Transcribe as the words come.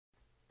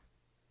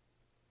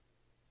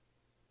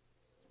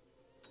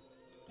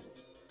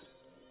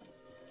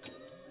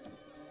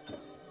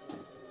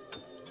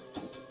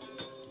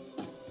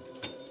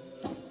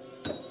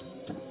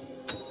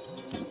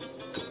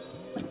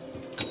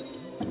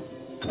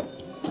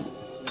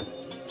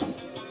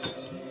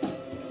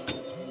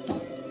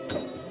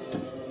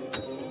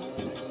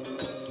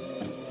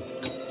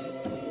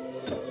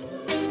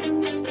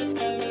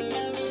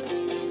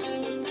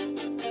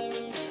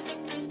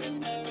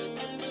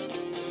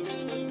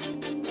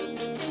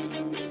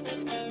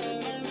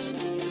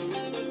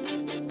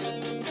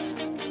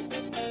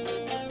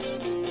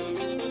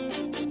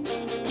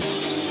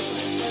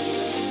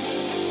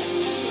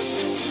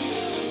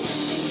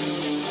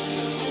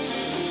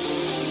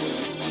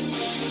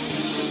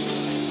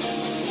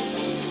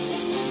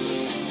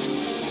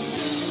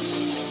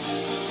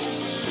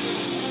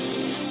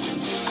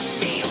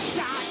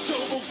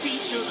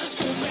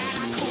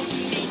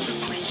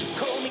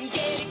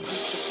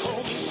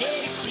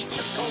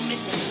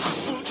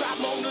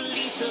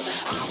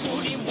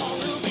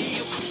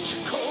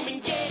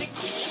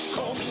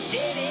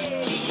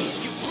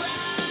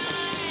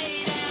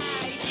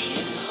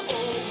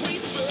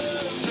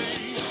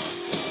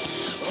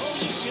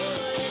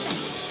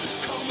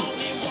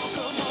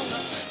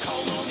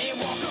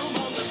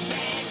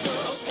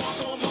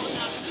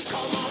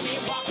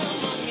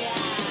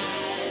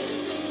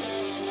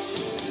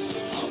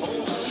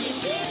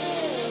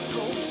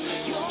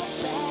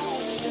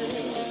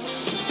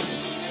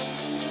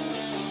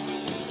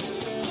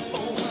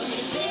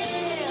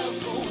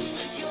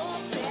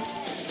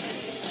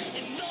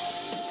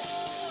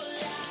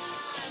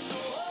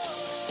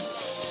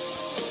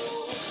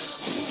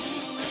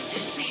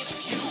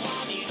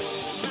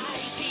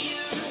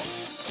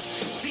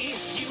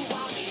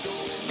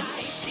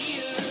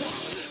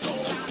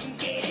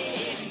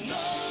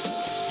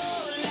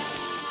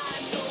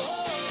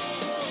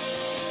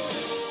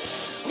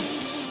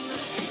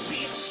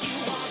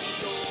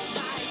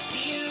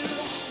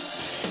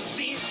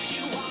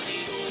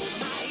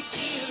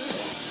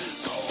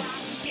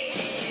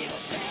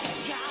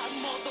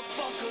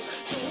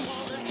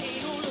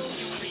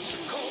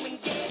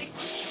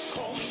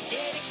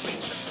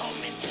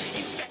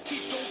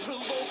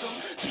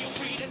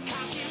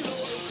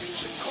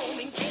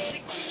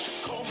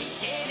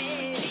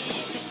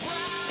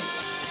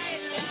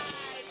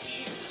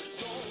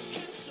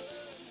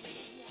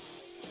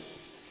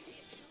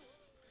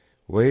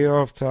Way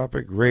Off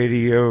Topic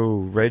Radio,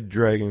 Red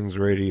Dragons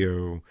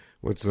Radio.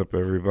 What's up,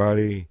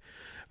 everybody?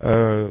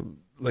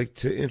 Like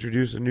to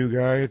introduce a new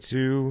guy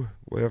to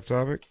Way Off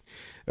Topic.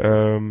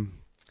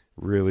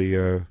 Really,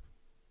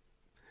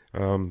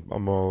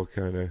 I'm all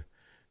kind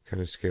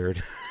of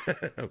scared.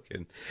 I'm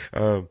kidding.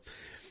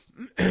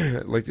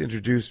 I'd like to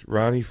introduce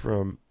Ronnie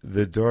from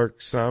the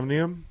Dark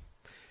Somnium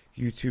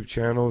YouTube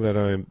channel that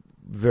I'm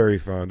very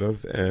fond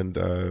of, and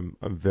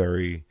I'm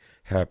very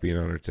happy and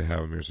honored to have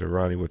him here. So,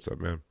 Ronnie, what's up,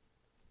 man?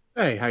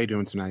 Hey, how you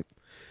doing tonight?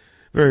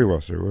 Very well,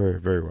 sir. Very,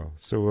 very well.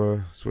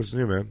 So what's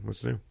new, man?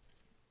 What's new?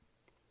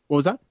 What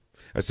was that?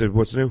 I said,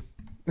 what's new?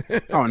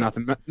 Oh,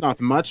 nothing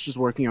much. Just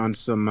working on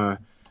some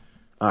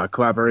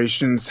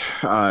collaborations.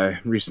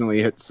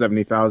 Recently hit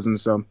 70,000,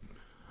 so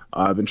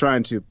I've been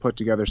trying to put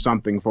together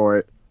something for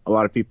it. A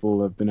lot of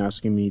people have been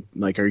asking me,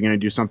 like, are you going to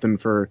do something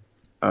for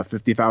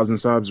 50,000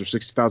 subs or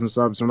 60,000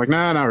 subs? And I'm like,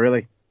 nah, not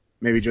really.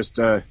 Maybe just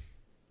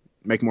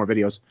make more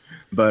videos.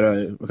 But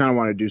I kind of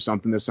want to do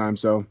something this time,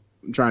 so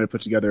I'm trying to put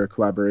together a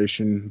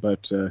collaboration,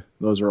 but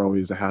those are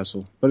always a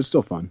hassle. But it's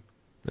still fun.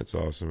 That's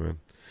awesome, man.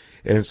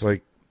 And it's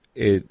like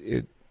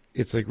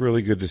it's like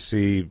really good to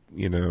see,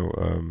 you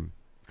know,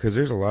 because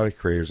there's a lot of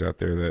creators out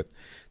there that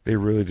they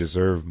really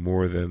deserve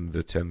more than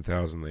the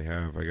 10,000 they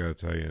have. I gotta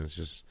tell you, it's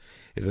just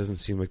it doesn't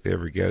seem like they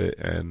ever get it.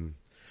 And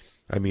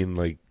I mean,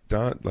 like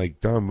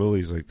Don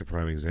Willie's like the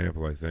prime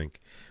example, I think,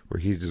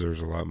 where he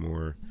deserves a lot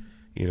more,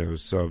 you know,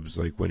 subs,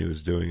 like when he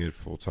was doing it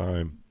full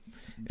time,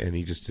 and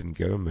he just didn't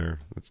get them there.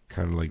 That's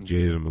kind of like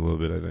jaded him a little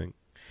bit, I think.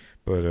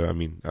 But I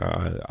mean,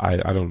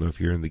 I don't know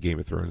if you're in the Game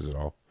of Thrones at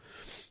all.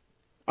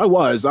 I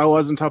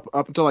wasn't up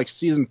until like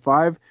season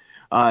 5.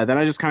 Then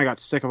I just kind of got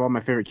sick of all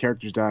my favorite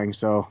characters dying,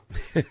 so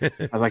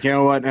I was like, you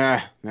know what?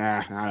 Nah.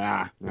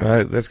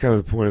 That's kind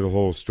of the point of the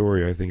whole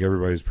story. I think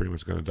everybody's pretty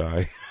much going to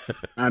die.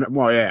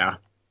 Well, yeah.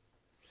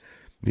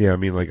 Yeah, I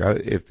mean, like,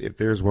 if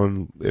there's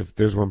one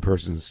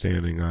person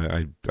standing,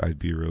 I'd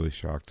be really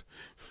shocked.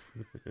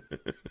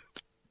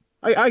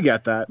 I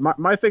get that.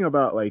 My thing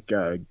about like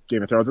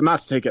Game of Thrones, and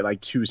not to take it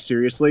like too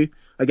seriously,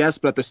 I guess,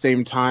 but at the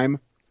same time,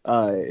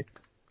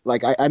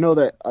 like I know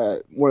that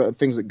one of the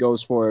things that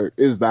goes for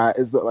is that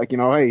like, you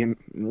know, hey, in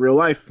real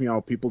life, you know,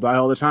 people die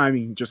all the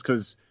time. Just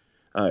because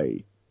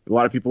a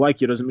lot of people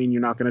like you doesn't mean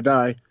you're not going to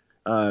die.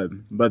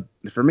 But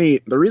for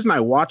me, the reason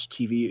I watch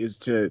TV is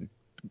to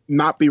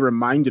not be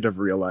reminded of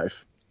real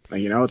life.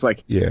 Like, you know, it's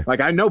like, yeah, like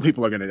I know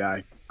people are going to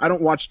die. I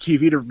don't watch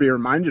TV to be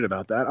reminded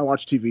about that. I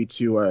watch TV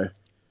to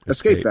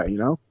escape that, you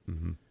know.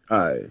 Mm-hmm.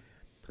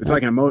 It's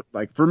like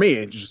like for me,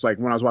 it's just like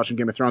when I was watching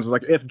Game of Thrones, it's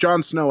like if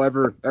Jon Snow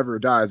ever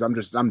dies, I'm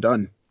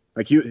done.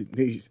 Like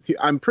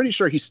I'm pretty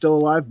sure he's still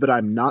alive, but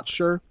I'm not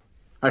sure.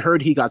 I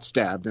heard he got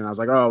stabbed, and I was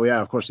like, oh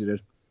yeah, of course he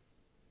did.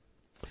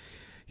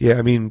 Yeah,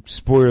 I mean,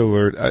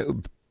 spoiler alert.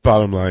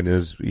 Bottom line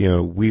is, you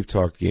know, we've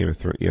talked Game of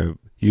Thrones. You know,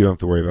 you don't have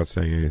to worry about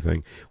saying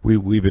anything.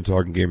 We've been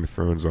talking Game of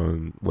Thrones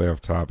on Way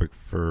Off Topic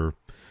for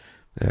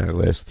the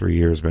last 3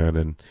 years, man,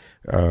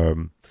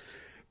 and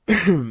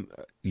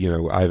you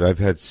know, I've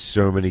had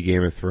so many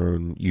Game of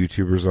Thrones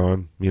YouTubers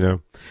on. You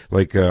know,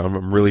 like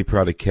I'm really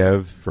proud of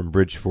Kev from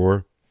Bridge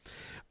 4.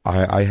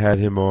 I had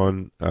him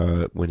on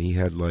when he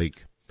had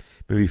like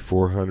maybe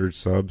 400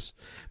 subs,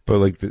 but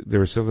like there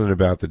was something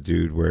about the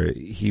dude where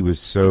he was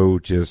so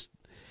just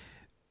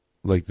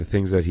like the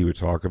things that he would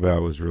talk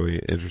about was really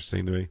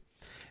interesting to me,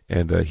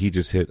 and he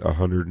just hit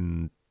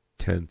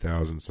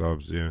 110,000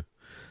 subs. Yeah,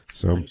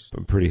 so nice.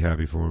 I'm pretty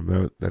happy for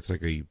him. That's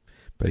like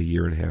about a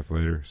year and a half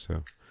later,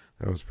 so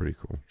that was pretty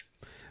cool.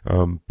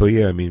 But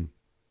yeah, I mean.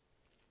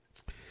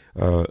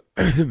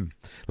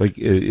 Like,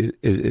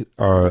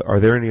 are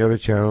there any other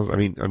channels? I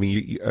mean,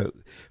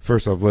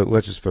 first off,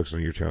 let's just focus on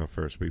your channel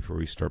first before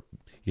we start,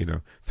 you know,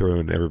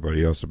 throwing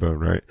everybody else a bone,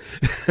 right?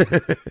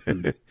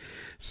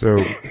 So,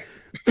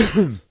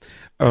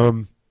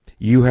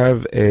 you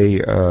have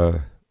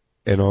an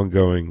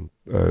ongoing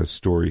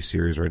story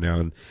series right now,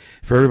 and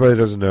for everybody that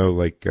doesn't know,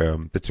 like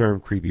the term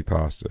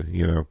creepypasta,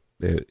 you know,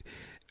 it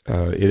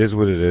is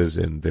what it is,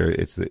 and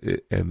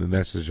and then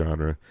that's the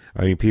genre.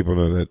 I mean, people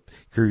know that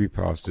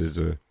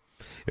creepypasta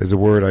is a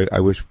word. I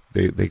wish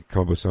they could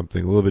come up with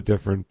something a little bit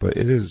different, but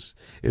it is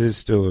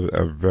still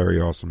a very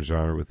awesome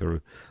genre with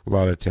a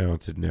lot of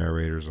talented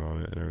narrators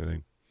on it and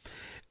everything,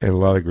 and a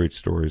lot of great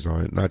stories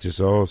on it. Not just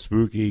all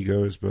spooky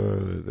ghost,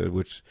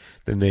 which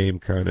the name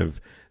kind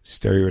of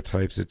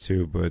stereotypes it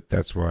to, but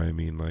that's why I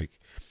mean, like,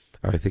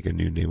 I think a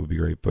new name would be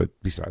great. But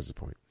besides the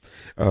point,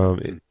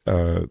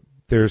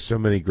 there's so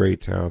many great,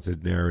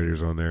 talented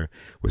narrators on there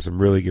with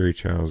some really great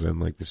channels,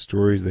 and like the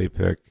stories they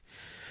pick.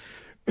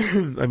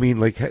 I mean,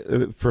 like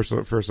first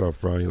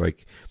off, Ronnie,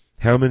 like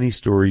how many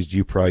stories do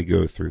you probably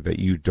go through that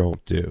you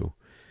don't do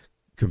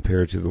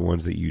compared to the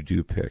ones that you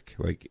do pick?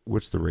 Like,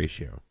 what's the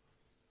ratio?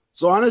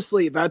 So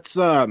honestly, that's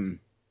kind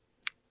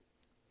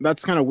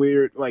of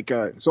weird. Like,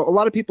 so a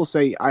lot of people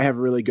say I have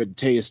really good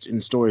taste in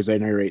stories I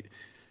narrate,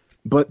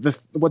 but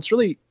what's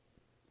really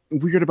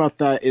weird about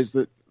that is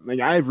that, like,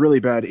 I have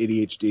really bad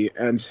ADHD,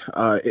 and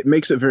it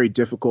makes it very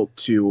difficult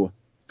to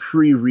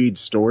pre-read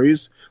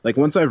stories. Like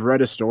once I've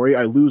read a story,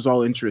 I lose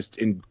all interest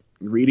in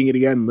reading it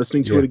again,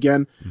 listening to it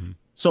again. Mm-hmm.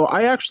 So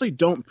I actually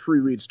don't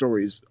pre-read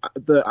stories.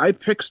 I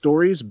pick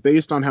stories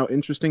based on how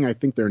interesting I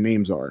think their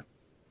names are.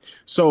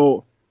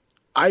 So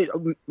I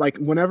like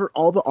whenever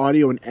all the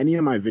audio in any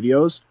of my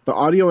videos, the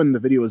audio in the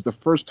video is the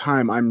first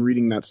time I'm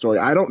reading that story.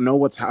 I don't know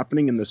what's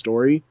happening in the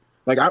story.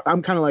 Like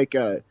I'm kind of like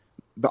the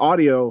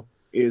audio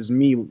is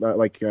me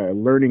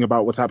learning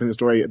about what's happening in the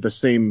story at the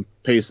same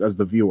pace as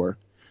the viewer.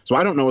 So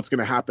I don't know what's going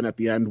to happen at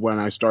the end when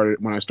I started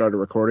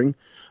recording,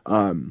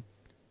 and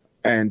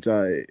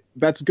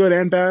that's good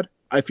and bad.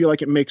 I feel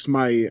like it makes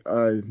my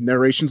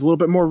narrations a little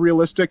bit more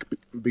realistic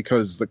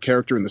because the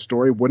character in the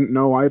story wouldn't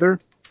know either.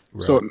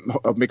 Right. So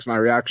it makes my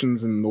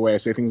reactions and the way I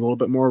say things a little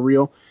bit more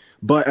real.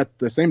 But at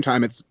the same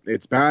time, it's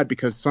bad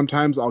because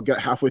sometimes I'll get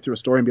halfway through a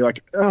story and be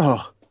like,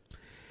 oh,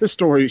 this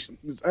story is,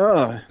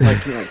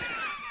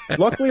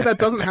 luckily, that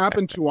doesn't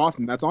happen too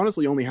often. That's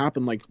honestly only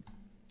happened like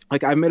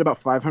I've made about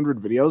 500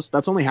 videos.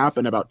 That's only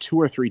happened about 2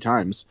 or 3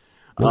 times.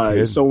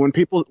 So when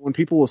people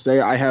will say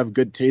I have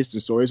good taste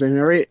in stories I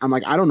narrate, I'm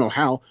like, I don't know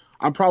how.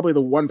 I'm probably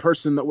the one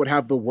person that would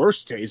have the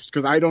worst taste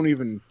because I don't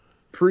even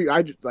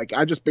I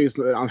just base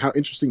it on how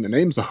interesting the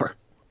names are.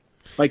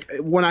 Like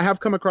when I have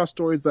come across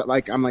stories that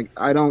I'm like,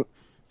 I don't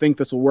think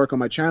this will work on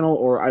my channel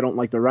or I don't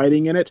like the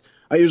writing in it,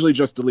 I usually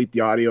just delete the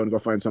audio and go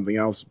find something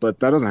else.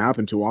 But that doesn't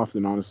happen too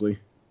often, honestly.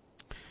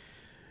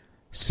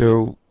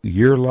 So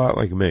you're a lot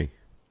like me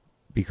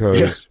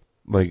because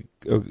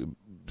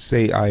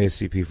say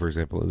ISCP, for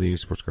example, the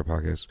Sports Car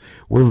Podcast,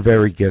 we're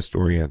very guest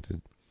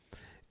oriented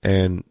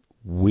and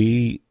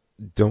we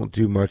don't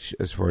do much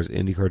as far as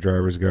IndyCar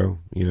drivers go,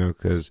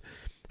 because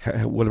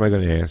what am I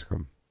going to ask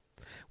them?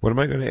 What am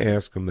I going to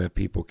ask them that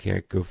people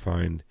can't go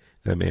find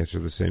them answer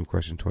the same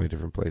question 20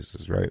 different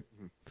places, right?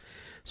 Mm-hmm.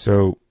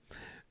 So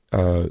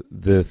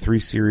the 3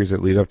 series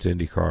that lead up to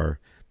IndyCar,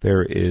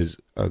 there is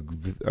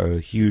a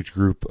huge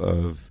group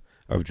of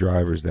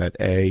drivers that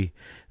A,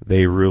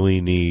 they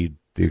really need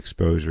the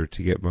exposure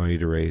to get money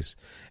to race,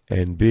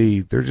 and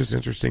B, they're just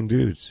interesting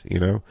dudes,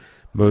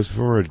 Most of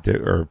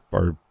them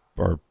are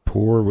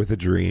poor with a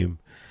dream,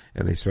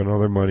 and they spend all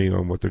their money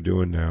on what they're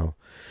doing now.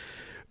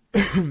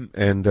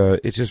 And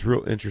it's just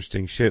real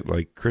interesting shit.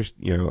 Like Chris,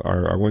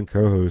 our one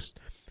co-host,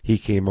 he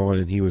came on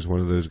and he was one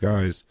of those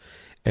guys.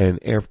 And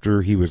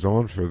after he was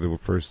on for the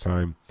first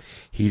time,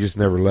 he just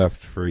never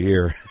left for a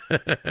year.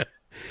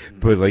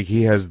 But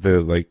he has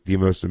the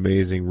most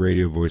amazing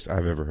radio voice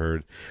I've ever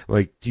heard.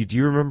 Like, do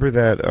you remember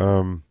that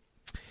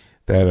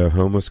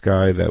homeless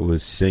guy that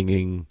was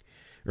singing,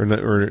 or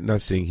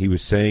not singing? He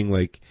was saying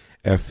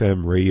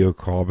FM radio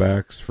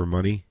callbacks for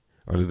money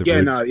under the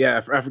bridge.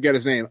 I forget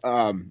his name.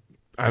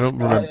 I don't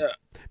remember.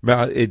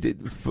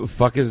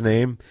 Fuck his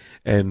name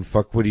and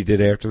fuck what he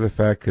did after the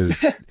fact, because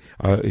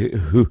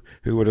who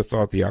would have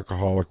thought the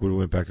alcoholic would have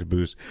went back to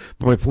booze?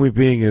 But my point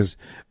being is,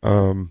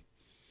 remember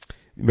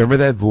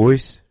that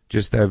voice,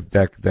 just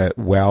that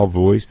wow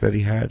voice that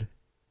he had?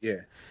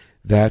 Yeah,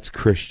 that's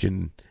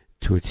Christian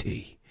to a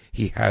T.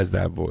 He has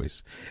that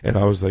voice, and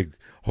I was like,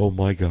 oh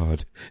my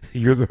God,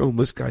 you're the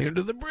homeless guy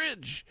under the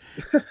bridge.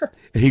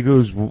 And he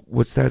goes,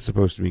 what's that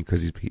supposed to mean?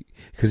 Because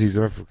he's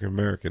African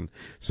American,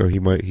 so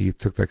he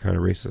took that kind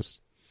of racist.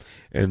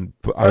 And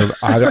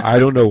I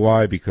don't know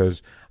why,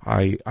 because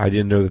I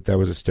didn't know that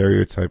was a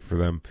stereotype for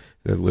them,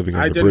 that living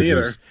under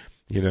bridges.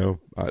 Either.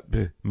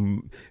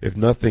 If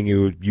nothing,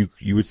 you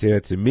would say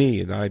that to me,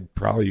 and I'd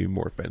probably be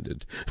more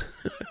offended.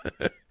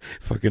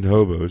 Fucking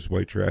hobos,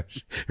 white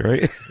trash,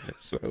 right?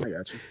 So I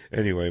got you.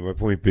 Anyway, my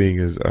point being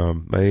is,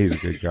 he's a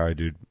good guy,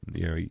 dude.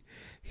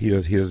 He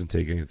doesn't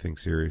take anything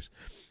serious,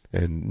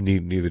 and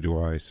neither do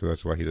I. So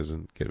that's why he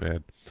doesn't get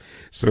mad.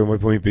 So my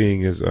point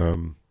being is,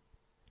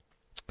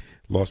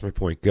 lost my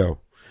point. Go.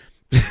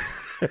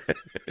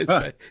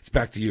 It's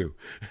back to you.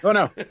 Oh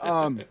no.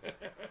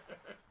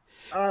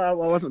 I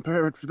wasn't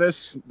prepared for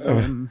this.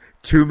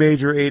 2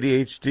 major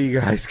ADHD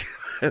guys.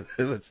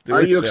 Let's do it.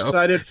 Are you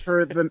excited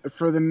for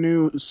the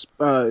new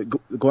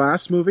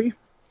Glass movie?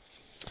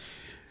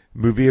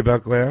 Movie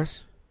about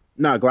Glass?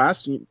 No,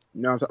 Glass.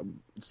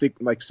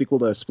 Sequel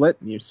to Split.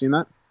 You've seen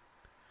that?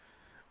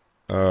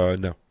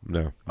 No.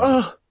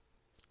 Oh.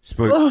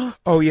 Split.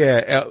 Oh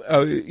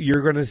yeah.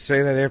 You're gonna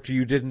say that after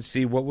you didn't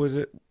see, what was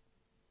it?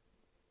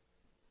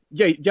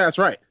 Yeah, that's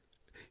right.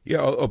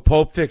 Yeah,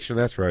 Pulp Fiction.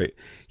 That's right.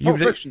 Pulp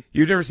Fiction.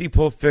 You've never seen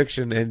Pulp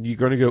Fiction, and you're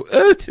going to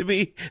go, to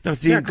me, not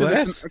seeing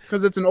Glass?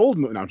 Because it's an old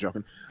movie. No, I'm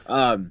joking.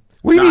 What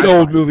do you mean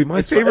old movie?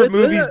 My favorite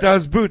movie is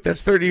Das Boot.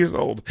 That's 30 years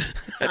old.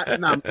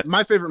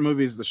 My favorite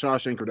movie is The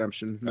Shawshank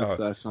Redemption.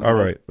 That's all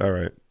right.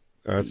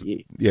 That's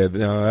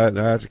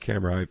a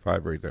camera high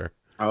five right there.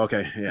 Oh,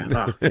 okay. Yeah.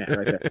 Oh, yeah,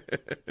 right there.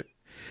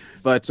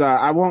 But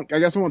I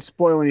guess I won't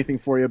spoil anything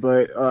for you,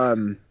 but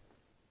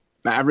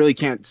I really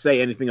can't say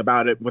anything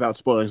about it without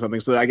spoiling something.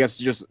 So I guess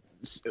just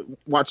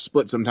watch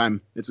Split sometime.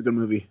 It's a good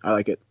movie. I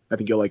like it. I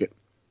think you'll like it.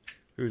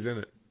 Who's in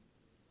it?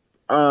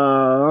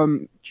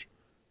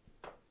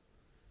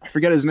 I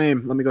forget his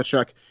name. Let me go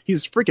check.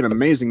 He's freaking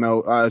amazing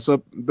though.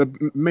 So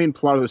the main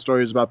plot of the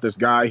story is about this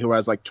guy who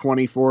has like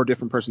 24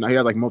 different personalities. He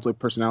has like multiple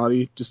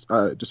personality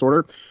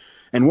disorder,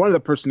 and one of the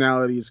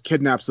personalities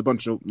kidnaps a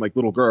bunch of like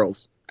little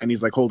girls, and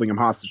he's like holding them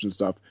hostage and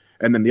stuff.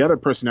 And then the other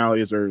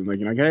personalities are like,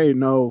 hey,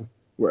 no,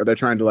 where they're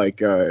trying to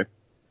like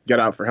get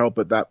out for help,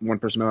 but that one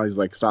personality is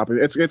like stopping.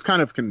 It's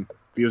kind of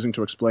confusing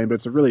to explain, but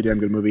it's a really damn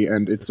good movie,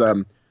 and it's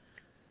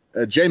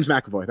James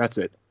McAvoy. That's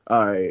it.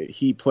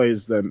 He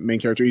plays the main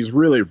character. He's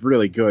really,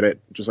 really good at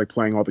just like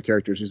playing all the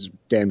characters. He's a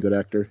damn good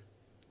actor.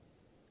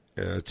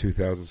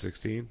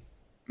 2016.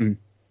 Mm.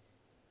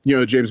 You know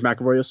who James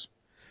McAvoy is?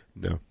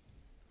 No.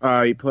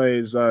 He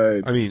plays.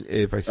 I mean,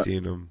 if I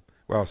seen him,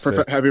 well,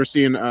 have you ever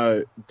seen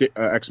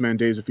X-Men: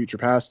 Days of Future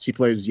Past? He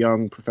plays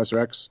young Professor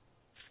X.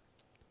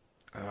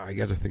 I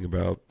got to think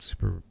about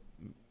superhero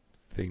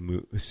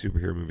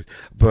movies,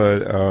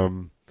 but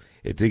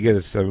it did get a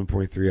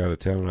 7.3 out of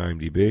 10 on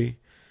IMDb.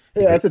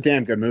 Yeah, it's a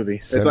damn good movie.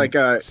 It's like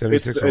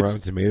 76 on Rotten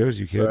Tomatoes.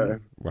 You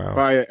kidding? Wow.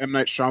 By M.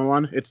 Night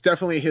Shyamalan. It's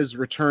definitely his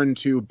return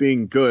to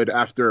being good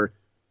after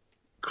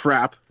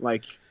crap.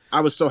 Like,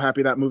 I was so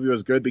happy that movie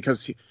was good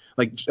because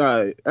M.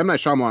 Night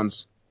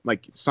Shyamalan's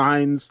like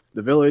Signs,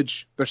 The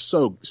Village, they're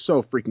so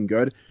freaking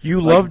good.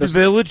 You love The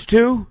Village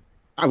too?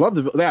 I love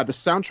the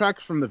soundtrack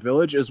from The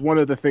Village is one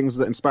of the things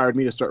that inspired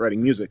me to start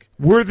writing music.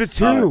 We're the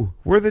two.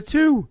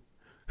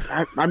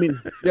 I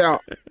mean, yeah,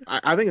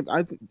 I think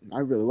I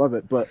really love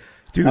it, but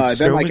dude, then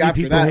so like many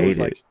after people that, hate it was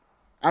it. like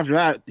after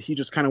that he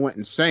just kind of went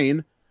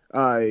insane.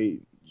 I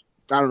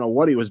don't know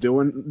what he was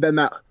doing. Then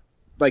that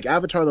like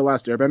Avatar: The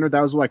Last Airbender,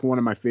 that was like one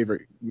of my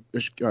favorite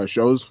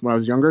shows when I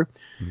was younger.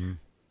 Mm-hmm.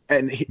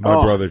 And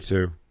my brother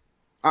too.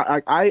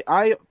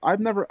 I've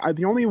never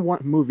the only one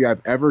movie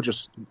I've ever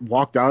just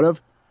walked out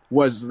of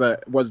was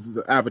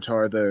the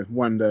Avatar, the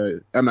one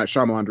that M. Night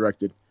Shyamalan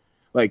directed,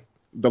 like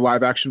the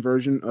live action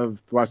version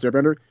of The Last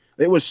Airbender.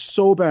 It was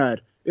so bad.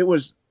 It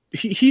was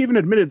he even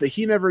admitted that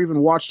he never even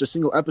watched a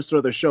single episode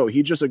of the show.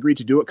 He just agreed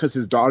to do it because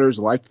his daughters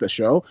liked the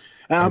show.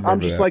 And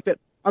I'm just like that.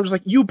 I'm just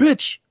like, you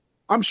bitch.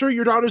 I'm sure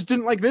your daughters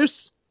didn't like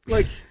this.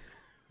 Like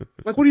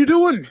what are you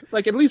doing?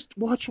 Like at least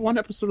watch one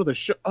episode of the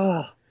show.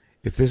 Oh.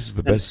 If this is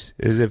the best,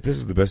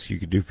 you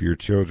could do for your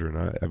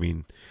children, I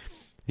mean,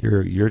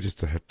 you're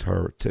just a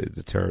terrible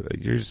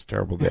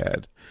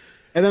dad.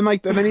 And then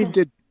he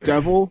did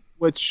Devil,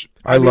 which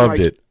I loved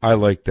it. I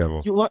like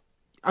Devil.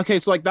 Okay,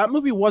 so like that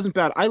movie wasn't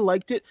bad. I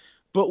liked it,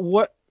 but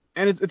what?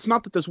 And it's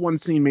not that this one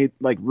scene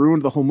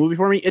ruined the whole movie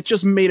for me. It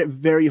just made it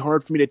very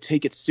hard for me to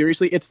take it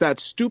seriously. It's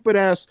that stupid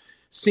ass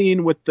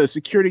scene with the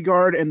security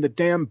guard and the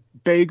damn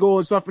bagel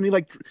and stuff,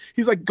 and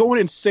he's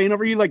going insane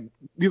over. He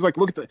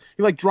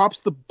drops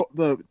the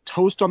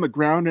toast on the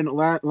ground and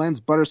it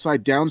lands butter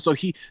side down. So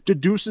he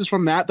deduces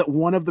from that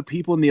one of the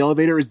people in the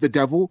elevator is the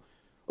devil.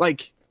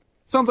 Like,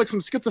 sounds like some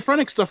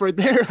schizophrenic stuff right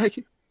there.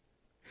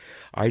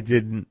 I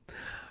didn't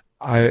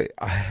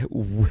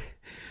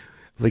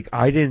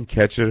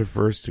catch it at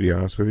first, to be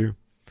honest with you.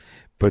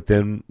 But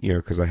then,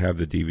 because I have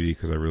the DVD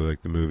because I really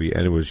like the movie,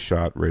 and it was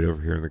shot right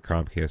over here in the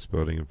Comcast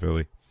building in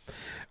Philly.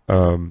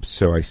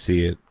 So I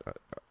see it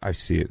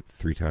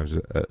 3 times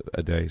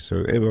a day.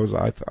 So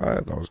I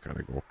thought it was kind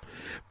of cool.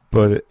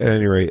 But at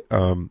any rate,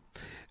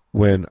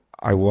 when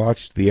I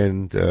watched the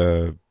end,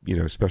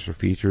 special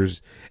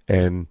features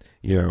and,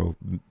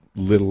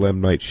 little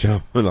M. Night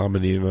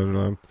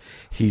Shyamalan,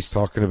 he's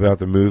talking about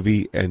the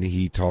movie, and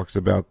he talks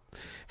about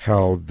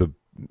how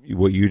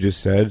what you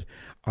just said.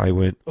 I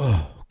went,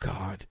 oh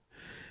God,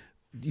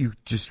 you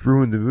just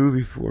ruined the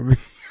movie for me.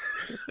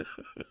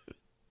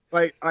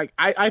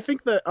 I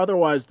think that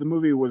otherwise the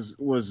movie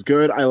was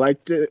good. I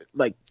liked it.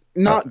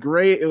 Not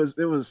great. It was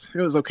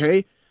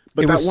okay.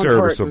 But that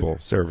one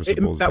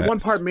serviceable. That one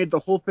part made the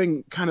whole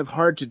thing kind of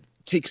hard to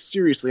take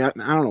seriously. I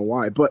don't know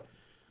why, but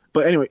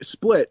anyway,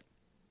 Split.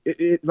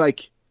 It's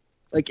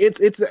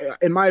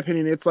in my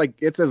opinion, it's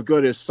as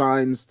good as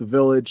Signs, The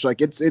Village.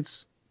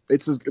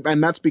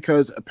 And that's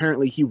because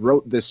apparently he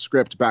wrote this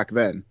script back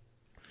then.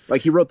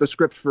 Like, he wrote the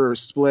script for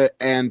Split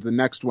and the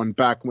next one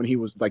back when he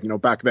was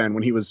back then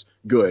when he was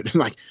good.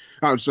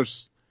 I was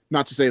just,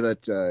 not to say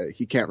that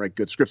he can't write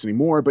good scripts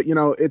anymore, but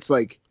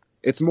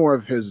it's more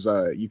of his.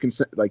 You can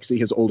see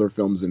his older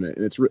films in it,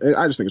 and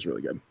I just think it's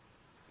really good.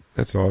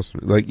 That's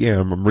awesome.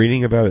 I'm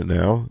reading about it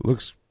now. It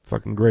looks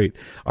fucking great.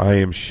 I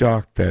am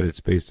shocked that it's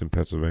based in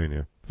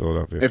Pennsylvania,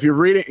 Philadelphia. If you're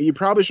reading, you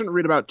probably shouldn't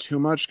read about too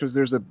much because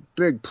there's a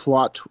big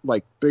plot,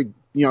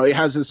 it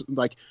has this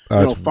final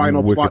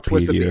Wikipedia. Plot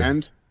twist at the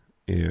end.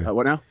 Yeah.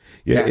 What now?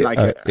 Yeah.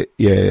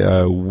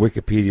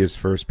 Wikipedia's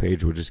first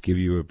page will just give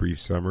you a brief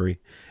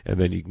summary, and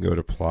then you can go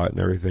to plot and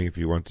everything if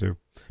you want to.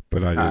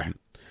 But I didn't.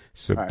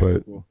 So,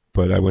 cool.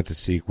 But I went to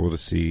sequel to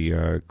see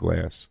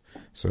Glass.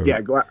 So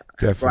yeah,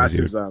 definitely Glass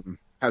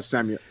has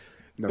Samuel.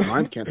 Never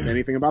mind. Can't say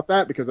anything about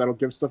that because that'll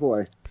give stuff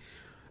away.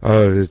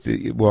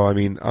 Well, I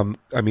mean,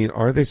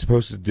 aren't they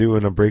supposed to do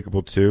an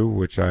Unbreakable 2?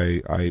 Which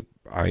I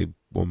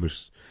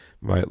almost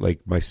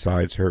my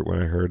sides hurt when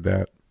I heard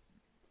that.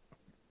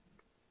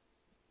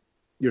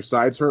 Your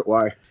sides hurt?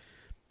 Why?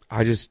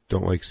 I just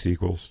don't like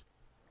sequels.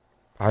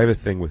 I have a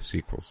thing with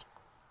sequels.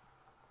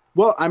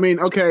 Well, I mean,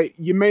 okay,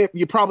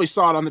 you probably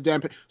saw it on the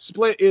damn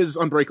Split is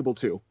Unbreakable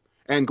 2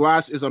 and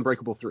Glass is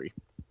Unbreakable 3.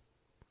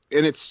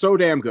 And it's so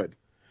damn good.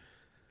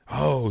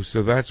 Oh,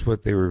 so that's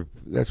what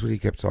he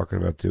kept talking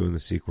about doing the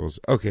sequels.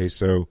 Okay,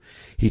 so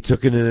he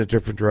took it in a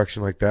different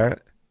direction like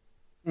that.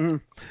 Mm-hmm.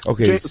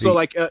 Okay, so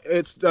like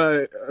it's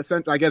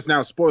I guess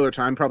now spoiler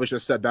time. Probably should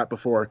have said that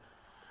before,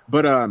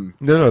 but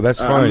no, that's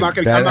fine. I'm not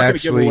gonna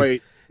give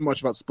away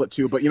much about Split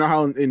 2. But you know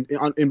how in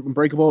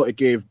Unbreakable it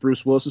gave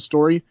Bruce Willis'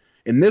 story.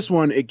 In this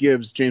one, it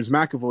gives James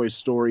McAvoy's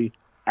story.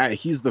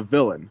 He's the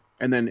villain,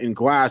 and then in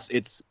Glass,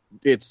 it's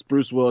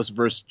Bruce Willis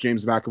versus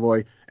James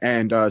McAvoy,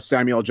 and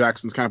Samuel L.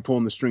 Jackson's kind of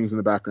pulling the strings in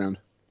the background.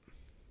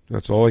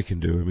 That's all he can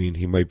do. I mean,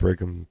 he might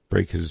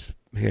break his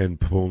hand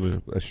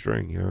pulling a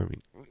string. You know what I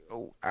mean?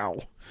 Oh,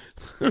 ow!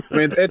 I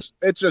mean, it's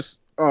just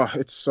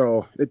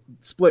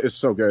Split is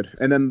so good,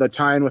 and then the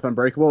tie-in with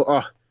Unbreakable.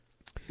 Oh,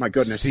 my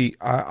goodness! See,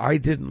 I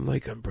didn't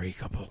like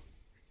Unbreakable.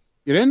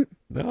 You didn't?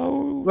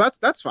 No. Well,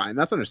 that's fine.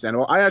 That's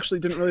understandable. I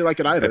actually didn't really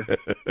like it either.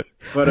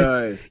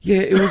 But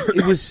yeah,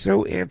 it was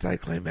so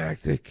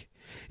anticlimactic.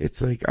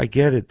 It's like, I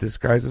get it, this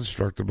guy's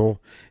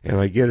indestructible, and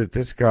I get it,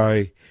 this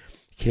guy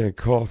can't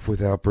cough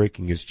without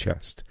breaking his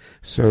chest.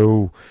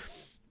 So,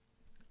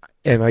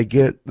 and I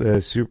get the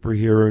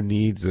superhero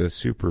needs a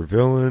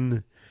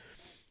supervillain,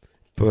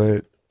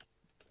 but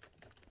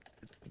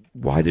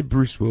why did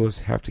Bruce Willis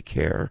have to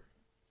care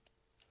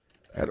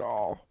at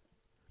all?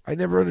 I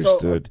never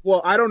understood.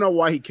 Well, I don't know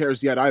why he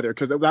cares yet either,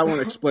 because that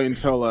won't explain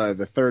until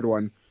the third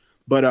one.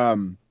 But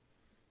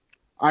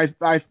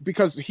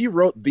because he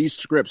wrote these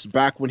scripts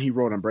back when he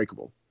wrote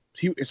Unbreakable,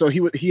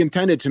 he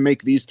intended to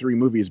make these 3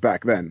 movies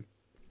back then,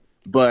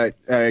 but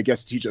I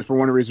guess he just, for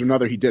one reason or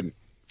another, he didn't.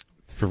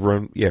 For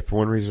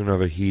one reason or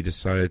another, he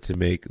decided to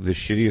make the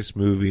shittiest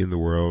movie in the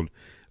world,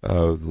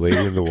 The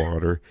Lady in the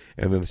Water,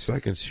 and then the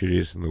second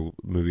shittiest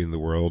movie in the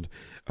world,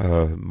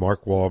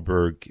 Mark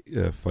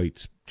Wahlberg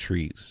fights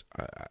trees.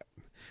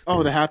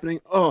 The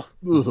Happening. Oh,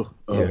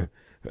 yeah.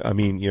 I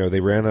mean,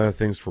 they ran out of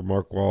things for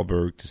Mark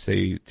Wahlberg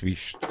to be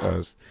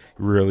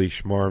really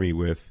schmarmy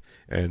with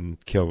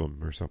and kill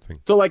him or something.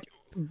 So, like,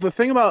 the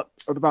thing about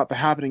The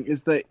Happening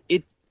is that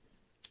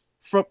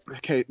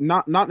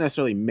not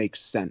necessarily makes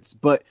sense,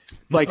 but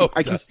like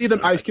I can see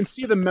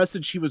the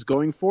message he was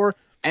going for,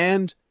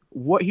 and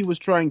what he was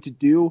trying to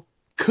do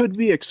could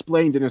be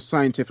explained in a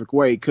scientific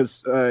way,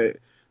 because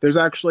there's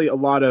actually a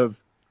lot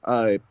of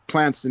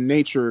plants in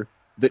nature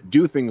that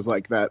do things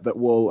like that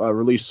will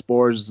release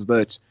spores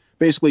that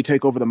basically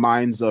take over the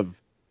minds of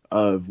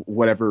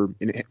whatever,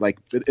 like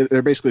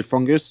they're basically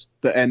fungus,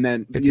 and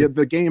then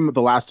the game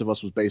The Last of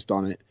Us was based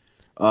on it.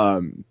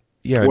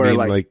 Yeah, I mean,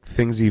 like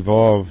things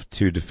evolve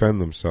to defend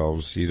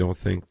themselves. You don't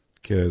think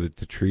that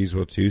the trees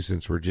will too,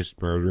 since we're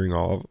just murdering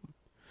all of them?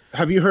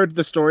 Have you heard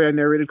the story I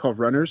narrated called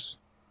Runners?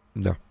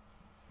 No.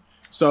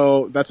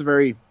 So that's a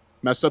very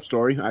messed up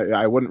story.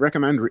 I wouldn't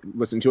recommend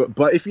listening to it,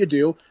 but if you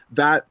do,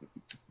 that's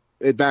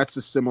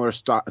a similar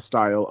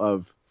style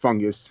of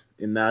fungus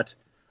in that.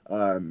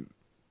 I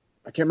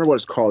can't remember what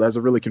it's called. It has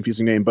a really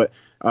confusing name, but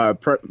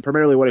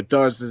primarily what it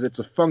does is it's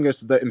a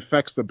fungus that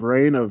infects the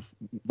brain of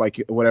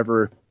like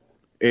whatever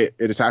it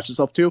attaches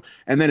itself to,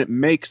 and then it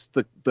makes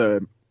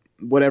the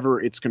whatever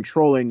it's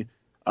controlling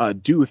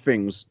do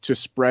things to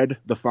spread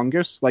the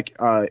fungus. Like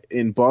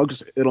in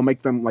bugs, it'll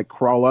make them like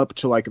crawl up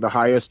to like the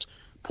highest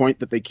point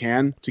that they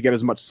can to get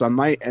as much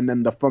sunlight, and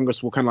then the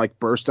fungus will kind of like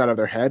burst out of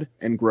their head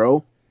and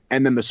grow,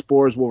 and then the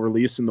spores will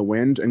release in the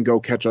wind and go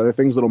catch other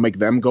things that'll make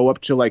them go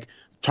up to like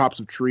tops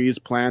of trees,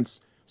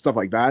 plants, stuff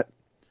like that.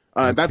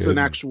 That's an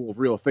actual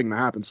real thing that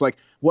happens. So, like,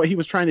 what he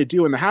was trying to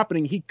do in The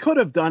Happening, he could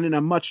have done in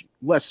a much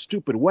less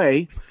stupid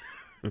way,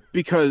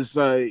 because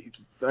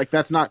like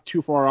that's not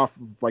too far off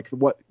of, like,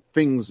 what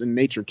things in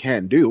nature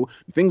can do.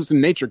 Things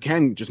in nature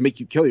can just make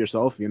you kill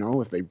yourself,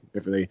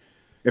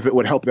 if it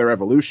would help their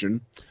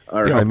evolution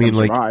or help them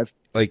survive.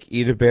 Like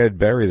eat a bad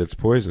berry that's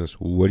poisonous.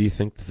 What do you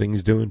think the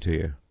thing's doing to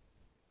you?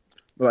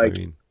 Like,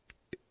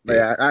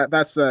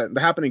 that's The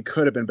Happening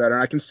could have been better.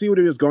 And I can see what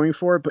he was going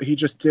for, but he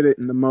just did it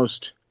in the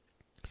most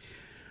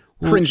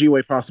cringy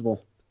way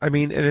possible. I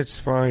mean, and it's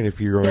fine if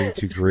you're going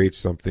to create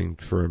something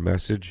for a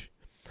message.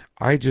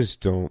 I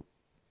just don't.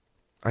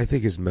 I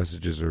think his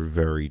messages are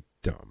very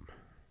dumb.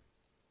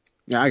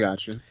 Yeah, I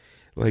got you.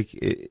 Like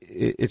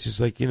it's just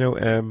like, I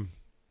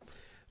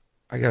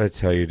gotta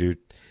tell you, dude.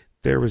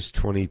 There was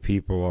 20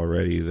 people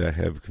already that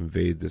have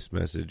conveyed this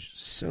message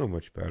so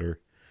much better,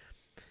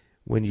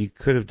 when you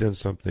could have done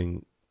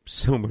something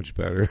so much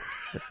better,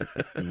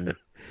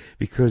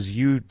 because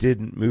you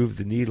didn't move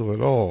the needle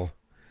at all.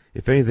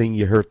 If anything,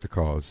 you hurt the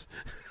cause.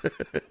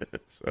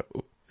 So,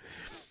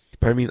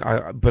 but I mean,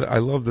 I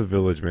love The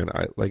Village, man.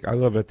 I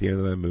love at the end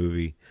of that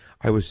movie.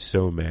 I was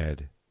so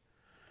mad.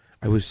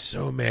 I was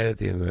so mad at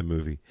the end of that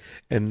movie,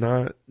 and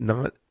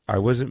I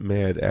wasn't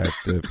mad at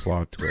the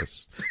plot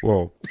twist.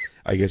 Well,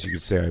 I guess you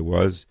could say I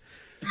was,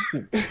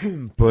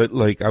 but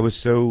like I was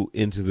so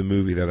into the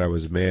movie that I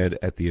was mad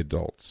at the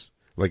adults.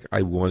 Like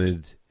I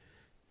wanted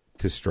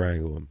to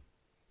strangle them.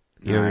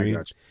 You know what I I mean?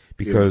 got you. Yeah.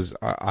 Because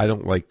I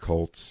don't like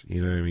cults.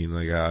 You know what I mean?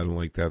 Like I don't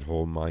like that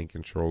whole mind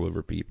control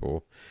over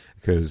people.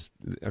 Because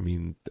I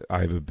mean,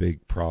 I have a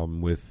big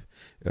problem with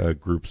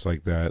groups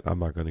like that. I'm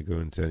not going to go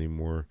into any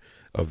more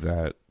of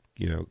that.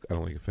 You know, I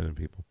don't like offending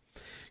people.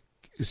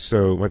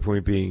 So my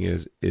point being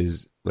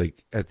is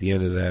like at the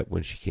end of that,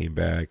 when she came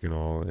back and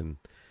all, and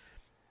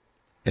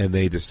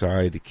they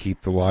decide to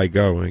keep the lie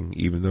going,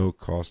 even though it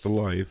cost a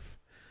life.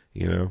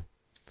 You know,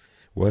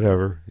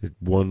 whatever.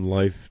 One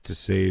life to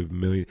save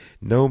million.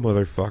 No,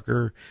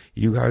 motherfucker.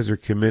 You guys are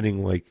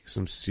committing like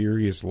some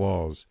serious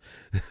laws.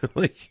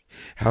 Like,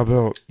 how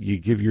about you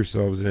give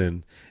yourselves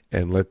in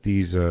and let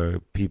these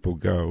people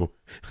go?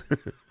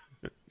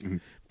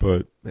 Mhm.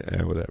 But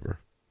whatever.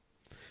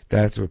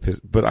 That's what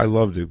pissed. But I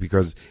loved it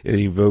because it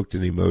evoked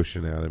an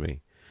emotion out of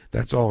me.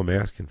 That's all I'm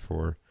asking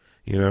for,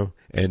 you know,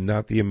 and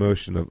not the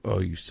emotion of "oh,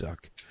 you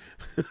suck."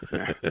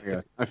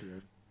 Yeah, I feel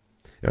it.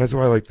 And that's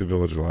why I like The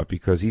Village a lot,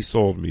 because he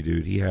sold me,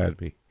 dude. He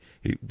had me,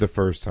 the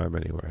first time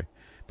anyway.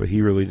 But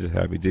he really did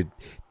have me. Did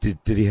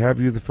he have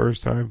you the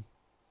first time?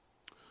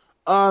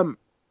 Um,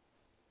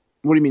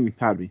 what do you mean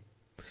had me?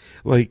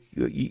 Like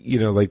you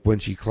know, like when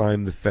she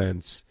climbed the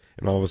fence,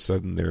 and all of a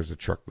sudden there's a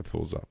truck that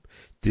pulls up.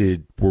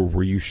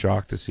 Were you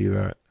shocked to see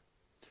that?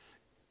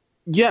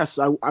 Yes,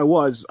 I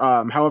was.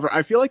 However,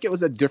 I feel like it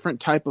was a different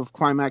type of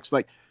climax.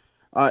 Like,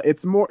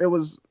 it's more. It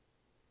was.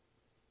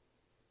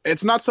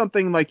 It's not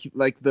something like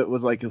that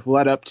was like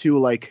led up to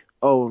like,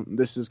 oh,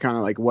 this is kind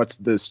of like what's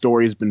the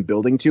story's been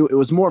building to. It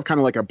was more of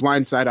kind of like a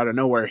blindside out of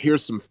nowhere.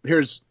 Here's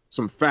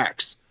some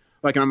facts.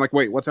 Like, and I'm like,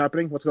 wait, what's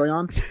happening? What's going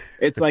on?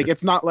 It's like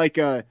it's not like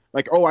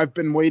oh, I've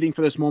been waiting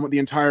for this moment the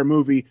entire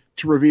movie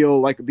to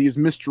reveal like these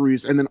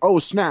mysteries, and then oh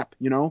snap,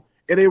 you know,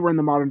 they were in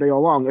the modern day all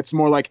along. It's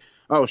more like,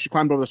 oh, she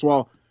climbed over this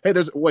wall. Hey,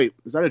 wait,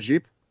 is that a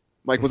Jeep?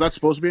 Like, was that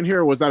supposed to be in here,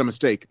 or was that a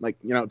mistake? Like,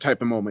 you know,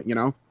 type of moment, you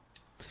know.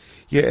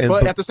 Yeah,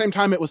 But at the same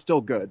time, it was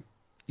still good.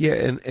 yeah,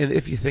 and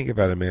if you think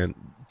about it, man,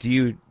 do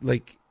you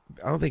like?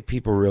 I don't think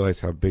people realize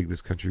how big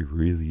this country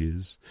really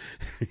is.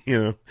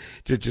 You know,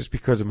 just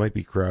because it might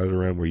be crowded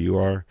around where you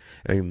are,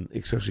 and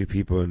especially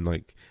people in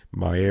like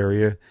my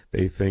area,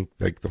 they think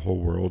like the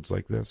whole world's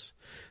like this.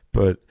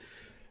 But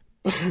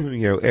you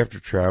know, after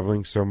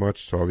traveling so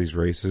much to all these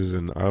races,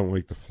 and I don't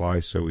like to fly,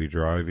 so we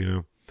drive. You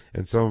know,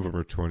 and some of them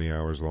are 20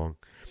 hours long.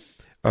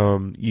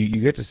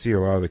 You get to see a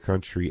lot of the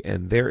country,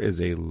 and there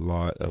is a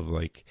lot of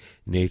like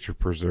nature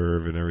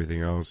preserve and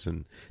everything else,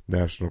 and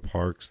national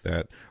parks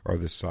that are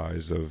the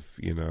size of,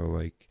 you know,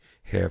 like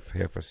half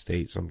a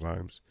state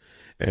sometimes,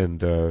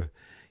 and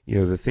you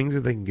know, the things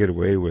that they can get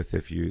away with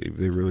if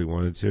they really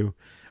wanted to.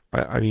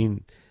 I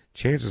mean,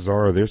 chances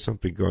are there's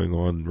something going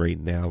on right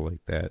now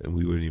like that, and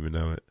we wouldn't even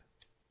know it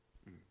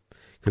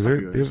because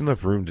there's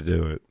enough room to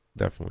do it.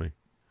 Definitely,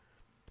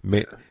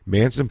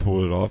 Manson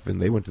pulled it off,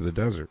 and they went to the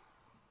desert.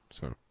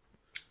 So,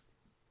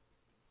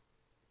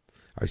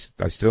 I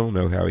still don't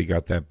know how he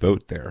got that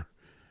boat there.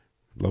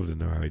 I'd love to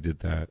know how he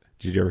did that.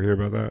 Did you ever hear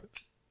about that?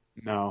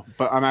 No,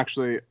 but I'm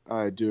actually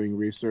doing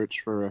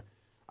research for.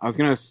 I was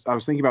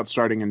thinking about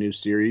starting a new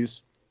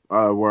series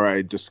where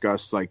I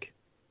discuss like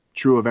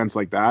true events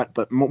like that,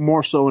 but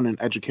more so in an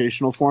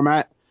educational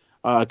format,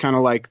 kind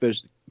of like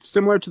there's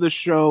similar to the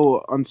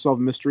show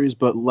Unsolved Mysteries,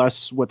 but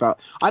less without.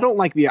 I don't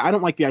like the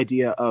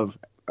idea of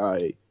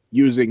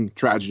using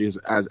tragedies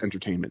as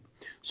entertainment.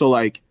 So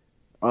like,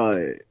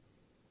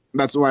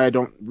 that's why I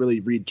don't really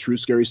read true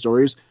scary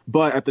stories.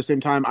 But at the same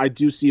time, I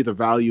do see the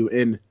value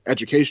in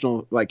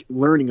educational, like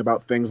learning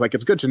about things. Like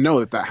it's good to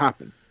know that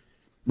happened.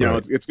 You know,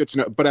 it's good to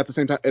know. But at the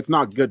same time, it's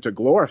not good to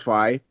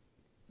glorify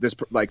this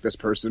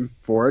person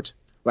for it.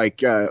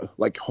 Like a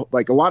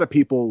lot of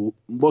people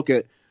look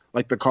at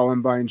like the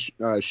Columbine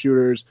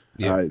shooters,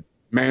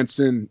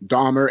 Manson,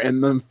 Dahmer,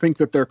 and then think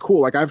that they're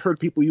cool. Like I've heard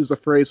people use the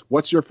phrase,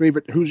 who's your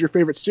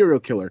favorite serial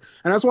killer?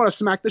 And I just want to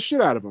smack the shit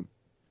out of them.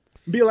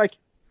 Be like,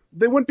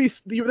 they wouldn't be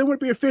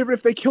a favorite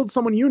if they killed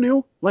someone you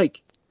knew.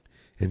 Like,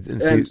 and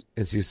see,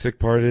 the sick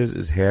part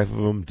is half of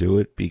them do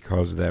it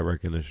because of that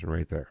recognition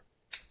right there.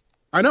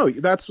 I know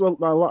that's a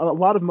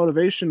lot of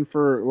motivation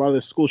for a lot of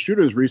the school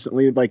shooters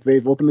recently. Like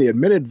they've openly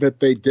admitted that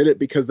they did it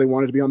because they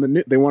wanted to be on the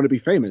news, they wanted to be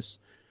famous.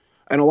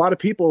 And a lot of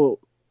people,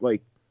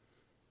 like,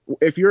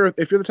 if you're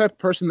the type of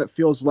person that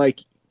feels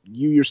like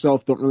you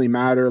yourself don't really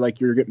matter, like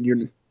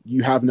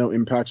you have no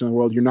impact in the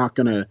world, you're not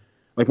gonna,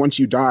 like, once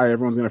you die,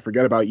 everyone's gonna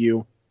forget about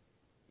you.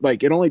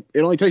 Like it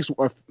only takes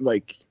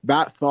like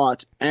that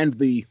thought and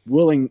the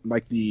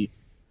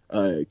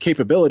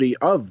capability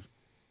of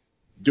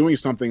doing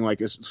something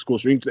like a school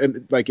shooting,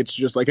 and like it's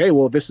just like, hey,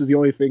 well, this is the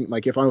only thing.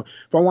 Like if I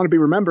want to be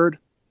remembered,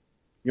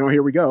 you know,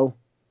 here we go.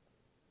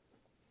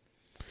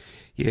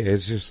 Yeah,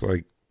 it's just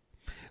like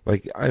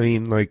I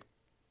mean, like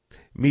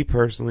me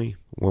personally,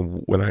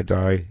 when I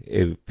die,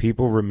 if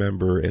people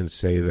remember and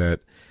say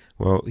that,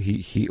 well,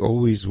 he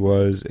always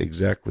was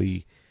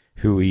exactly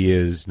who he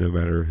is, no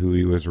matter who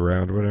he was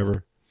around, or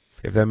whatever.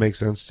 If that makes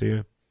sense to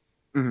you.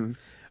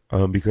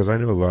 Mm-hmm. Because I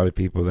know a lot of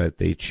people that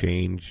they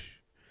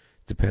change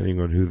depending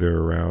on who they're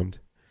around,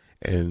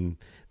 and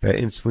that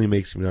instantly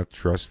makes me not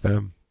trust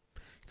them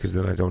because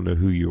then I don't know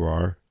who you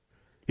are.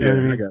 You Yeah,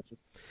 know what I I mean? got you.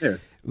 Yeah.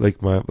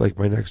 Like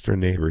my next door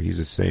neighbor, he's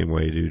the same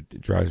way, dude.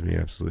 It drives me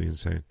absolutely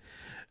insane.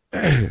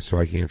 So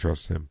I can't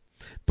trust him.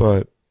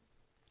 But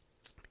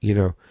you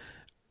know,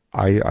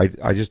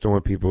 I just don't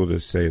want people to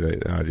say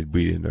that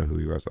we didn't know who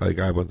he was. Like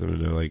I want them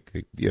to know, like,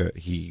 yeah,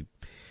 he,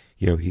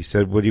 he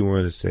said what he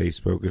wanted to say, he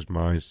spoke his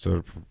mind, stood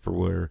up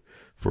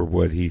for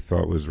what he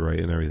thought was right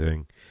and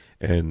everything,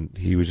 and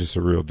he was just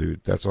a real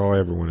dude. That's all I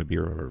ever want to be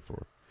remembered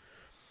for.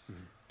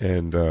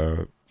 And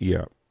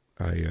yeah,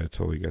 I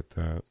totally get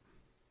that.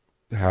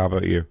 How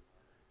about you?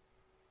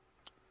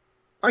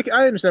 I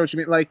understand what you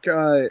mean. Like,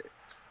 I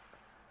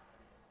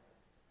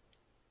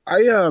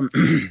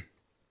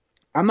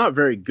I'm not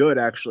very good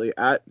actually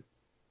at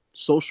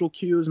social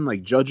cues and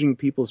like judging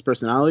people's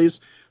personalities.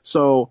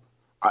 So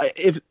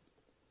if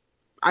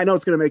I know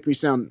it's gonna make me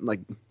sound like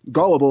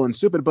gullible and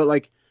stupid, but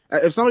like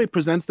if somebody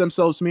presents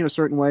themselves to me in a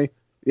certain way,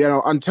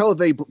 until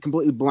they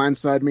completely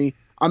blindside me,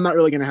 I'm not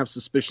really gonna have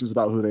suspicions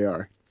about who they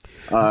are.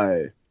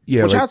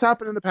 Yeah, Which like, has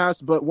happened in the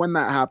past, but when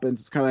that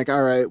happens, it's kind of like,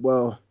 all right,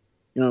 well,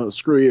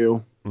 screw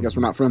you. I guess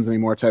we're not friends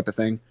anymore, type of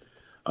thing.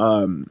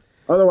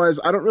 Otherwise,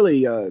 I don't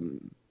really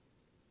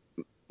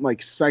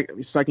like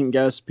second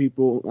guess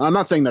people. I'm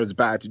not saying that it's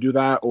bad to do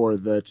that or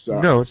that.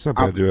 no, it's not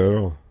bad to do it at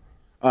all.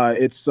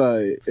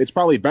 It's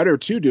probably better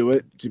to do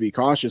it, to be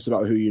cautious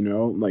about who you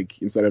know, like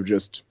instead of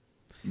just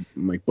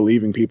like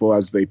believing people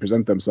as they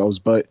present themselves.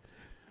 But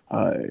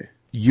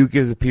you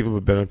give the people the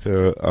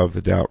benefit of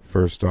the doubt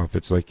first off.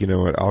 It's like, you know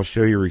what, I'll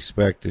show you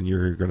respect and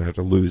you're going to have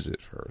to lose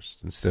it first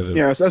instead of...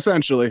 Yes,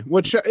 essentially,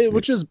 which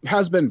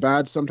has been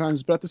bad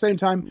sometimes, but at the same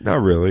time,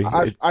 not really.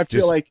 I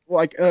feel like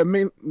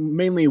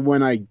mainly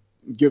when I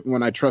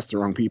trust the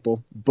wrong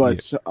people,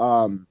 but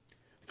for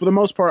the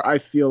most part, I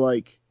feel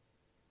like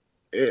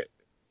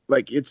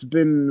it's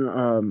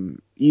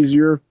been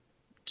easier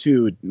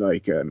to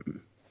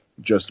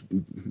just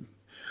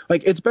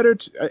like it's better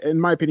to,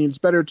 in my opinion, it's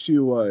better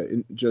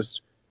to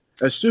just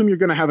assume you're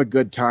going to have a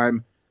good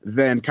time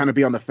than kind of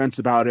be on the fence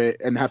about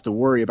it and have to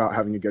worry about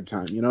having a good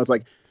time. It's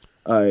like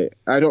I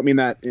don't mean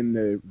that in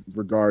the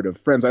regard of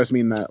friends. I just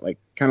mean that like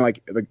kind of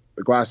like the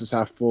glass is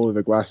half full or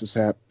the glass is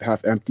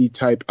half empty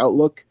type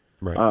outlook.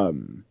 Right.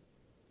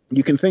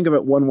 You can think of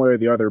it one way or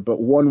the other, but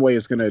one way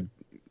is going to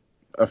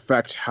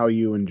affect how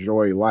you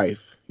enjoy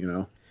life.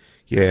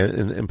 Yeah,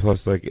 and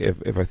plus, like,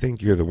 if I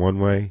think you're the one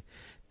way,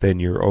 then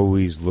you're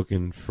always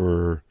looking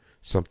for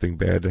something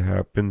bad to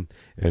happen,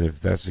 and if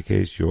that's the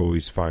case, you'll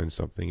always find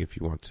something if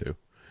you want to.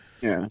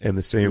 Yeah, and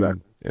the same,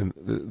 exactly. and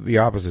the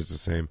opposite's the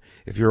same.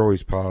 If you're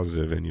always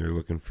positive and you're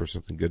looking for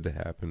something good to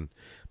happen,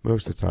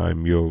 most of the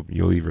time you'll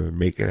either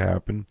make it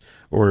happen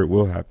or it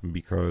will happen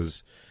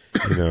because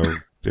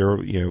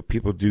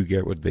people do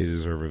get what they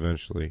deserve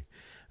eventually,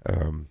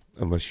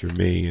 unless you're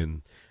me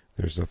and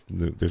there's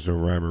no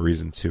rhyme or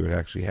reason to it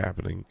actually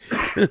happening.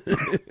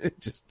 It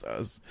just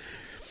does.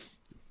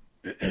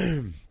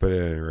 But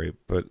at any rate,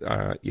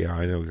 yeah,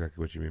 I know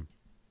exactly what you mean.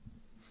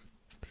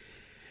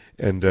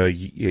 And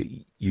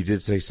you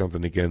did say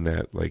something again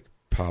that like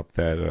popped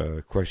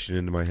that question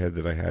into my head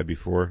that I had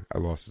before. I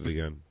lost it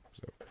again,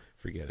 so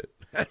forget it.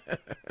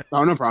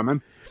 Oh, no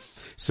problem.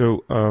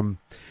 So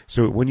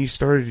when you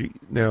started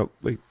now,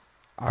 like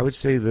I would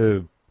say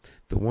the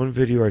one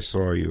video I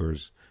saw of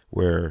yours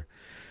where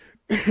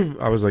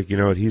I was like, you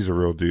know what, he's a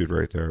real dude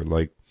right there.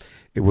 Like,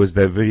 it was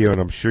that video, and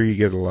I'm sure you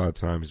get it a lot of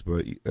times,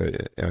 but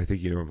I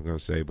think you know what I'm going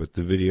to say, but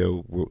the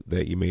video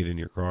that you made in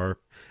your car,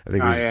 I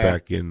think it was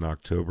back in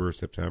October or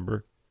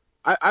September.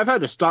 I've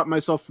had to stop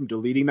myself from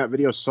deleting that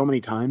video so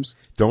many times.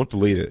 Don't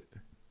delete it.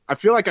 I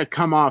feel like I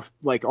come off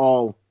like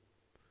all,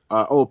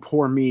 oh,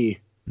 poor me,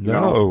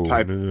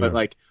 type. No. But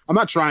like, I'm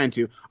not trying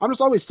to. I'm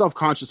just always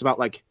self-conscious about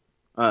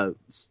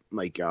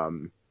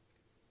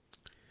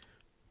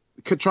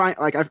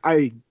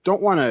I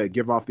don't want to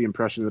give off the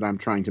impression that I'm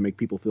trying to make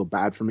people feel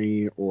bad for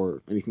me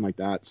or anything like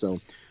that.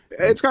 So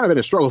it's kind of been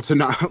a struggle to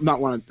not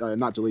want to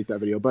not delete that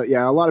video. But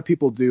yeah, a lot of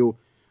people do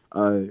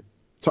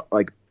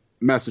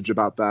message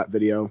about that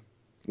video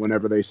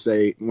whenever they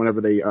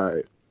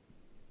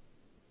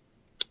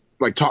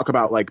talk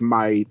about like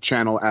my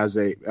channel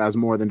as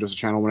more than just a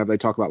channel. Whenever they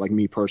talk about like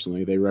me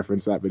personally, they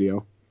reference that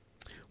video.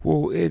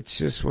 Well, it's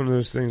just one of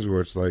those things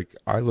where it's like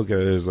I look at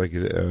it as like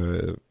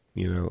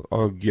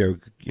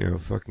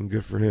fucking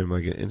good for him,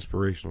 like an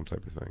inspirational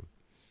type of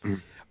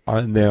thing.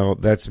 Now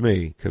that's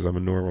me because I'm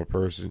a normal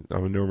person.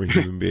 I'm a normal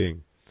human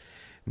being.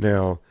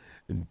 Now,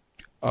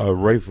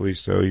 rightfully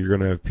so, you're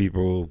gonna have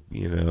people,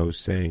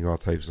 saying all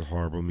types of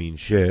horrible, mean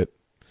shit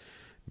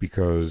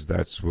because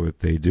that's what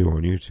they do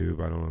on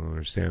YouTube. I don't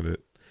understand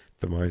it,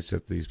 the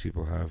mindset these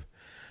people have.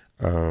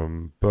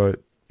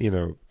 But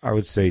I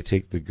would say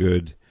take the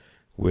good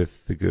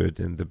with the good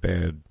and the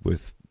bad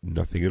with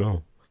nothing at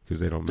all because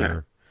they don't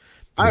matter.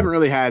 I haven't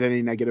really had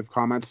any negative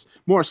comments.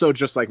 More so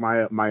just like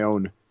my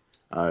own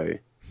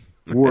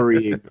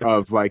worry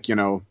of like,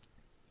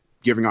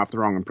 giving off the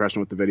wrong impression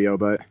with the video.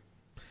 But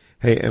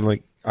hey, and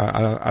like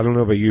I don't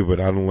know about you,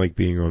 but I don't like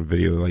being on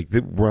video. Like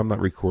where I'm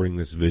not recording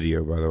this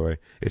video, by the way.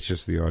 It's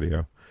just the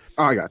audio.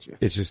 Oh, I got you.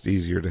 It's just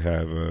easier to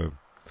have a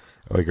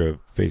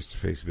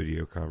face-to-face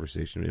video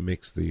conversation. It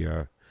makes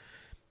the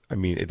I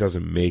mean, it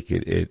doesn't make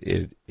it.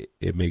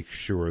 It makes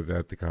sure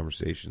that the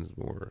conversation is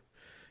more,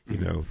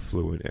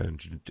 fluent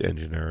and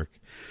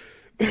generic.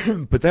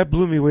 But that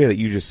blew me away that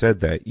you just said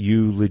that.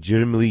 You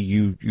legitimately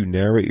you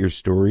narrate your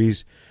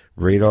stories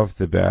right off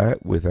the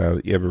bat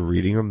without ever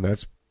reading them.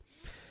 That's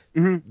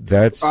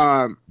that's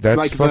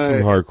like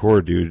fucking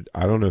hardcore, dude.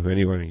 I don't know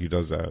anyone who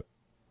does that.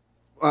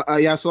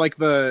 Yeah, so like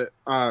the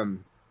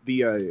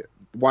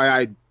why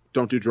I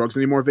don't do drugs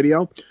anymore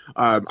video.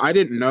 I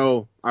didn't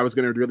know I was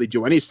going to really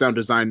do any sound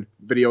design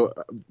video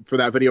for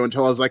that video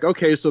until I was like,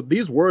 okay, so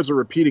these words are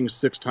repeating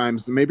 6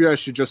 times. Maybe I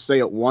should just say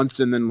it once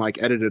and then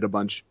like edit it a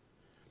bunch,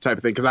 type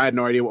of thing. Because I had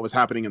no idea what was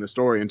happening in the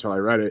story until I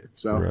read it.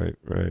 So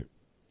right.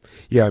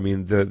 Yeah, I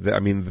mean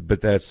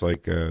but that's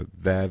like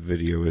that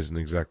video isn't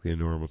exactly a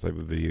normal type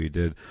of video you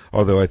did.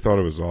 Although I thought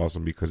it was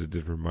awesome because it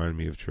did remind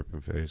me of Trip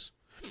and Face.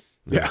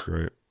 That's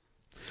great.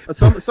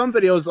 Some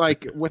videos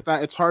like with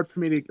that, it's hard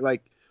for me to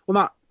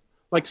not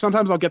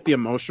sometimes I'll get the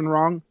emotion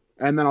wrong,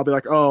 and then I'll be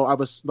like, oh, I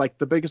was like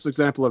the biggest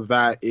example of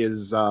that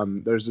is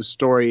there's a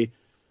story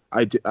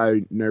I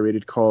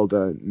narrated called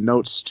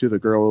Notes to the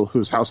Girl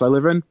Whose House I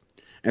Live In.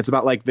 And it's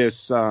about like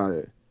this.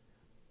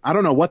 I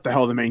don't know what the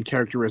hell the main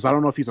character is. I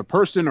don't know if he's a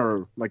person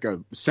or like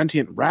a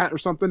sentient rat or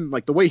something.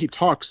 Like the way he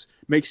talks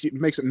makes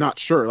it not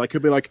sure. Like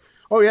he'll be like,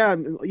 oh yeah,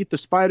 eat the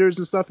spiders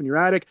and stuff in your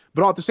attic,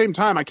 but all at the same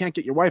time, I can't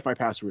get your Wi-Fi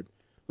password.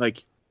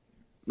 Like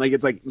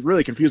it's like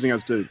really confusing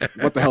as to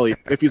what the hell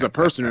if he's a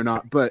person or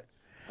not. But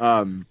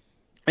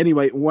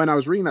anyway, when I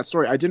was reading that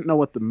story, I didn't know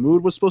what the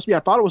mood was supposed to be. I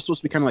thought it was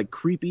supposed to be kind of like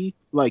creepy,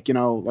 like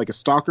like a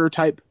stalker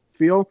type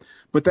feel.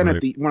 But then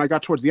when I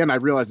got towards the end, I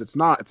realized it's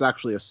not. It's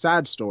actually a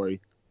sad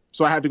story.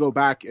 So I had to go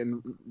back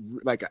and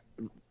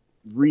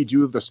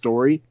redo the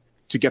story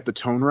to get the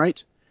tone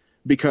right,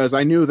 because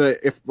I knew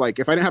that if I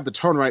didn't have the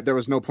tone right, there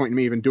was no point in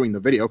me even doing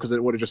the video because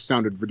it would have just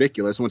sounded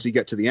ridiculous. Once you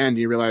get to the end,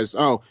 you realize,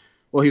 oh,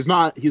 well, he's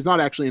not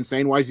actually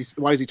insane. Why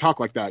does he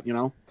talk like that?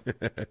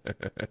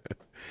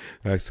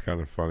 That's kind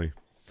of funny.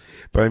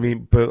 But I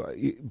mean,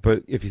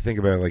 but if you think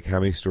about it, like how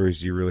many stories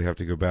do you really have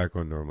to go back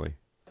on normally?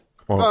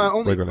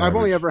 I've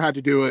only ever had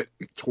to do it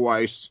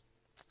twice.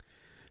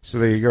 So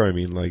there you go. I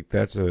mean, like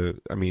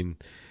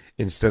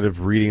instead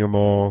of reading them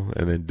all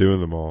and then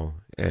doing them all,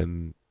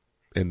 and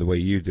the way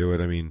you do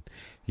it, I mean,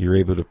 you're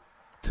able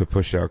to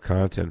push out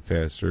content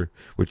faster,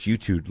 which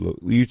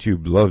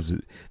YouTube loves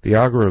it. The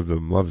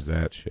algorithm loves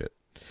that shit,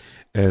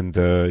 and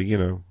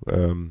you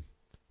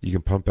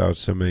can pump out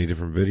so many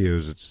different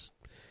videos.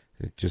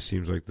 It just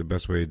seems like the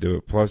best way to do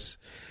it. Plus,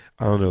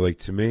 I don't know, like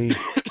to me,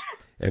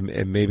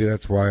 and maybe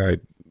that's why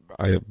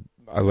I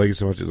like it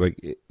so much. Is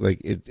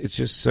it's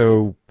just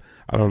so.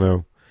 I don't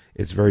know.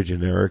 It's very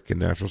generic and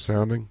natural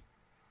sounding,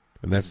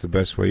 and that's the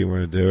best way you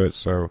want to do it.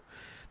 So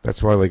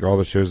that's why, like all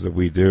the shows that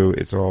we do,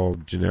 it's all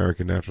generic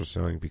and natural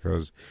sounding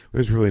because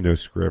there's really no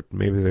script.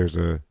 Maybe there's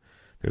a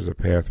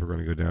path we're going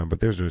to go down,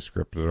 but there's no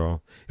script at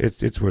all.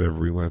 It's whatever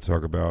we want to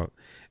talk about,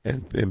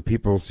 and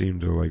people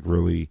seem to like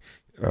really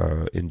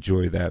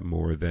enjoy that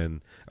more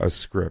than a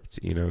script,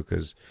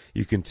 because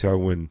you can tell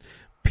when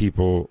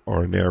people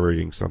are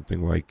narrating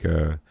something like.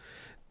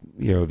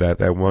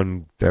 That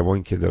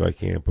one kid that I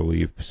can't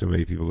believe so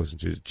many people listen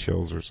to,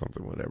 Chills or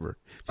something, whatever.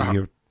 You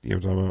know what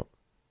I'm talking about?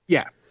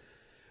 Yeah.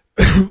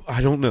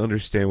 I don't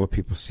understand what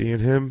people see in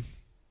him.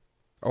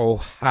 Oh,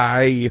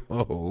 hi.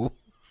 Oh.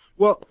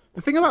 Well,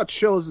 the thing about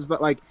Chills is that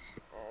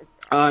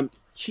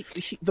he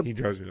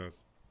drives me nuts.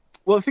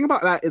 Well, the thing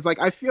about that is I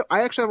actually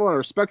have a lot of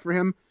respect for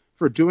him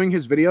for doing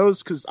his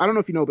videos because I don't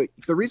know if you know, but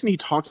the reason he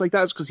talks like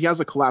that is because he has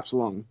a collapsed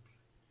lung.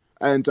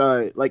 And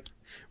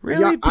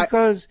really, yeah,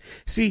 because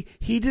see,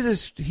 he did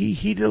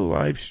a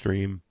live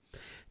stream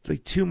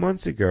like 2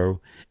 months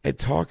ago and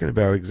talking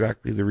about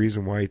exactly the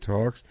reason why he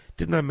talks.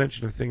 Did not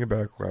mention a thing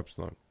about a collapsed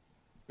lung.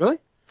 Really?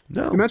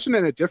 No. You mentioned it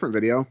in a different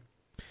video.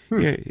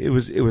 Yeah, it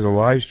was a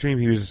live stream.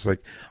 He was just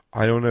like,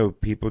 I don't know.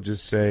 People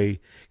just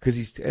say because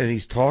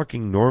he's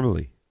talking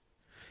normally,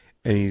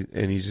 and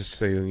he's just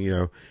saying,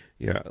 yeah,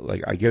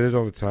 like I get it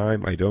all the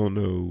time. I don't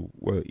know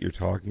what you're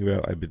talking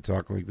about. I've been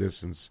talking like this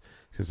since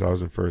I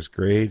was in first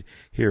grade.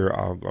 Here,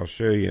 I'll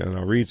show you, and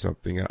I'll read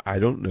something. I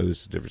don't know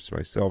this difference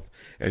myself.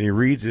 And he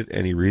reads it,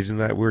 and he reads in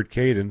that weird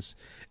cadence,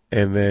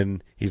 and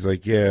then he's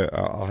like, yeah,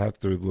 I'll have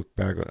to look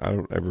back. I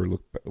don't ever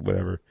look back,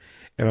 whatever.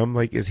 And I'm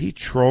like, is he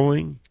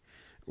trolling,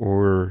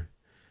 or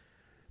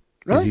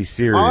really? Is he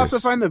serious? I'll have to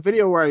find the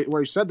video where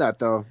he said that,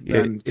 though.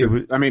 Yeah,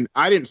 I mean,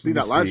 I didn't see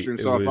that live stream,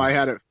 so if I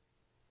had it...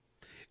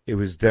 It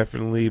was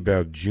definitely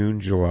about June,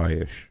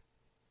 July-ish.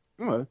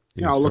 Oh,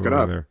 yeah, I'll look it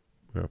up. There.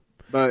 Yeah.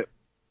 But...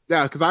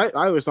 yeah, because I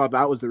always thought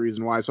that was the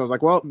reason why. So I was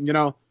like, well,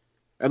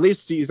 at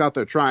least he's out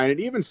there trying. And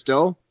even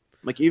still,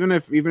 even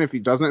if he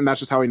doesn't, and that's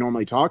just how he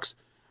normally talks,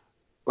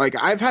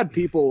 I've had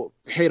people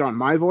hate on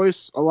my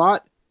voice a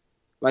lot,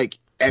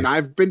 and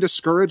I've been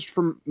discouraged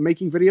from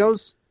making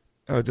videos.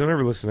 Oh, don't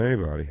ever listen to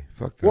anybody.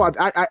 Fuck that. Well,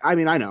 I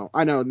mean, I know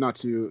not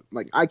to,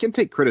 I can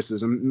take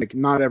criticism.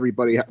 Not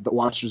everybody that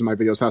watches my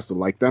videos has to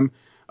like them.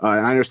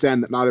 And I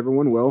understand that not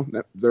everyone will.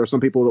 That there are some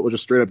people that will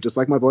just straight up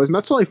dislike my voice, and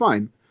that's totally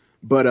fine.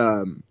 But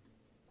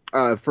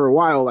for a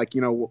while, like,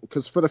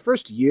 because for the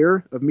first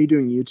year of me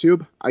doing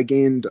YouTube, I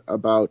gained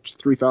about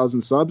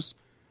 3,000 subs.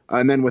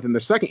 And then within the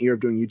second year of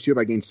doing YouTube,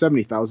 I gained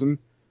 70,000.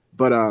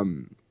 But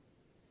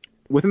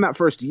within that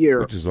first year,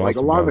 which is like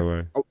awesome, a lot by of the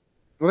way.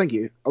 well, thank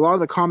you. A lot of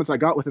the comments I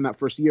got within that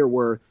first year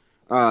were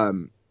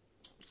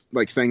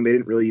like saying they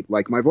didn't really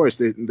like my voice.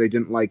 They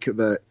didn't like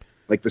the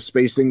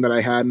spacing that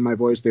I had in my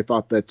voice. They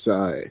thought that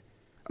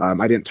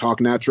I didn't talk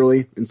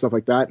naturally and stuff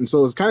like that. And so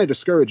it was kind of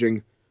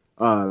discouraging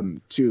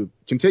to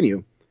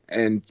continue.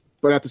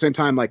 But at the same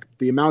time, like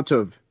the amount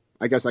of,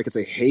 I guess I could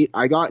say, hate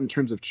I got in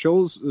terms of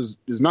chills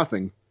is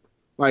nothing.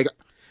 Like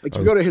if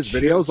you go to his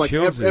videos, like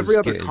every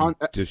other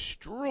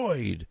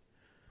destroyed.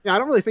 Yeah, I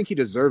don't really think he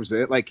deserves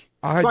it. Like it's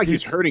not like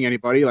he's hurting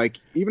anybody. Like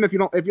even if you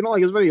don't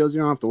like his videos, you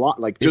don't have to watch.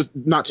 Like just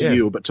not to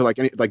you, but to like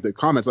the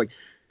comments.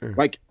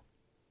 Like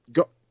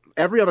go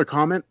every other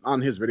comment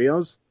on his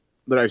videos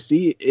that I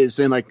see is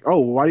saying like, "Oh,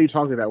 why do you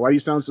talk like that? Why do you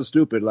sound so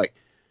stupid?" Like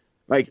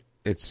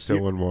it's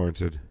so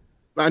unwarranted.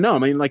 I know. I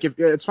mean, like if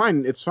it's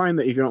fine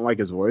that if you don't like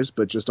his voice,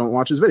 but just don't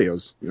watch his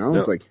videos. No,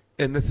 it's like.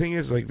 And the thing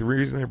is, like, the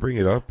reason I bring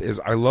it up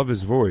is I love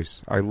his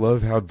voice. I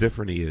love how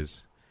different he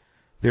is.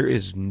 There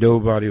is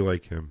nobody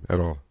like him at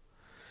all.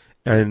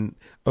 And,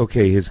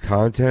 okay, his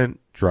content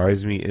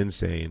drives me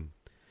insane.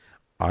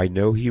 I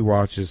know he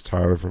watches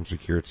Tyler from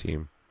Secure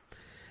Team.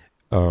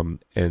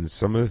 And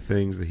some of the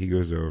things that he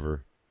goes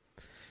over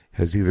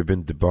has either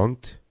been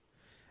debunked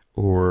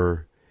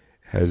or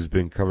has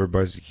been covered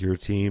by Secure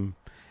Team,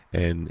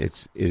 and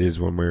it is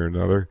one way or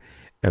another.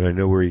 And I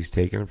know where he's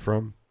taken it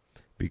from,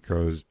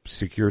 because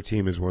Secure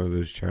Team is one of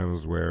those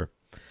channels where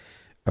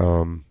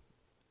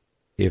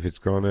if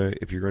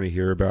you're gonna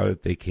hear about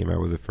it, they came out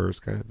with it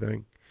first, kind of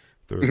thing.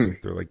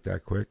 They're like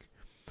that quick.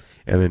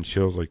 And then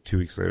Chills, like 2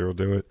 weeks later, will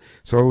do it.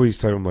 So I always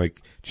tell him,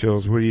 like,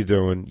 Chills, what are you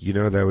doing? You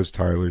know that was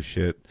Tyler's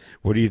shit.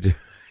 What are you doing?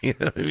 You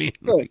know what I mean?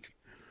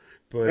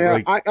 But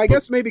yeah, I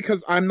guess maybe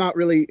because I'm not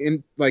really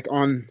into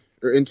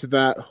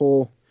that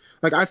whole.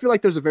 Like, I feel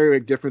like there's a very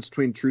big difference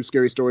between true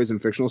scary stories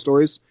and fictional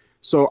stories.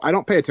 So I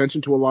don't pay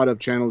attention to a lot of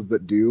channels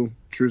that do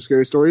true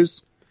scary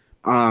stories.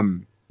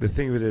 The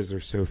thing of it is,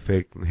 they're so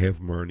fake, and half of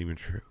them aren't even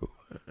true.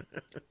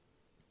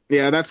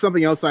 Yeah, that's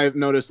something else I've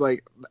noticed.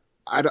 Like,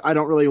 I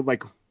don't really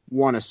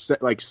want to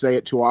say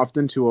it too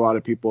often to a lot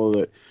of people,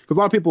 because a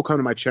lot of people come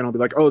to my channel and be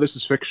like, "Oh, this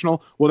is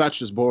fictional." Well, that's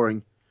just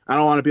boring. I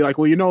don't want to be like,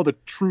 "Well, the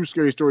true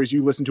scary stories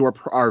you listen to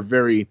are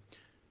very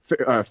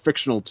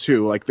fictional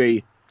too." Like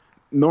they.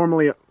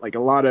 Normally, like a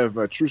lot of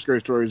True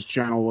Scary Stories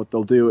channel, what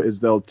they'll do is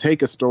they'll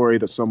take a story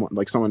that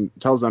someone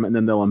tells them, and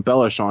then they'll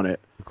embellish on it.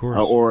 Of course.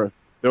 Or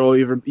there will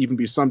even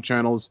be some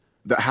channels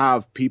that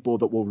have people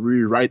that will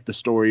rewrite the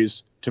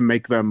stories to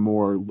make them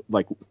more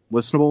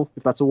listenable,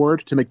 if that's a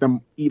word, to make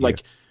them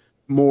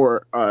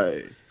more.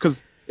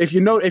 Because if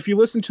you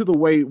listen to the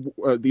way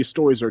these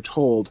stories are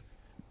told,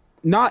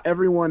 not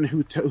everyone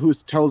who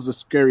tells a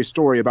scary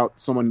story about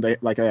someone I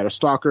had a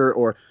stalker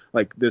or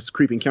like this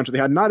creepy encounter they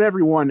had, not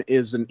everyone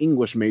is an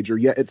English major,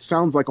 yet it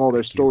sounds like all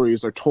their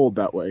stories are told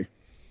that way.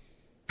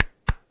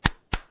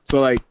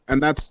 So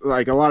and that's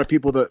like a lot of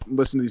people that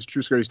listen to these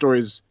true scary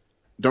stories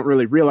don't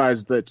really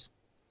realize that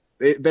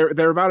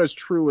they're about as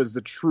true as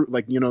the true,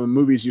 the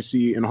movies you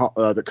see in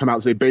that come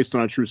out, say, based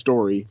on a true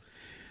story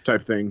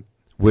type thing.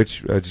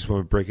 Which I just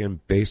want to break in,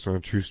 based on a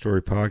true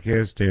story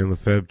podcast. Dan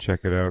Lefebvre,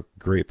 check it out.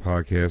 Great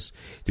podcast.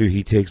 Dude,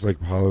 he takes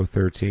Apollo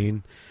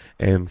 13,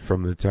 and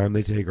from the time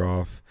they take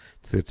off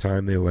to the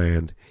time they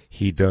land,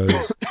 he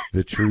does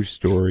the true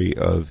story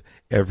of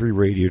every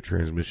radio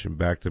transmission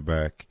back to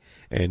back.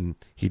 And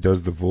he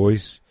does the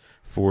voice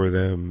for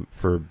them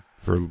for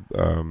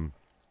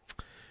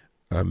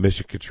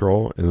mission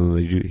control, and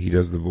then he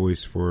does the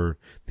voice for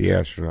the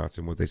astronauts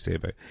and what they say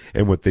back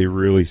and what they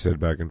really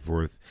said back and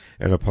forth.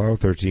 And Apollo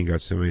 13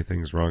 got so many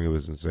things wrong, it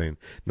was insane.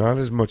 Not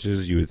as much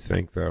as you would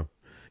think, though.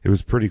 It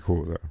was pretty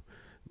cool, though.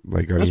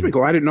 That's pretty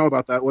cool. I didn't know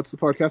about that. What's the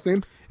podcast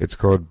name? It's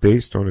called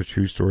Based on a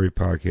True Story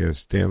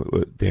Podcast.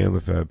 Dan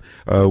Lefebvre.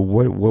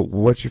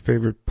 What's your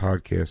favorite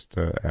podcast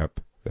app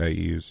that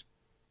you use?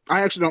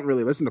 I actually don't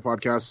really listen to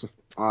podcasts.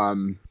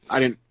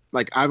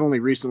 I've only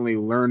recently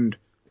learned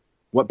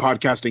what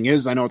podcasting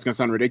is. I know it's going to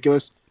sound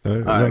ridiculous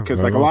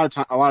because a lot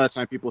of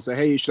time people say,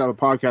 "Hey, you should have a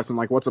podcast." I'm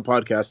like, "What's a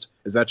podcast?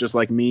 Is that just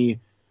like me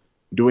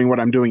doing what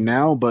I'm doing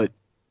now, but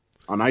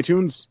on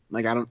iTunes?"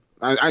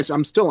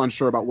 I'm still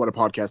unsure about what a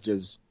podcast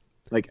is.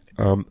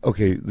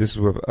 Okay, this is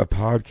what a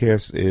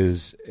podcast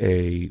is.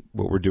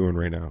 What we're doing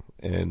right now,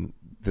 and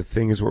the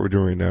thing is, what we're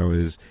doing right now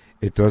is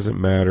it doesn't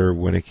matter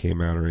when it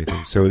came out or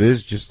anything. So it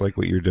is just like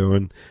what you're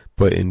doing,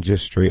 but in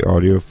just straight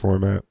audio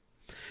format.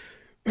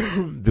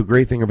 The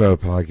great thing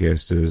about a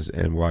podcast is,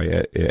 and why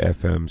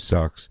FM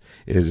sucks,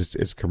 is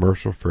it's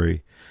commercial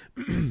free.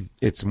 It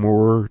is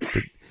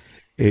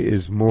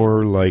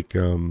more like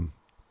how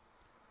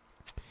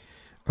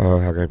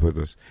can I put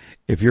this?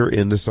 If you're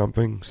into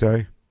something,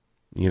 say,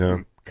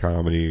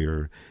 comedy,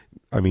 or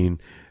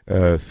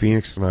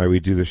Phoenix and I, we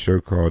do the show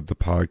called the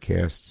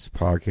Podcasts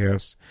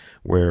Podcast,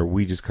 where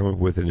we just come up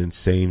with an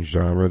insane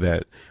genre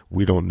that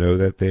we don't know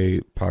that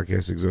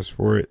podcasts exist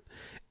for it,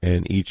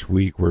 and each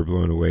week we're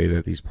blown away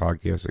that these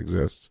podcasts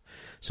exist.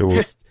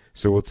 So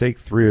we'll take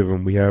 3 of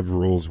them. We have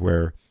rules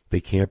where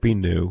they can't be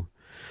new,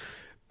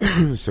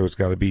 so it's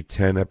got to be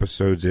 10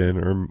 episodes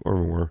in or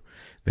more.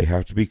 They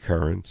have to be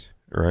current,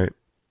 right?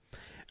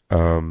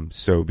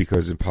 So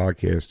because in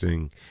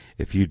podcasting,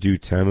 if you do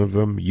 10 of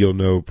them, you'll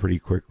know pretty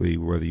quickly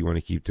whether you want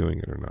to keep doing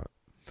it or not.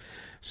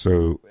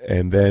 So,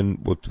 and then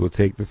we'll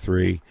take the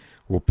 3,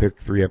 we'll pick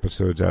 3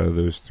 episodes out of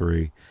those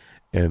 3,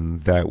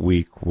 and that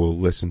week we'll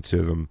listen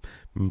to them,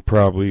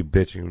 probably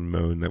bitching and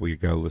moan that we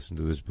gotta listen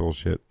to this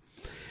bullshit.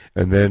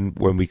 And then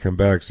when we come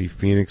back, see,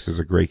 Phoenix is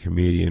a great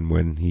comedian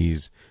when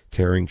he's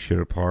tearing shit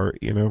apart,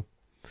 you know?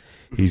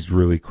 He's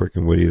really quick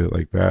and witty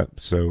like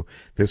that. So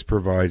this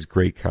provides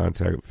great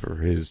content for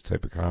his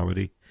type of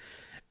comedy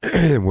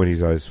when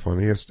he's at his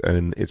funniest.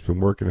 And it's been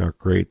working out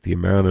great. The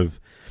amount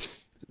of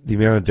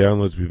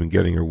downloads we've been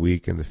getting a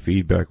week and the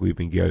feedback we've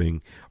been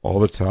getting, all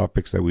the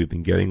topics that we've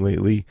been getting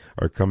lately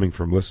are coming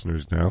from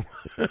listeners now.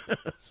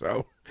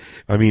 So,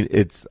 I mean,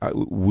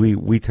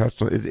 we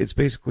touched on it. It's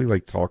basically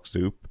like Talk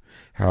Soup,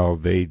 how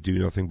they do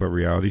nothing but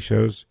reality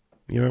shows,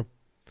 you know?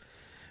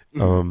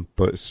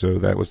 But so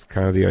that was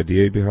kind of the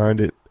idea behind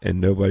it,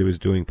 and nobody was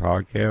doing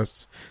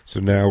podcasts.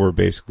 So now we're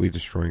basically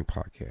destroying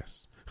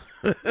podcasts.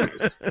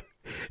 Nice.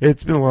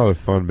 It's been a lot of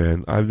fun,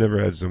 man. I've never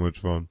had so much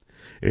fun.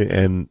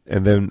 And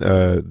then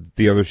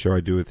the other show I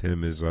do with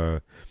him is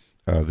the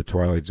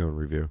Twilight Zone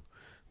review,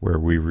 where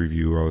we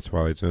review all the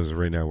Twilight Zones.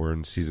 Right now we're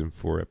in season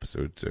 4,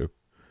 episode 2.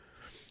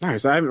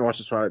 Nice. I haven't watched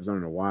the Twilight Zone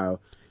in a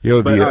while. You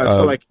know,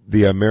 But,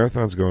 the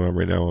marathon's going on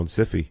right now on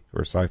Sci-Fi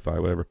or Sci-Fi,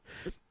 whatever.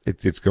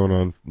 It's going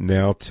on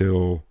now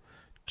till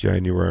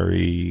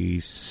January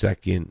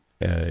 2nd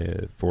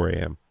at 4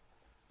 a.m.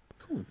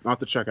 Cool. I'll have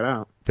to check it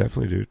out.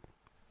 Definitely, dude.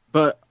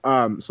 But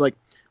so like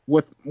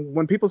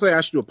when people say I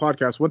should do a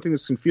podcast, one thing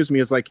that's confused me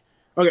is like,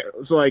 okay,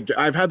 so like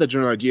I've had the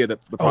general idea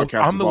that the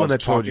podcast. I'm the one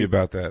that talking. told you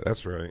about that.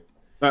 That's right.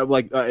 I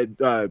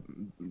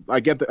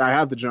get that. I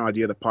have the general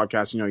idea that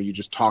podcasts, you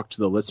just talk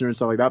to the listener and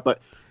stuff like that. But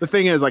the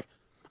thing is, like,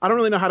 I don't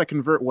really know how to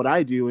convert what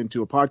I do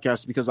into a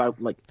podcast because I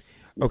like.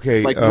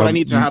 Okay. Like, what I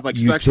need to have like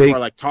sex before I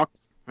like talk.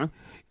 Huh?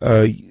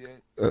 I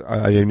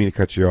didn't mean to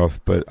cut you off,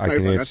 but I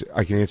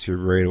can answer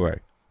right away.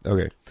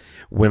 Okay.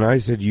 When I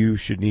said you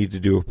should need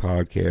to do a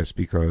podcast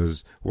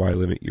because why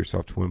limit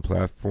yourself to one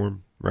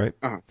platform, right?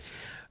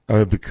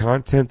 The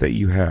content that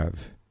you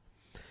have,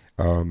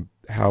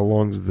 how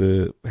long is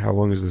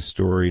the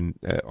story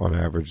on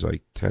average?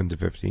 Like 10 to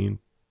 15?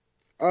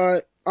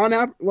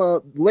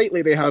 Well,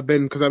 lately they have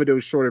been because I've been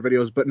doing shorter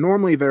videos, but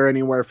normally they're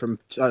anywhere from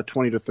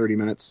 20 to 30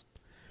 minutes.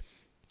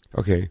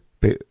 Okay,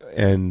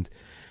 and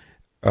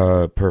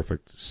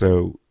perfect.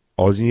 So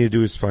all you need to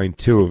do is find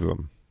 2 of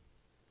them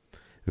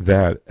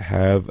that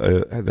have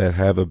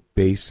a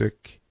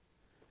basic,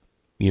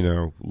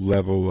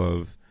 level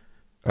of,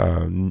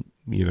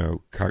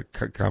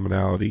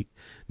 commonality,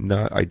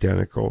 not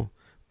identical,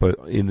 but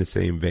in the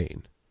same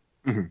vein,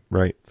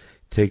 right?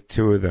 Take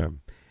 2 of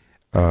them.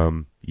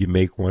 You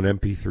make one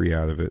MP3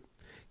 out of it.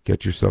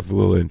 Get yourself a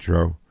little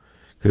intro,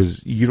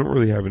 because you don't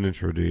really have an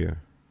intro, do you?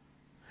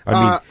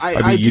 I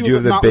mean, you do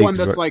have the not big one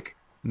that's like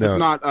no. It's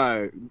not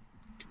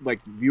like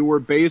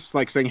viewer based,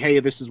 like saying, "Hey,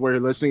 this is where you're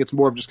listening." It's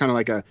more of just kind of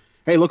like a,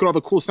 "Hey, look at all the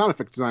cool sound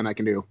effect design I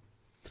can do."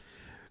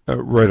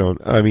 Right on.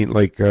 I mean,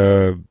 like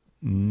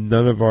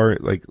none of our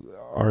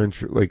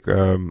intro, like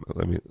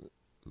let me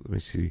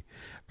see,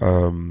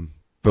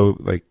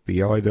 both like the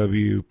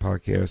LIW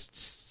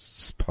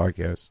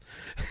podcast.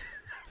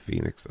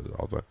 Phoenix does it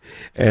all the time,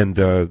 and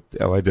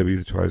LIW,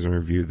 the Twilight Zone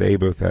Review, they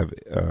both have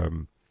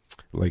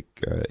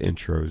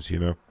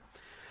intros,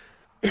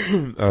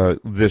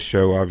 This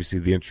show, obviously,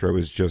 the intro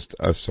is just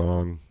a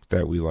song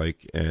that we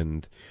like,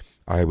 and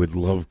I would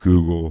love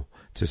Google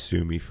to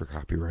sue me for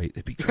copyright.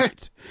 It'd be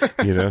great,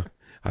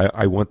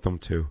 I want them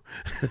to.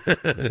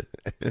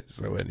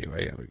 So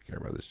anyway, I don't care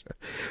about this show,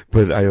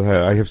 but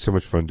I have so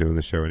much fun doing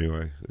the show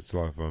anyway. It's a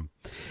lot of fun.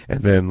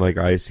 And then like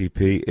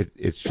ICP,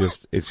 it's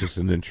just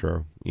an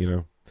intro,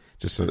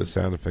 just a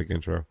sound effect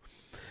intro.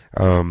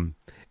 And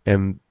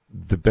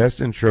the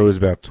best intro is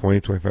about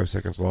 20-25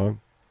 seconds long.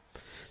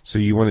 So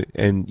you want to,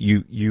 and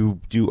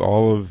you do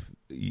all of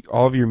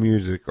your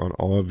music on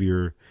all of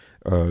your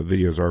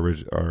videos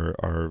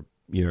are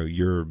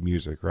your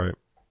music, right?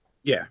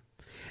 Yeah.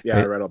 Yeah,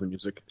 I write all the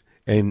music.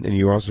 And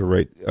you also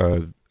write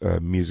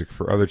music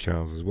for other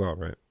channels as well,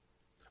 right?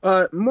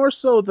 More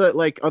so that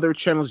like other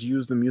channels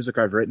use the music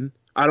I've written.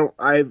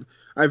 I've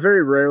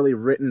very rarely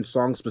written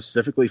songs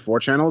specifically for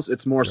channels.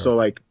 It's more so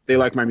like they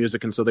like my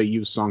music and so they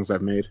use songs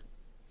I've made.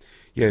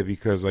 Yeah,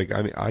 because like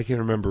I can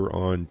remember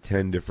on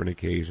 10 different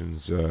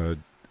occasions the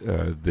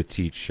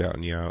Teach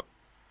shouting you out.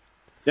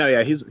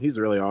 Yeah, he's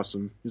really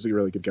awesome. He's a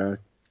really good guy.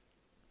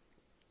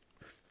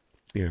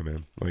 Yeah,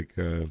 man. Like,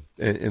 and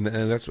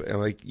that's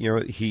like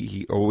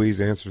he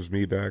always answers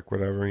me back,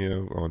 whatever,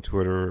 on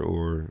Twitter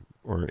or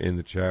in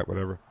the chat,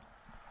 whatever.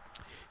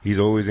 he's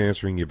always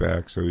answering you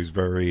back. So he's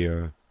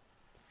very,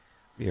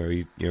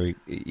 even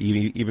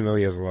though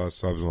he has a lot of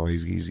subs and all,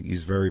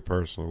 he's very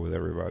personal with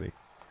everybody.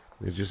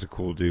 He's just a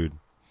cool dude.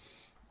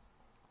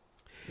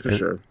 For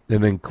sure.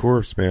 And then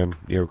Corpse, man,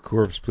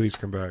 Corpse, please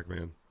come back,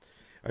 man.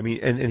 I mean,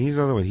 and he's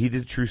another one. He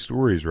did True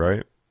Stories,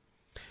 right?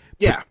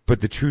 Yeah. But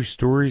the True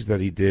Stories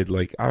that he did,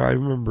 like, I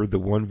remember the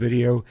one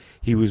video,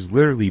 he was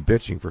literally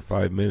bitching for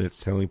 5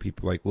 minutes, telling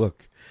people, like,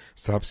 look,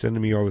 stop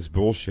sending me all this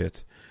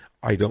bullshit.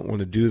 I don't want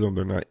to do them.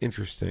 They're not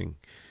interesting.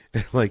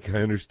 Like,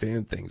 I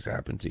understand things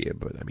happen to you,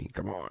 but, I mean,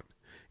 come on.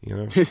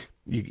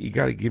 You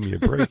got to give me a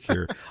break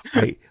here.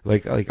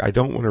 I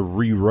don't want to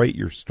rewrite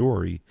your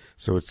story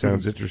so it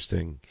sounds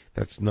interesting.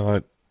 It's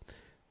not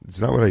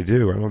what I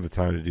do. I don't have the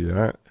time to do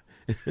that.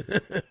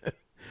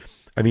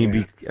 I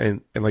mean,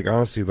 and like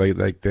honestly,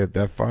 like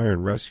that fire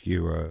and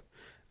rescue,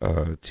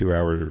 2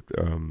 hour,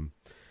 the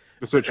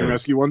search and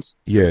rescue ones.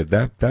 Yeah,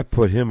 that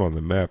put him on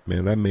the map,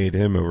 man. That made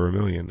him over 1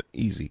 million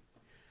easy.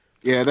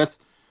 Yeah, that's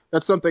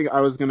something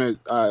I was gonna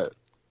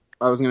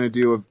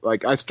do.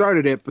 Like, I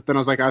started it, but then I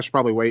was like, I should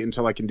probably wait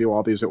until I can do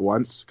all these at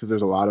once because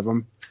there's a lot of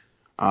them.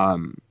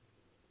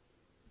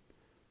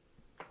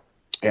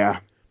 Yeah,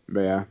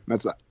 but yeah,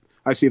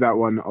 I see that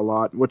one a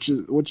lot, which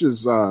is what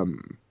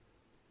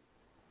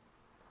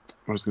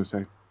I was going to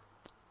say.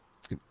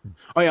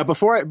 Oh yeah,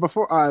 before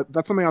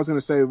that's something I was going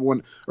to say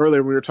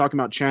earlier when we were talking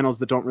about channels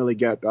that don't really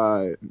get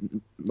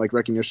like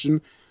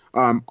recognition.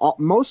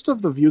 Most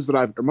of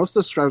the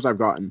subscribers I've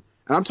gotten,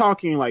 and I'm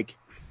talking like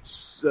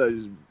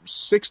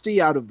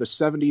 60 out of the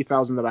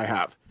 70,000 that I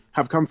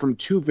have come from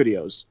 2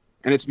 videos,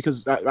 and it's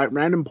because at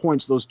random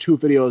points those 2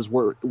 videos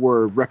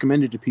were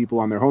recommended to people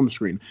on their home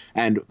screen.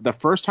 And the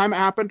first time it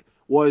happened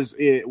was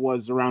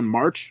around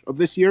March of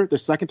this year. The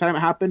second time it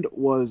happened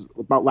was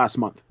about last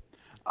month.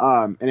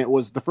 And it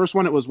was the first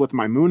one. It was with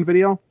my Moon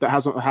video that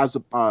has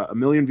a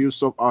million views,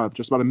 so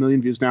just about 1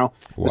 million views now.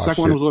 The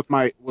second one was with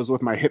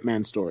my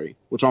Hitman story,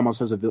 which almost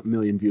has 1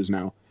 million views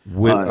now.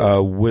 Which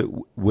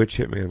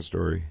Hitman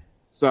story?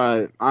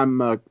 So I'm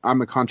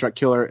a contract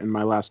killer, and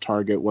my last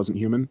target wasn't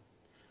human.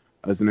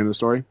 Is the name of the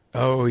story?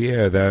 Oh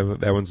yeah,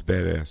 that one's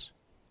badass.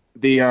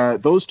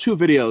 Those 2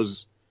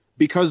 videos,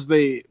 because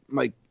they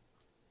like,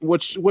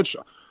 which.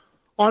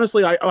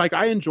 Honestly,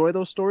 I enjoy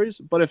those stories,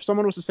 but if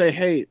someone was to say,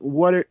 "Hey,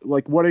 what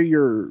are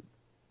your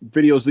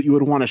videos that you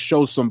would want to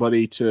show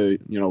somebody to,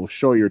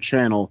 show your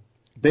channel?"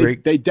 Those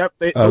 2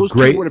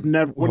 would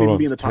even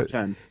be in the top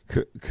 10.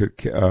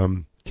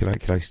 Can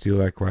I steal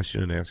that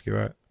question and ask you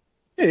that?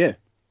 Yeah.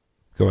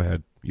 Go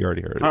ahead. You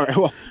already heard it. All right.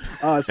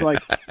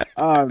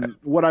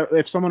 Well,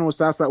 if someone was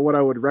to ask that, what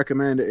I would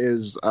recommend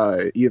is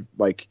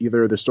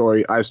either the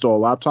story "I Stole a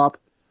Laptop,"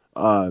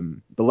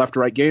 the Left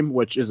Right Game,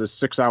 which is a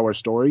 6-hour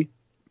story.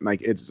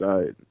 Like, it's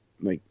a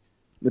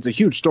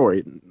huge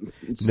story.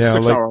 It's now,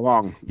 6 hour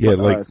long. Yeah,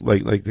 but,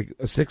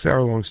 a 6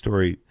 hour long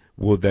story.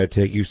 Would that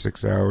take you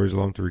 6 hours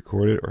long to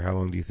record it, or how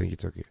long do you think it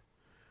took you?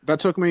 That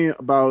took me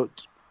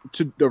about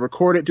to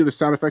record it, do the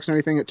sound effects and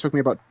everything. It took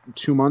me about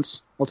 2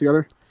 months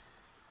altogether.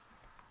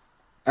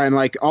 And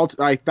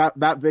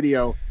that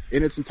video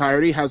in its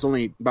entirety has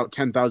only about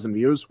 10,000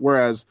 views,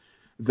 whereas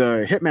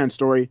the Hitman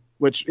story,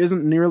 which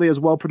isn't nearly as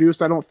well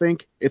produced, I don't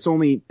think, it's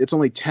only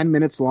 10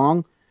 minutes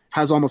long.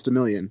 Has almost 1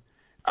 million,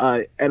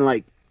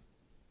 and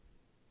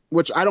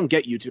which I don't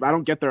get YouTube. I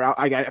don't get their.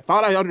 I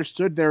thought I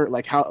understood their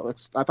how.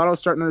 I thought I was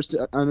starting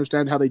to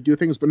understand how they do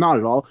things, but not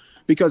at all.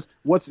 Because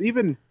what's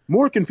even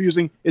more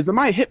confusing is that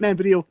my Hitman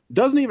video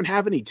doesn't even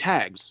have any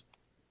tags.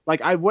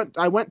 Like, I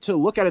went to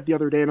look at it the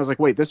other day, and I was like,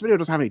 wait, this video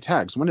doesn't have any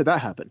tags. When did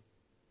that happen?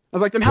 I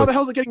was like, then how the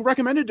hell is it getting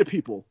recommended to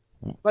people?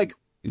 Like,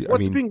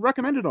 what's it being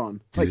recommended on?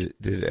 Did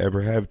it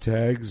ever have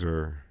tags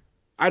or?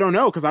 I don't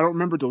know, because I don't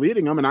remember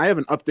deleting them, and I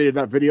haven't updated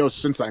that video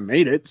since I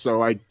made it,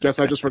 so I guess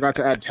I just forgot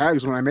to add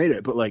tags when I made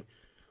it. But, like,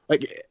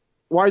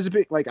 why is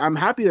it I'm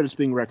happy that it's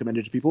being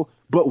recommended to people,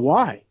 but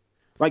why?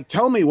 Like,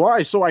 tell me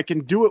why so I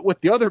can do it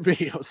with the other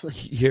videos.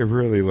 Yeah,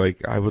 really,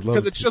 I would love...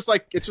 Because it's just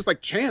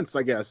like chance,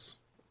 I guess.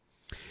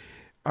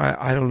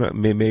 I don't know.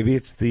 Maybe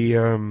it's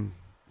the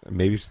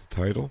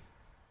title.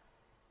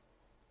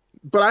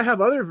 But I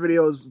have other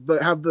videos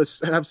that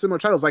have similar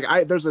titles.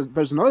 Like, there's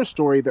another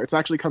story that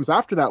actually comes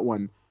after that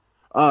one.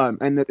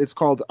 And it's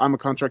called "I'm a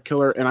Contract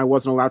Killer and I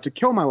Wasn't Allowed to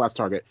Kill My Last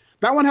Target."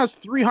 That one has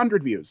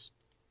 300 views,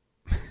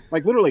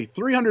 like literally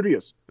 300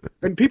 views,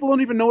 and people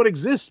don't even know it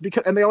exists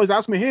and they always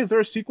ask me, "Hey, is there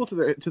a sequel to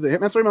the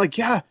Hitman story?" I'm like,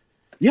 "Yeah,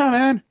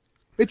 man,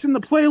 it's in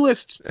the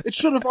playlist. It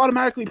should have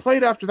automatically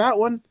played after that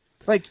one."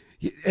 Like,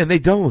 and they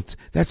don't.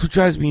 That's what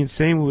drives me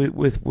insane with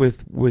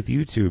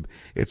YouTube.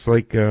 It's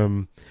like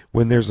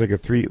when there's like a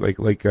three like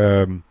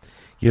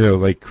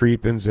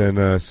Creepins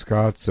and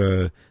Scott's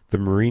the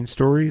Marine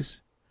stories.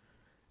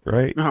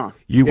 Right? Uh-huh.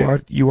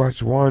 You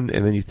watch one,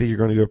 and then you think you're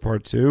going to go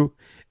part 2,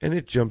 and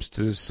it jumps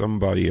to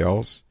somebody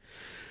else.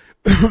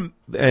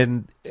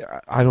 And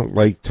I don't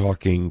like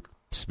talking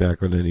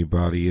smack on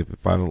anybody.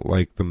 If I don't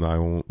like them, I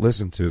won't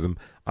listen to them.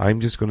 I'm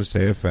just going to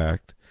say a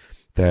fact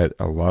that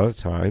a lot of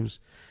times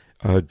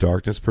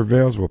Darkness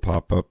Prevails will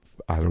pop up.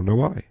 I don't know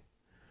why.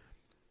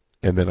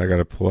 and then I got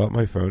to pull out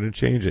my phone and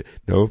change it.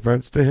 No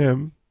offense to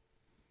him.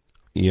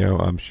 You know,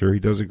 I'm sure he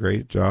does a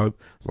great job.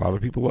 A lot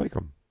of people like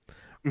him.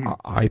 Mhm.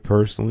 I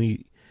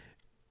personally,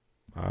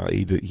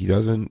 he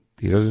doesn't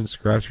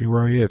scratch me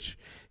where I itch.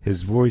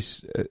 His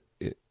voice,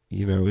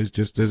 you know, is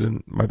just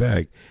isn't my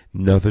bag.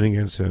 Nothing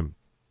against him.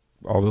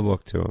 All the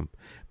luck to him.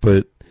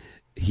 But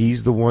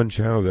he's the one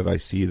channel that I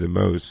see the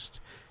most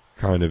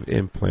kind of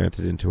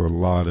implanted into a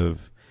lot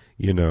of,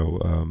 you know,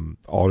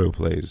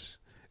 autoplays.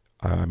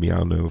 I mean, I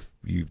don't know if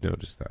you've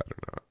noticed that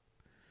or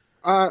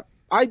not.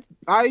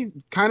 I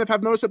kind of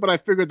have noticed it, but I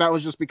figured that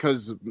was just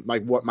because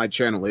like what my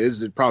channel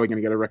is. It's probably going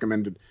to get a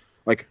recommended.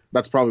 Like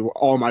that's probably what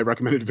all my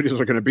recommended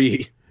videos are going to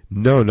be.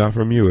 No, not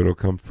from you. It'll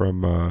come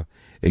from.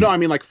 No, I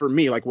mean like for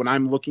me, like when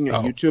I'm looking at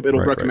YouTube,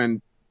 it'll right.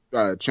 recommend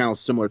channels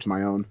similar to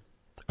my own.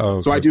 Oh,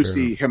 so okay, I do fair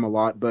see enough. him a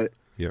lot, but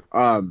Yeah.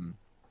 um,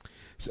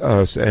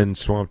 And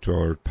Swamp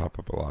Dweller pop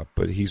up a lot,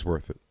 but he's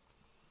worth it.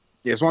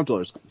 yeah, Swamp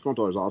Dweller's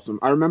awesome.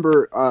 I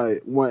remember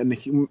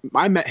when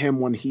I met him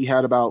when he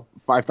had about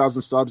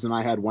 5,000 subs and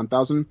I had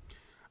 1,000.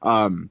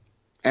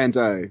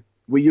 And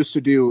we used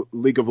to do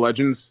League of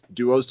Legends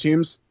duos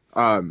teams,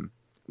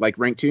 like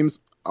ranked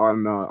teams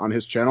on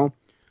his channel.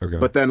 Okay.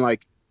 But then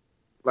like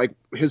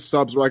his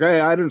subs were like, hey,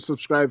 I didn't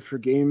subscribe for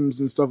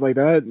games and stuff like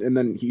that, and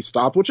then he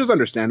stopped, which is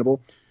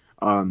understandable.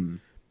 You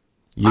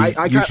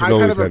should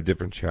always have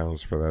different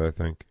channels for that, I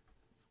think.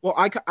 Well,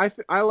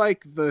 I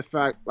like the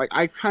fact, like,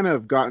 I kind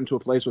of gotten to a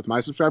place with my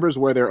subscribers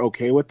where they're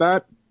okay with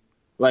that.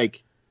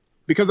 Like,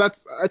 because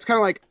it's kind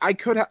of like,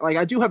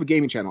 I do have a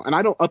gaming channel, and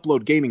I don't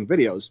upload gaming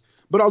videos,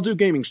 but I'll do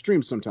gaming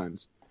streams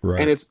sometimes.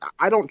 Right. And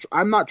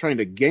I'm not trying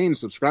to gain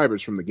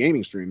subscribers from the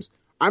gaming streams.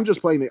 I'm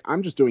just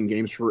doing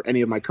games for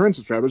any of my current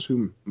subscribers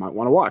who might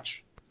want to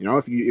watch. You know,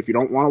 if you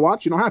don't want to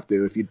watch, you don't have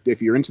to.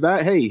 If you're into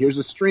that, hey, here's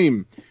a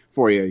stream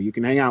for you. You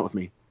can hang out with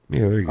me.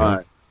 Yeah, there you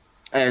go.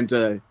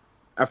 And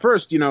at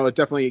first, you know, it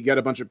definitely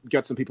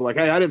get some people like,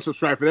 hey, I didn't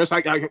subscribe for this.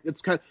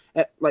 It's kind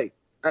of like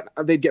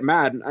they'd get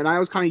mad, and I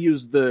always kind of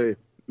use the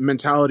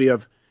mentality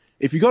of,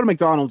 if you go to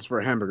McDonald's for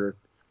a hamburger,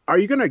 are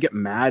you gonna get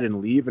mad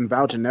and leave and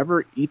vow to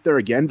never eat there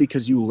again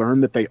because you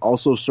learned that they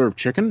also serve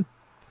chicken?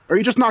 Or are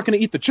you just not gonna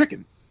eat the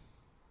chicken?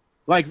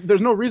 Like,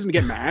 there's no reason to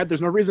get mad.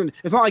 There's no reason.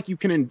 It's not like you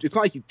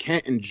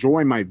can't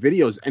enjoy my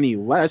videos any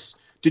less.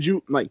 Did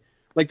you like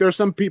there are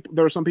some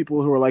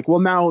people who are like, well,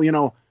 now, you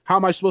know, how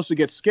am I supposed to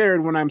get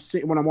scared when I'm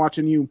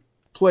watching you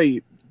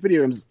play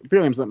video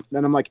games? And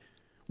I'm like,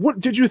 what,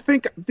 did you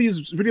think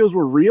these videos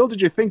were real?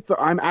 Did you think that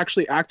I'm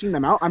actually acting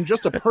them out? I'm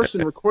just a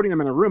person recording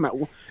them in a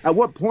room. At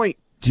what point?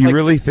 Do you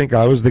really think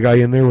I was the guy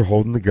in there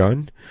holding the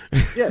gun?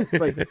 Yeah, it's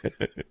like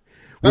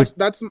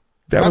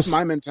that's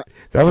my mentality.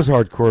 That was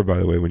hardcore, by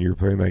the way, when you were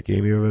playing that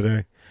game the other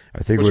day.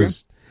 I think Which it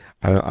was.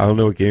 I don't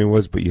know what game it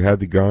was, but you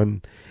had the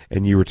gun,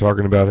 and you were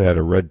talking about it had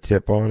a red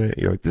tip on it.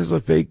 You're like, "This is a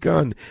fake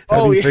gun."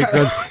 Fake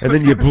gun. And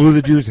then you blew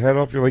the dude's head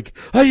off. You're like,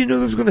 "How do you know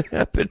that was going to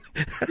happen?"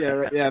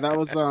 Yeah. That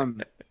was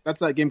that's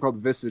that game called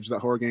Visage, that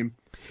horror game.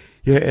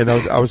 Yeah, and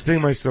I was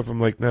thinking to myself,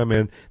 I'm like, nah,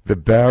 man, the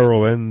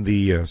barrel and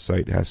the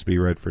sight has to be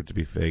red for it to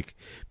be fake.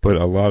 But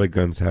a lot of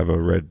guns have a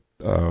red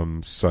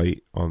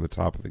sight on the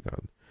top of the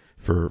gun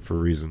for a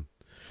reason.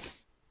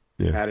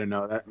 Yeah, I didn't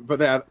know that, but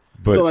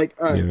so like,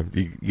 you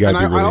gotta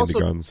be really into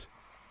guns.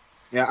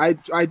 Yeah,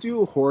 I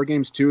do horror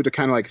games too to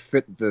kind of like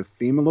fit the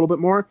theme a little bit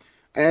more.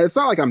 And it's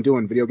not like I'm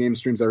doing video game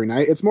streams every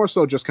night. It's more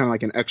so just kind of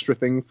like an extra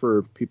thing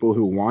for people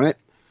who want it.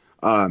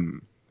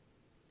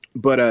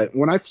 But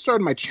when I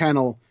started my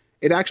channel,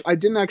 I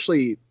didn't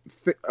actually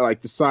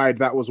decide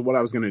that was what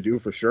I was going to do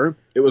for sure.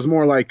 It was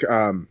more like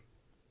I want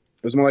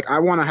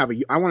to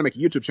make a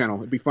YouTube channel.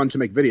 It'd be fun to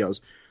make videos.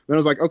 Then I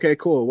was like, okay,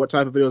 cool. What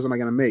type of videos am I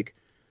going to make?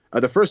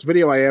 The first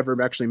video I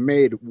ever actually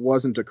made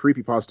wasn't a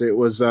creepypasta. It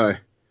was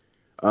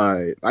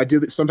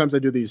sometimes I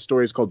do these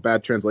stories called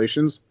bad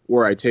translations,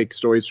 where I take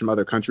stories from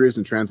other countries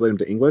and translate them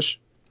to English,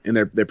 and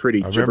they're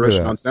pretty gibberish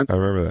nonsense. I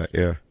remember that.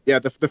 Yeah. Yeah.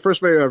 The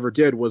first video I ever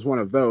did was one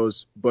of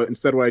those, but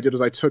instead what I did was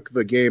I took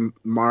the game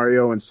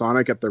Mario and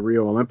Sonic at the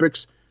Rio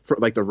Olympics, for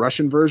like the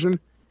Russian version,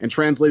 and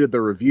translated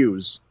the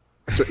reviews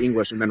to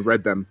English and then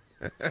read them.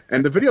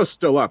 And the video's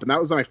still up, and that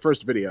was my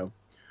first video.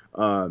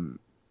 So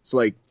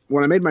like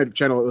when I made my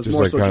channel, it was just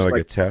more like so kind just of like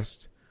like a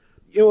test.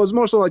 It was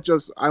more so like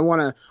just I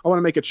want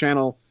to make a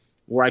channel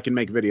where I can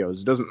make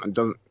videos. It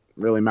doesn't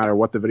really matter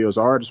what the videos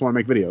are. I just want to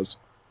make videos,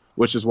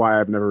 which is why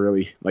I've never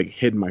really like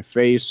hid my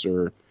face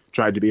or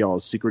tried to be all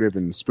secretive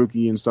and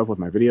spooky and stuff with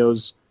my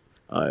videos.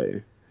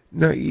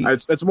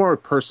 It's more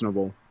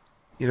personable.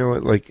 You know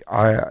what? Like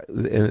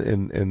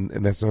and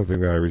that's another thing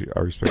that I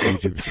respect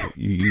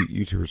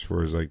YouTubers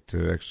for is like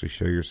to actually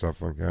show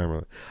yourself on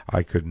camera.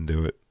 I couldn't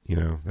do it. You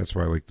know, that's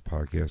why I like the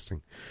podcasting,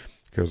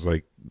 because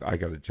like I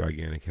got a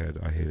gigantic head.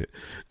 I hate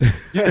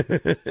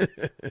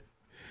it.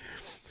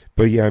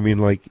 But yeah, I mean,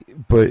 like,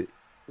 but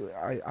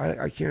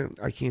I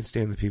can't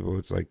stand the people.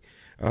 It's like,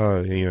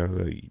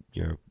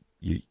 you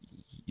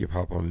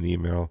pop on an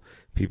email,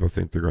 people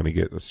think they're going to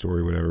get the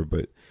story, whatever,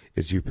 but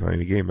it's you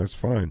playing a game. That's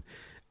fine.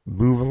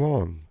 Move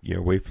along.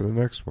 Wait for the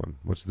next one.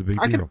 What's the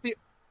big deal?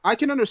 I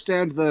can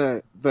understand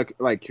the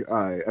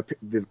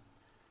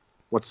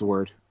what's the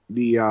word?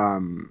 The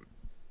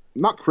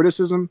not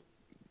criticism.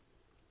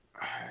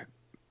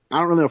 I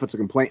don't really know if it's a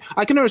complaint.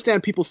 I can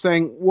understand people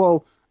saying,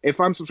 "Well,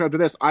 if I'm subscribed to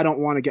this, I don't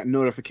want to get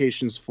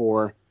notifications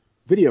for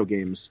video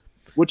games,"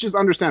 which is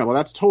understandable.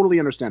 That's totally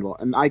understandable,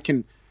 and I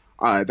can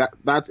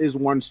that is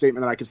one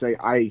statement that I can say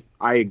I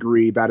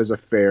agree that is a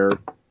fair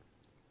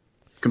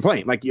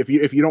complaint. Like if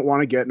you don't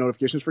want to get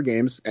notifications for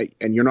games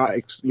and you're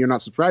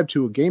not subscribed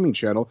to a gaming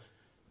channel,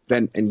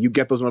 then and you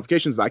get those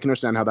notifications, I can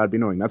understand how that'd be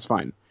annoying. That's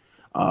fine.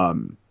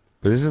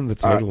 But isn't the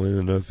title in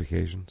the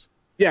notifications?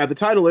 Yeah, the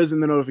title is in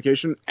the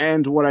notification,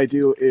 and what I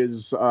do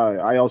is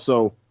I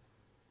also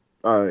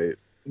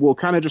will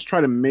kind of just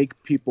try to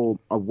make people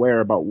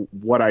aware about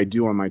what I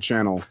do on my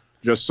channel,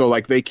 just so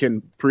like they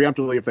can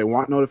preemptively, if they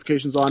want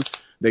notifications on,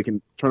 they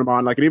can turn them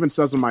on. Like it even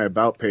says on my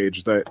about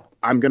page that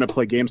I'm going to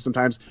play games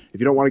sometimes. If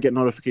you don't want to get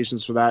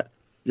notifications for that,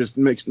 just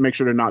make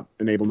sure to not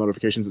enable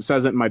notifications. It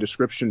says it in my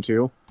description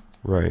too.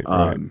 Right.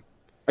 I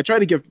try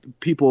to give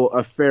people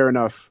a fair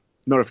enough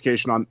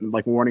notification on,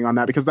 like, warning on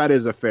that, because that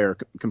is a fair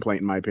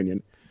complaint in my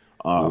opinion.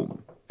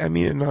 I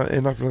mean,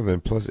 and not for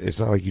nothing. Plus, it's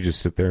not like you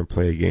just sit there and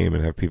play a game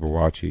and have people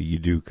watch you. You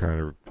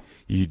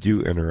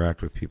do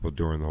interact with people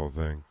during the whole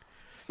thing.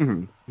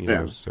 Mm-hmm. You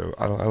know, so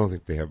I don't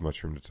think they have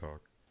much room to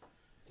talk.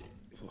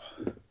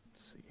 Let's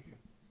see.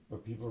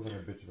 But people are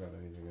gonna bitch about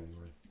anything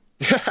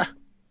anyway.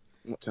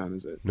 What time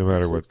is it? No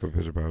matter what, they'll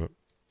bitch about it.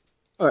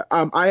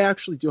 I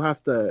actually do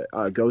have to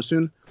go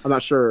soon. I'm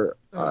not sure.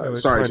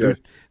 Sorry to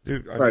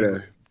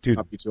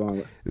not be too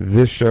long.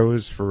 This show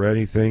is for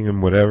anything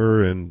and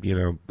whatever, and you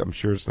know, I'm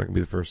sure it's not gonna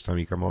be the first time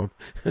you come on.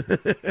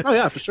 Oh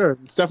yeah, for sure.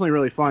 It's definitely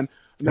really fun.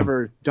 I've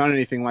never done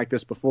anything like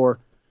this before.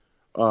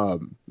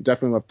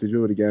 Definitely love to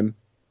do it again.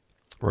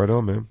 Right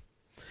on, man.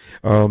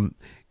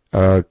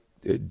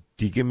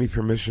 Do you give me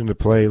permission to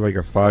play like a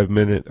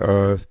 5-minute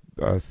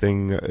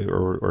thing,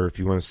 or if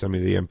you want to send me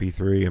the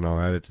MP3 and I'll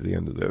add it to the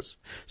end of this,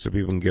 so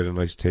people can get a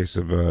nice taste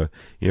of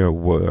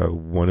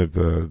one of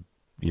the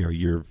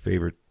your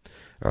favorite.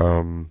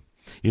 You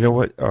know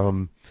what?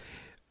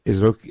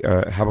 Is it okay?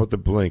 How about the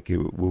blink?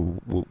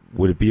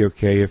 Would it be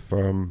okay if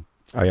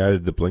I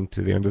added the blink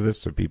to the end of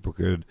this so people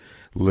could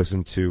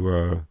listen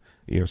to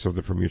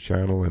something from your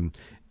channel and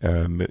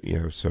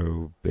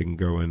so they can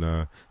go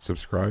and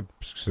subscribe?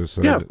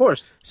 Yeah, of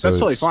course. That's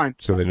totally fine.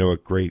 So they know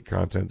what great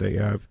content they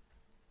have.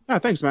 Yeah,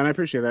 thanks, man. I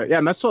appreciate that. Yeah,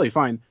 and that's totally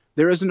fine.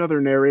 There is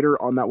another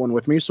narrator on that one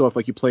with me, so if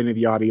you play any of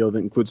the audio that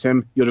includes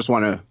him, you'll just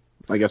want to,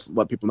 I guess,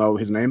 let people know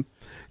his name.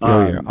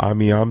 Yeah. I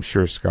mean, I'm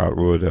sure Scott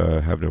would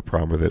have no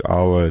problem with it.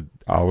 I'll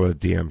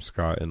DM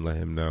Scott and let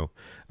him know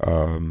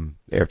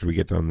after we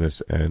get done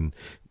this, and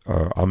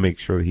I'll make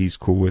sure that he's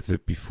cool with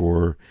it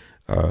before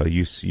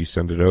you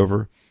send it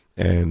over.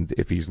 And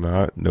if he's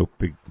not, no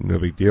big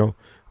deal.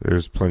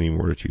 There's plenty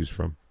more to choose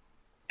from.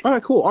 All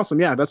right, cool,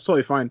 awesome. Yeah, that's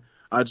totally fine.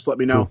 Just let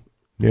me know. Cool.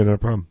 Yeah, no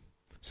problem.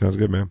 Sounds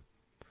good, man.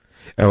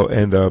 Oh,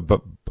 and by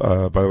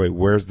the way,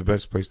 where's the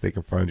best place they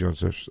can find you on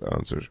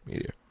social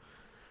media?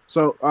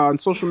 So on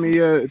social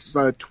media, it's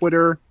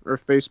Twitter or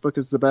Facebook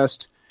is the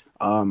best.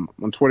 On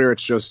Twitter,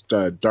 it's just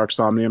Dark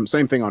Somnium.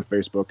 Same thing on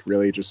Facebook,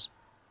 really. Just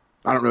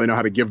I don't really know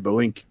how to give the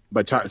link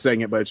by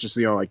saying it, but it's just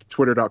like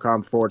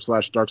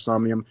twitter.com/Dark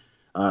Somnium,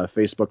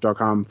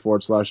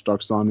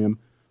 facebook.com/Dark Somnium.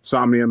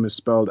 Somnium is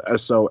spelled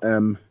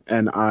SOMNIUM.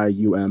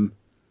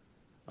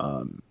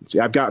 See,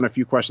 I've gotten a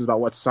few questions about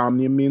what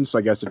Somnium means, so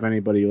I guess if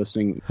anybody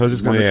listening, I was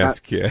just going to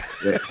ask,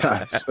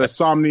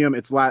 Somnium,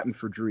 it's Latin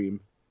for dream.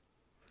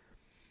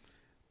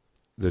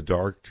 The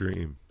dark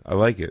dream. I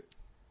like it.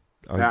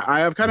 I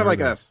have kind of like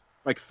a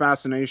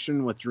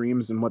fascination with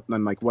dreams and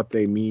what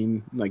they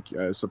mean,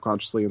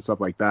 subconsciously and stuff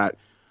like that.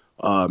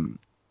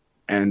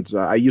 And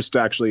I used to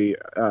actually,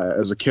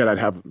 as a kid, I'd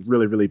have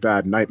really, really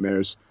bad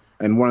nightmares.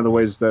 And one of the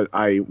ways that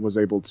I was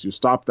able to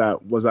stop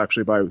that was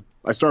actually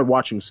I started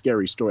watching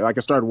scary stories. Like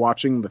I started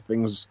watching the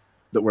things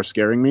that were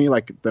scaring me,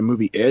 like the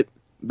movie It.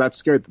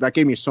 That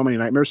gave me so many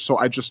nightmares. So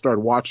I just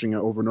started watching it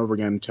over and over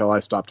again until I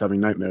stopped having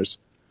nightmares.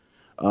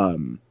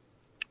 And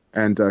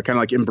kind of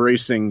like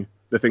embracing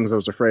the things I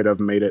was afraid of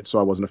made it so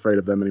I wasn't afraid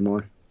of them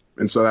anymore.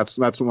 And so that's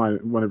one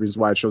of the reasons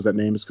why I chose that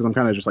name, is because I'm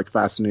kind of just like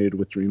fascinated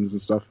with dreams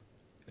and stuff.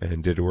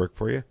 And did it work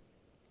for you?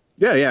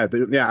 Yeah.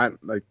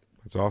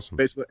 That's awesome.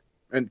 Basically,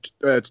 and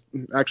it's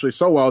actually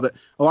so well that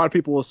a lot of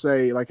people will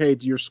say like, "Hey,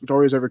 do your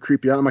stories ever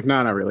creep you out?" I'm like,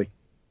 "Nah, not really."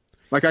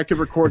 Like I could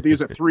record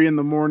these at 3 a.m,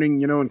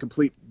 in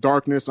complete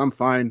darkness. I'm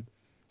fine.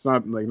 It's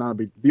not a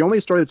big. The only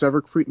story that's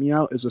ever creeped me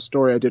out is a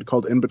story I did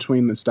called "In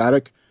Between the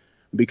Static,"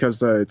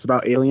 because it's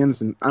about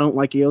aliens, and I don't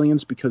like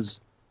aliens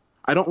because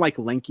I don't like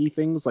lanky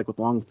things like with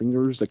long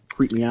fingers that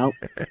creep me out.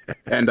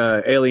 And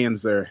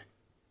aliens, they're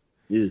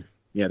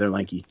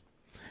lanky.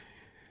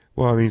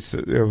 Well, I mean,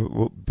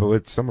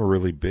 but some are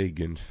really big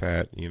and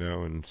fat,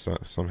 and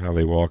somehow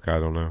they walk. I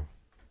don't know.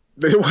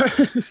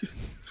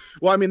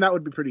 Well, I mean, that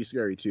would be pretty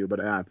scary too.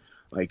 But I'm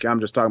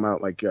just talking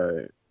about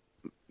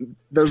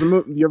there's a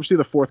movie. You ever see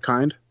The Fourth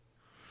Kind?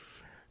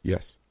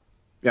 Yes.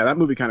 Yeah, that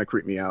movie kind of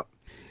creeped me out.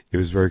 It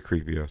was very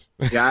creepy, yes.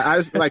 Yeah, I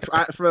was like,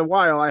 for a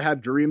while, I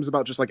had dreams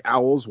about just like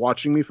owls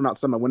watching me from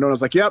outside my window. And I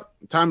was like, "Yep,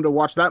 time to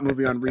watch that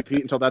movie on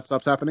repeat until that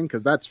stops happening,"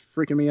 because that's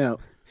freaking me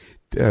out.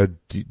 Do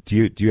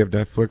you have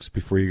Netflix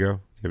before you go?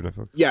 Do you have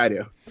Netflix? Yeah, I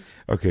do.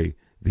 Okay,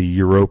 the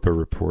Europa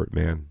Report,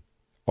 man,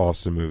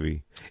 awesome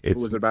movie.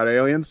 Was it about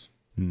aliens?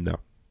 No.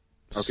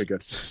 Okay,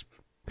 good.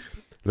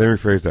 Let me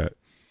rephrase that.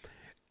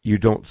 You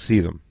don't see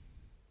them.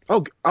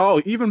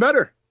 Oh, even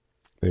better.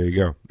 There you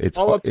go. It's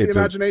all up to the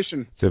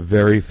imagination. It's a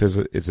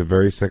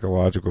very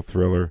psychological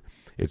thriller.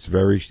 It's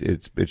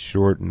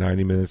short,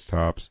 90 minutes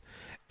tops,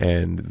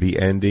 and the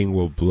ending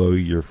will blow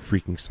your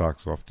freaking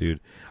socks off, dude.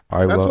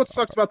 That's what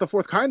sucks about the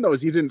Fourth Kind, though,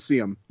 is you didn't see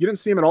them. You didn't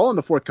see them at all in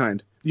the Fourth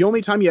Kind. The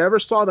only time you ever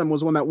saw them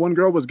was when that one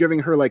girl was giving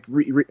her like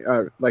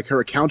her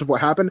account of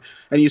what happened,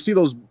 and you see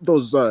those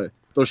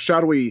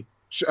shadowy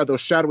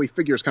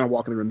figures kind of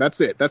walking in the room.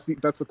 That's it. That's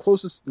the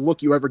closest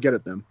look you ever get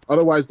at them.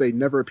 Otherwise, they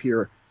never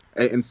appear,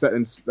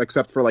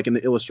 except for like in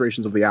the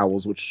illustrations of the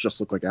owls, which just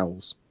look like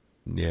owls.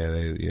 Yeah,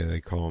 they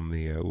call them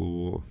the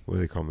what do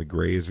they call them, the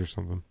Greys or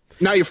something?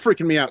 Now you're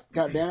freaking me out.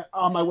 God damn it!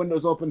 Oh, my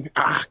window's open.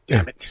 Ah,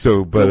 damn it.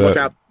 So, but look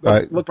out!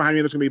 Look behind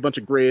me. There's gonna be a bunch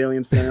of gray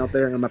aliens standing out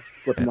there, and I'm gonna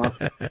flip them off.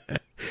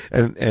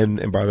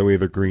 and by the way,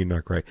 they're green,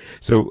 not gray.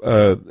 So,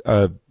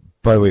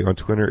 by the way, on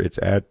Twitter, it's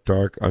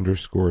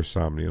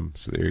 @dark_somnium.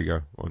 So there you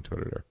go on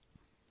Twitter there.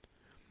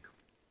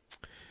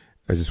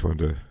 I just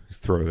wanted to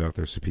throw it out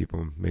there so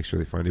people make sure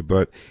they find it.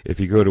 But if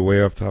you go to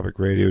Way Off Topic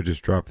Radio,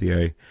 just drop the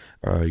A.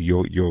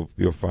 You'll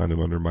find them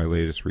under my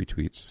latest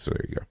retweets. So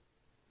there you go.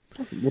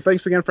 Awesome. Well,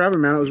 thanks again for having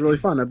me, man. It was really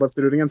fun. I'd love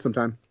to do it again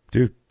sometime.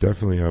 Dude,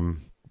 definitely.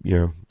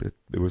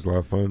 It was a lot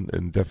of fun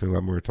and definitely a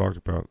lot more to talk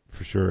about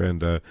for sure.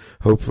 And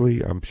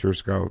hopefully, I'm sure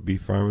Scott will be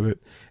fine with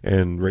it.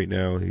 And right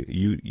now,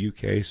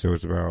 UK, so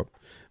it's about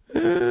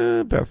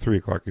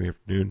 3:00 in the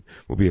afternoon.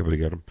 We'll be able to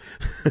get him.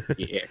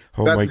 Yeah.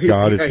 Oh my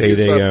God, it's 8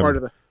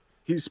 a.m.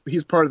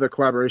 He's part of the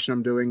collaboration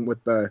I'm doing with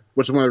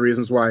which is one of the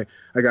reasons why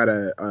I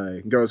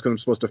gotta go, is because I'm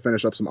supposed to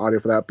finish up some audio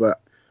for that.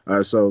 But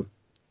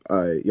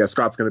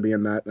Scott's gonna be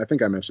in that. I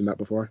think I mentioned that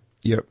before.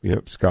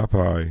 Yep. Scott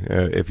Pye.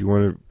 If you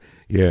want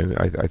to,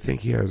 I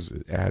think he has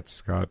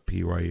 @Scott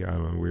Pye. I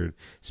don't know, weird.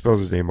 He spells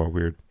his name all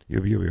weird.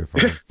 You'll be able to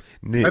find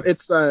him.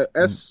 It's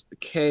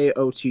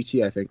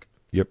SKOTT, I think.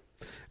 Yep.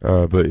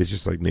 But it's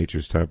just like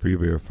Nature's Temper.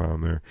 You'll be able to find him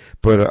there.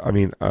 But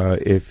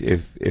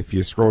if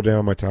you scroll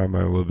down my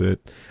timeline a little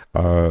bit,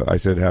 I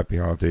said happy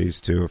holidays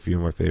to a few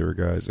of my favorite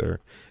guys there,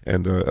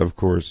 and of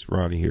course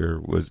Ronnie here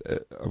was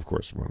of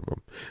course one of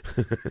them.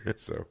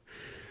 So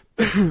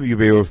you'll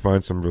be able to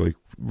find some really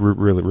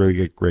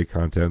great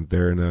content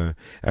there. And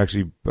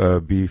actually,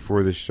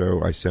 before this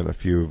show, I sent a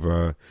few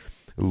of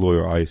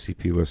loyal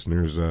ICP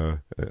listeners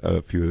a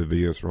few of the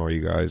videos from all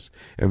you guys,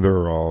 and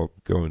they're all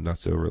going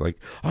nuts over like,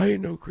 I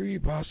didn't know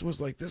Creepypasta was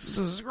like this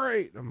is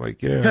great. I'm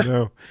like, yeah, I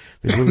know.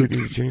 They really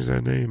need to change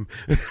that name.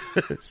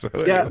 So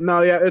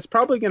anyway. It's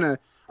probably gonna,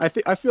 I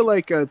feel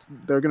like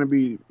they're gonna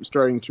be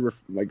starting to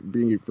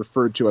being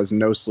referred to as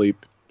no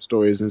sleep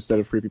stories instead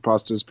of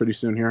creepypastas pretty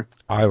soon here.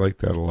 I like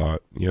that a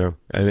lot,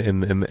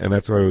 and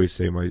that's why I always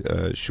say my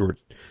short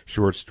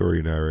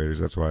story narrators.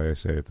 That's why I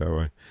say it that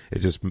way.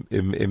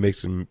 It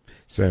makes them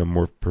sound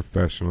more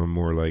professional,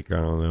 more like,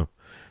 I don't know,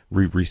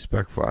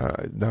 respectful.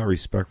 Not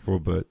respectful,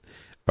 but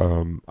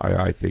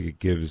I think it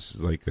gives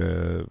like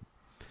I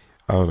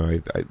don't know.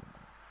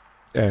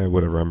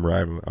 Whatever.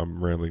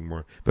 I'm rambling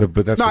more, but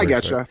that's no. I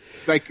getcha.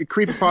 Like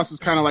creepypasta is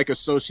kind of like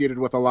associated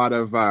with a lot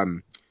of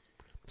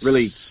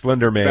really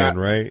Slender Man,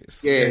 right?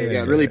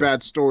 Yeah, really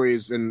bad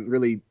stories and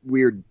really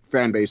weird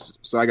fan base.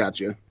 So I got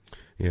you.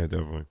 Yeah,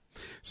 definitely.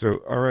 So,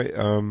 all right,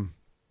 and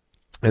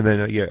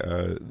then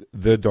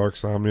the Dark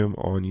Somnium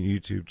on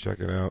YouTube.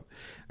 Check it out.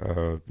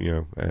 And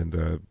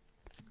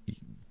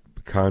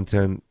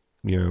content,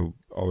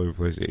 all over the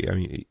place. I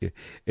mean,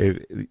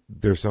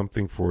 there's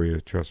something for you.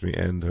 Trust me.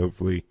 And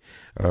hopefully,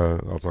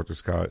 I'll talk to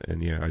Scott.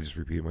 And I just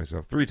repeated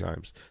myself 3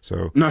 times.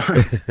 So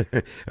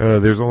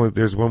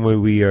there's one way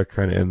we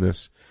kind of end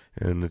this.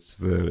 And it's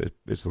the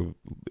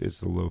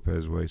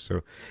Lopez way.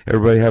 So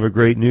everybody have a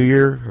great New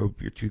Year.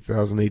 Hope your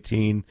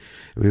 2018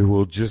 was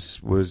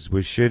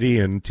shitty,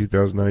 and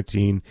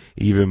 2019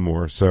 even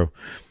more. So,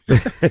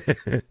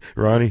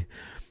 Ronnie,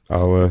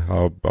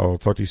 I'll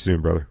talk to you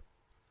soon, brother.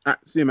 All right,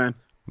 see you, man.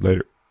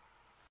 Later.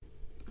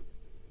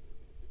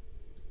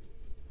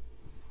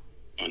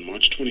 On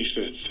March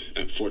 25th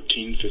at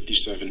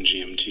 14:57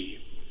 GMT,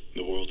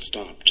 the world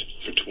stopped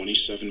for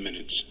 27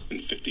 minutes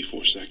and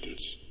 54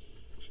 seconds.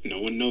 No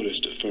one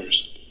noticed at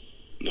first.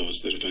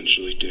 Those that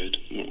eventually did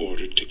were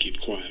ordered to keep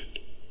quiet.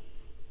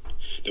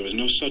 There was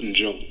no sudden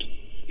jolt,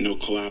 no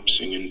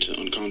collapsing into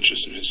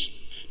unconsciousness,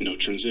 no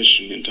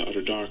transition into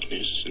utter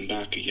darkness and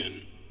back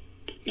again.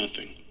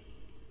 Nothing.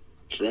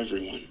 For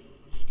everyone,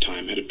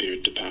 time had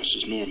appeared to pass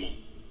as normal,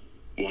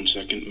 1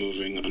 second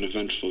moving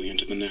uneventfully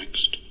into the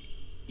next.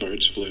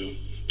 Birds flew,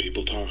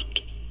 people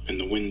talked, and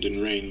the wind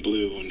and rain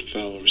blew and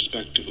fell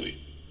respectively.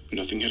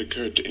 Nothing had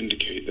occurred to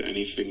indicate that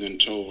anything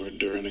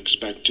untoward or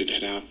unexpected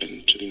had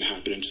happened to the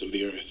inhabitants of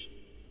the earth.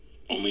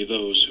 Only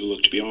those who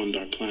looked beyond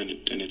our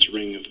planet and its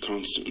ring of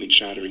constantly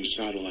chattering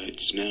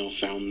satellites now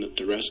found that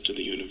the rest of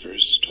the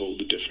universe told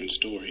a different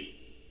story.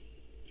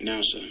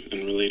 NASA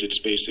and related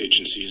space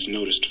agencies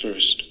noticed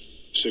first.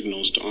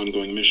 Signals to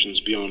ongoing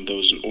missions beyond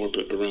those in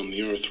orbit around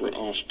the Earth were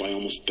off by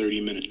almost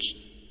 30 minutes.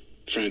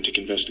 Frantic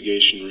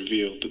investigation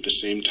revealed that the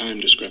same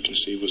time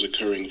discrepancy was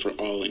occurring for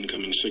all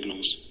incoming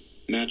signals.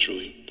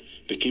 Naturally,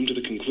 they came to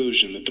the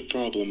conclusion that the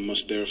problem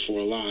must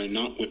therefore lie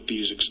not with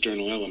these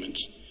external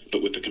elements,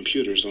 but with the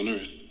computers on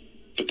Earth.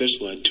 But this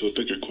led to a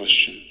bigger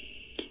question.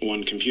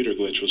 One computer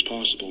glitch was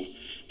possible,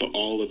 but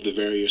all of the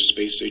various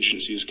space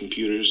agencies'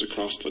 computers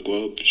across the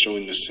globe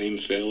showing the same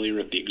failure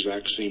at the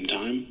exact same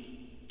time?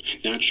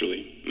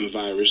 Naturally, a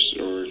virus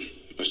or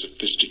a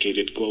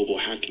sophisticated global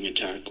hacking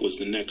attack was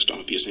the next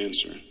obvious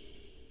answer.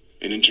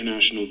 An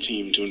international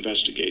team to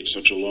investigate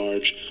such a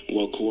large,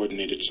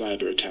 well-coordinated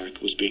cyber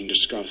attack was being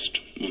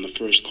discussed when the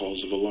first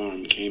calls of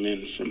alarm came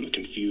in from the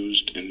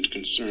confused and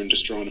concerned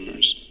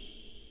astronomers.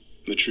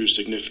 The true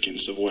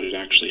significance of what had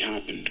actually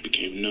happened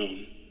became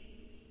known.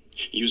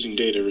 Using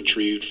data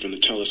retrieved from the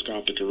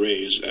telescopic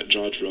arrays at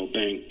Jodrell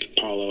Bank,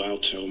 Palo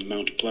Alto,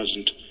 Mount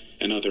Pleasant,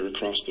 and other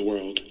across the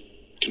world,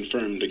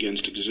 confirmed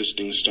against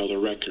existing stellar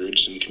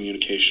records and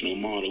communicational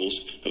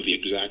models of the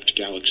exact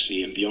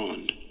galaxy and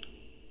beyond,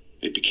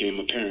 it became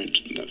apparent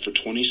that for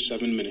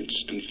 27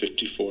 minutes and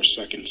 54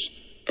 seconds,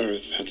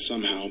 Earth had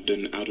somehow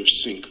been out of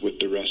sync with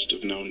the rest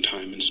of known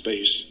time and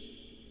space.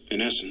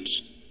 In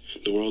essence,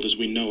 the world as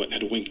we know it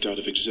had winked out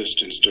of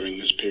existence during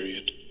this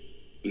period,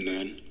 and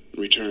then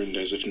returned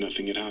as if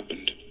nothing had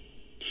happened.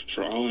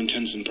 For all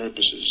intents and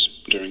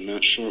purposes, during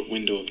that short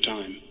window of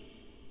time,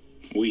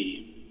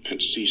 we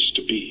had ceased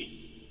to be.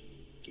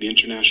 The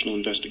international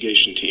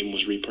investigation team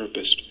was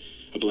repurposed,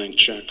 a blank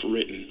check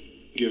written,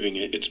 giving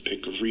it its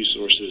pick of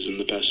resources and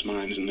the best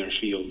minds in their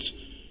fields,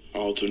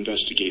 all to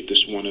investigate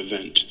this one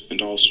event,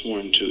 and all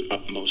sworn to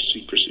utmost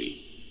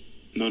secrecy.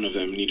 None of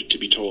them needed to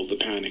be told the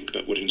panic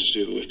that would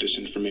ensue if this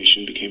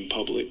information became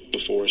public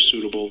before a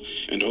suitable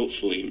and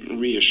hopefully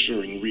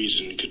reassuring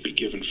reason could be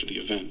given for the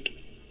event.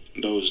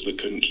 Those that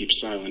couldn't keep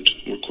silent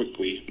were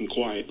quickly and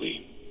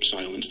quietly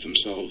silenced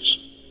themselves.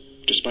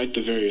 Despite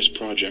the various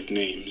project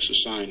names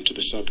assigned to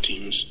the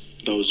sub-teams,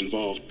 those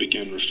involved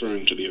began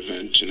referring to the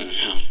event in a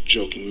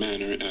half-joking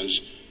manner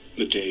as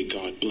the day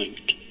God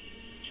blinked.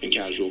 In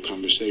casual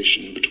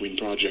conversation between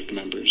project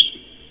members,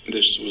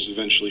 this was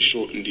eventually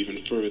shortened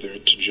even further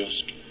to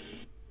just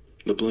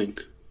the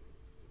blink.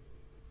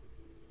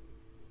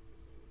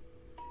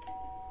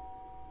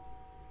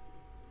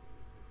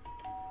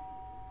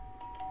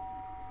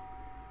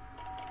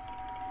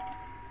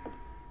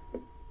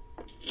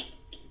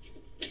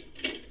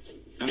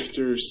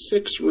 After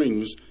 6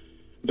 rings,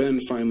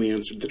 Ben finally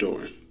answered the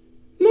door.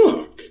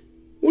 Mark,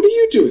 what are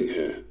you doing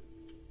here?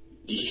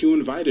 You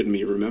invited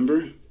me,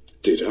 remember?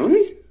 Did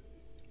I?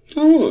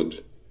 How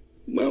odd.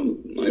 Well,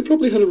 I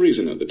probably had a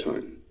reason at the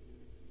time.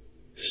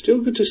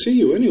 Still good to see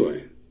you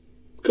anyway.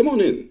 Come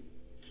on in.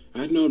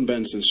 I'd known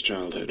Ben since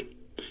childhood.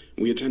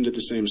 We attended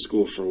the same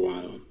school for a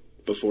while,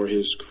 before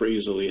his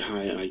crazily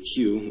high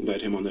IQ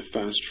led him on the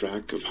fast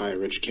track of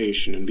higher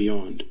education and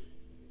beyond.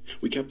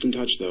 We kept in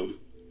touch, though.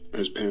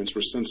 His parents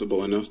were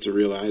sensible enough to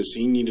realize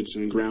he needed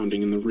some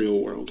grounding in the real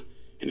world,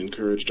 and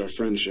encouraged our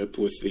friendship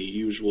with the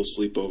usual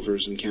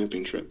sleepovers and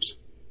camping trips.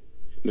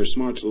 Their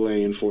smarts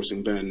lay in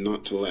forcing Ben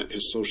not to let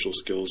his social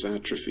skills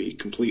atrophy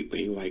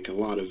completely like a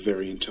lot of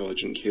very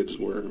intelligent kids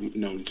were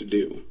known to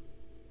do.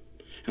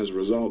 As a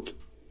result,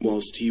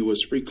 whilst he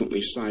was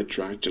frequently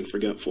sidetracked and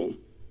forgetful,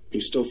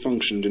 he still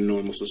functioned in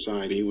normal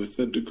society with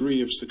a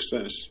degree of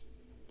success.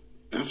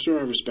 After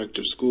our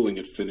respective schooling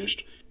had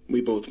finished, we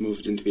both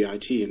moved into the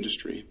IT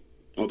industry,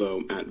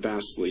 although at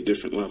vastly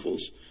different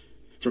levels.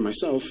 For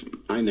myself,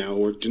 I now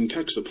worked in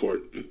tech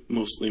support,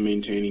 mostly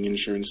maintaining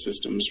insurance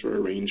systems for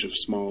a range of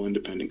small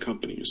independent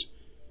companies.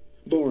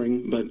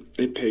 Boring, but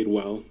it paid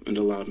well and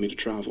allowed me to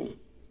travel.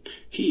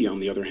 He, on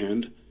the other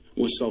hand,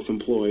 was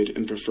self-employed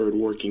and preferred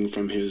working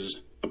from his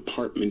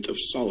apartment of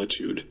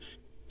solitude,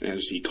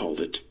 as he called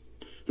it,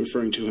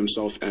 referring to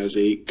himself as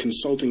a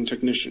consulting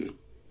technician.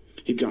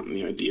 He'd gotten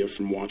the idea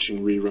from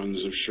watching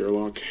reruns of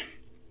Sherlock.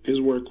 His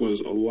work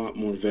was a lot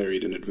more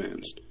varied and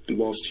advanced, and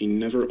whilst he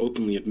never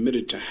openly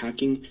admitted to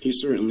hacking, he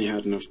certainly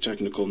had enough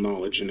technical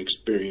knowledge and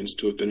experience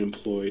to have been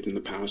employed in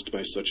the past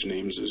by such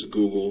names as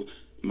Google,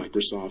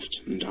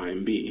 Microsoft, and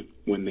IMB,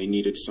 when they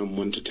needed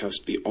someone to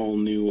test the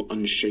all-new,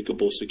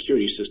 unshakable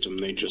security system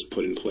they just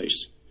put in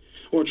place,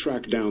 or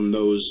track down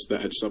those that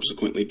had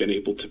subsequently been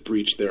able to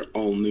breach their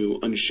all-new,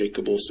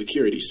 unshakable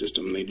security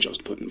system they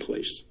just put in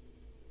place.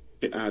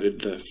 It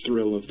added the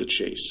thrill of the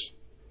chase,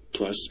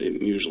 plus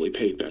it usually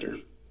paid better.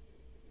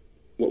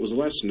 What was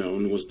less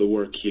known was the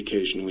work he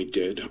occasionally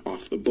did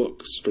off the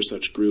books for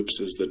such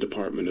groups as the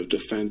Department of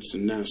Defense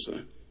and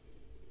NASA.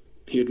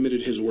 He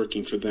admitted his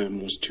working for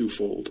them was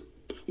twofold.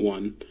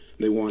 1,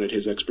 they wanted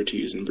his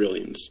expertise and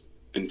brilliance,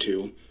 and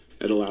 2,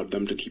 it allowed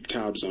them to keep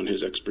tabs on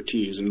his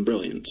expertise and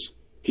brilliance.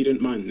 He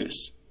didn't mind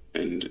this,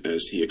 and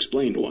as he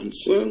explained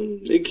once, Well,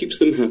 it keeps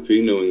them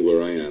happy knowing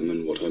where I am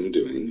and what I'm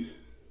doing.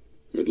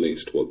 Or at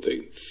least what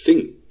they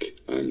think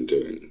I'm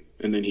doing.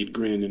 And then he'd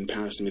grin and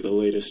pass me the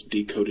latest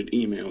decoded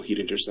email he'd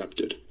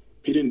intercepted.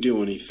 He didn't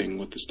do anything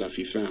with the stuff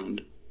he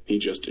found. He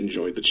just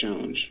enjoyed the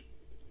challenge.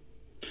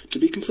 To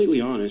be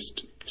completely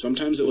honest,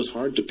 sometimes it was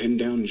hard to pin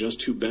down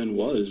just who Ben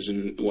was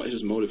and what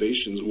his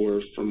motivations were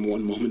from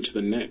one moment to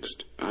the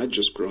next. I'd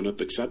just grown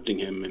up accepting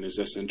him and his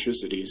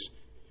eccentricities,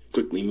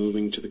 quickly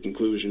moving to the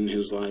conclusion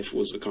his life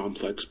was a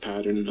complex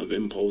pattern of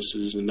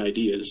impulses and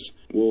ideas,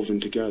 woven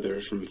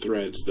together from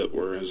threads that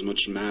were as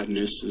much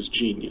madness as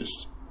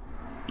genius.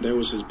 There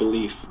was his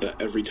belief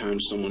that every time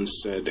someone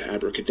said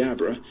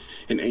abracadabra,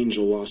 an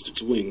angel lost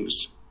its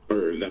wings,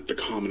 or that the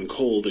common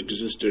cold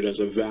existed as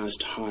a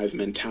vast hive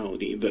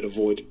mentality that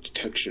avoided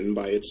detection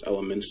by its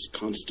elements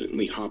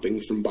constantly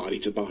hopping from body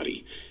to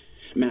body.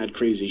 Mad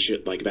crazy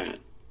shit like that.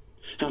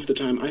 Half the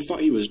time I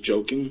thought he was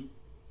joking.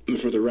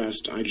 For the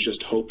rest, I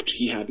just hoped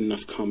he had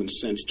enough common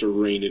sense to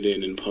rein it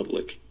in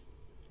public.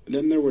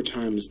 Then there were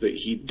times that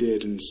he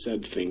did and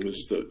said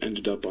things that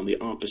ended up on the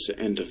opposite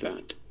end of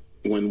that,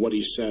 when what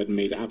he said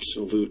made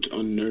absolute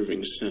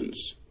unnerving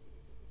sense.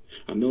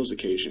 On those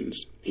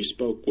occasions, he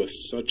spoke with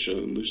such a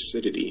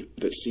lucidity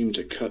that seemed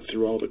to cut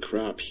through all the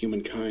crap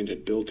humankind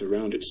had built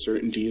around its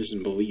certainties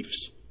and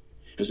beliefs,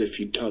 as if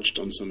he'd touched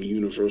on some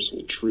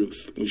universal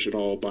truth we should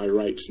all by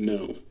rights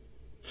know.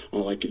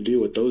 All I could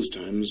do at those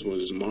times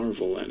was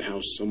marvel at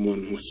how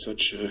someone with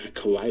such a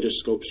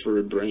kaleidoscope for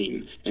a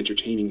brain,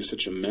 entertaining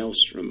such a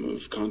maelstrom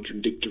of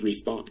contradictory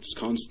thoughts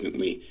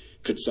constantly,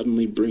 could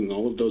suddenly bring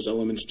all of those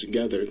elements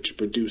together to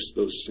produce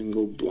those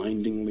single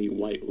blindingly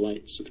white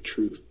lights of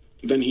truth.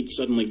 Then he'd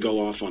suddenly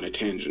go off on a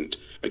tangent,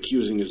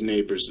 accusing his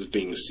neighbors of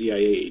being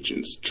CIA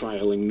agents,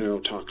 trialing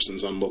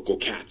neurotoxins on local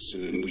cats,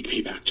 and we'd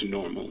be back to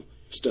normal.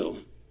 Still,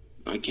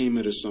 I came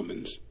at a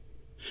summons.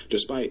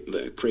 Despite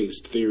the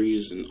crazed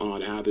theories and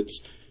odd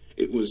habits,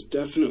 it was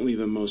definitely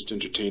the most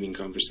entertaining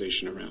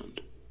conversation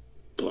around.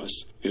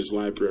 Plus, his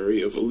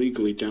library of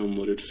illegally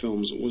downloaded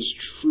films was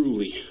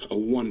truly a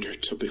wonder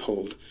to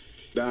behold.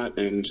 That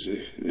and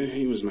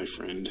he was my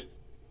friend.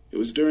 It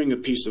was during a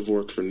piece of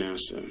work for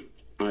NASA,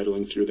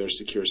 idling through their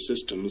secure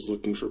systems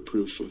looking for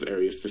proof of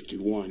Area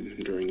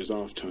 51 during his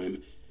off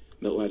time,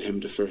 that led him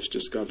to first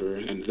discover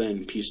and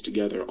then piece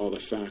together all the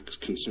facts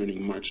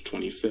concerning March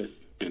 25th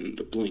and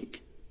the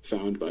blink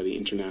found by the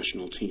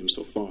international team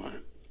so far.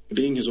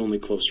 Being his only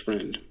close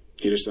friend,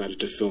 he decided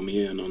to fill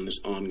me in on this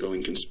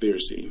ongoing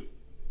conspiracy,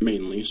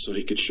 mainly so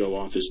he could show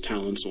off his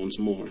talents once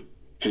more,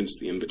 hence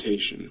the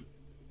invitation.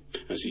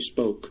 As he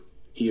spoke,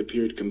 he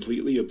appeared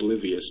completely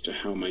oblivious to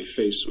how my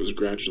face was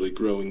gradually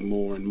growing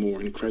more and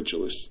more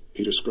incredulous.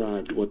 He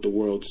described what the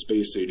world's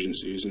space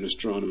agencies and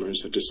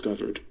astronomers had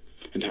discovered,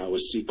 and how a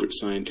secret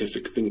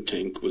scientific think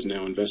tank was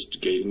now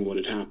investigating what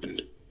had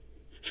happened.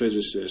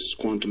 Physicists,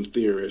 quantum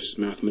theorists,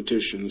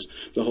 mathematicians,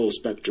 the whole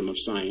spectrum of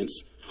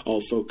science,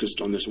 all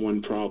focused on this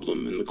one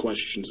problem and the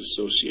questions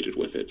associated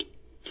with it.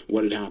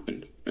 What had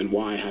happened, and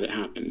why had it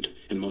happened,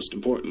 and most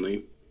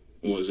importantly,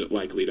 was it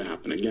likely to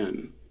happen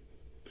again?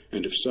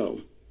 And if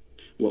so,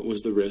 what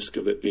was the risk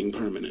of it being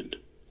permanent?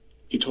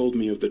 He told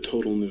me of the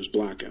total news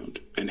blackout,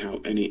 and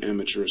how any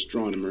amateur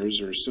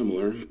astronomers or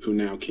similar who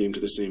now came to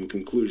the same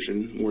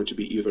conclusion were to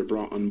be either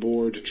brought on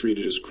board,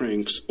 treated as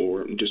cranks,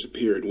 or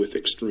disappeared with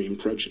extreme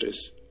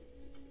prejudice.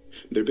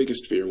 Their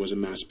biggest fear was a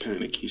mass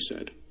panic, he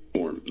said,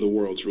 or the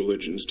world's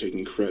religions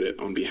taking credit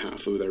on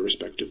behalf of their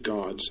respective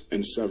gods,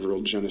 and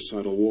several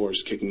genocidal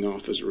wars kicking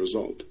off as a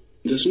result.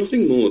 There's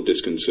nothing more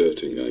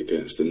disconcerting, I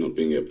guess, than not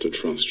being able to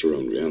trust your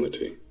own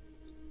reality.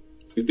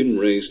 You've been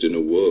raised in a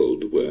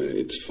world where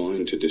it's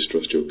fine to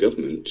distrust your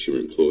government, your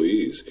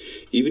employees,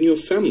 even your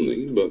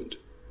family, but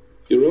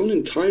your own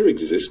entire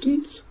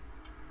existence?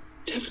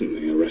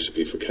 Definitely a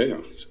recipe for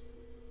chaos.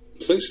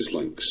 Places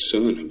like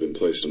CERN have been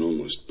placed on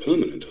almost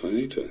permanent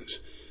hiatus.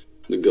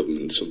 The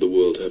governments of the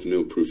world have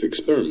no proof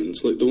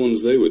experiments like the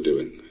ones they were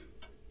doing.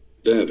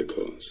 They're the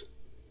cause.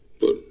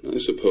 But I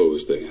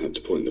suppose they had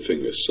to point the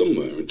finger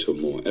somewhere until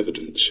more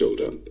evidence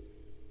showed up.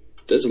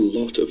 There's a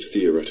lot of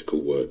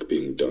theoretical work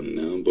being done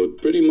now,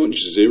 but pretty much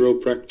zero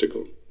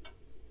practical.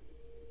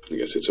 I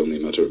guess it's only a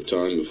matter of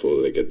time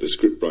before they get the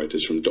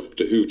scriptwriters from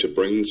Doctor Who to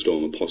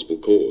brainstorm a possible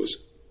cause.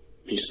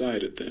 He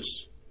sighed at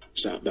this,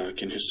 sat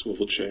back in his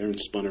swivel chair and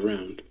spun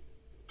around,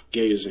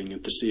 gazing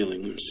at the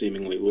ceiling,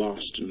 seemingly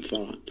lost in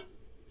thought.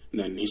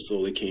 Then he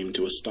slowly came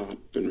to a stop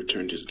and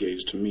returned his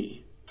gaze to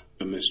me,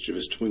 a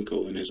mischievous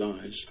twinkle in his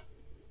eyes.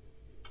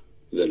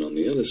 Then on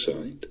the other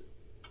side,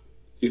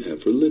 you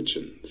have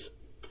religions.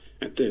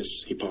 At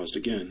this, he paused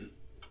again,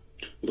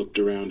 looked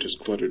around his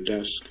cluttered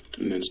desk,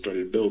 and then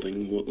started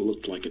building what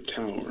looked like a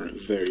tower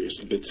of various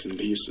bits and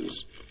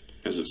pieces.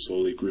 As it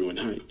slowly grew in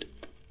height,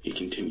 he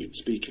continued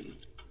speaking.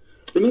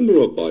 Remember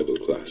what Bible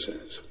class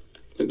says?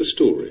 Like the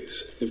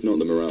stories, if not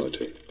the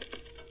morality.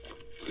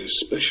 I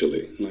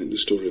especially like the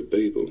story of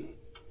Babel.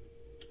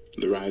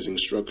 The rising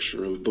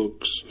structure of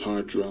books,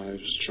 hard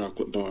drives,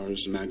 chocolate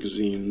bars,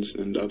 magazines,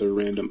 and other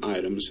random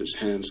items his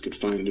hands could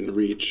find in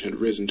reach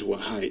had risen to a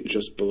height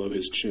just below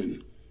his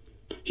chin.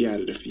 He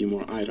added a few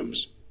more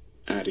items,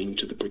 adding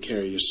to the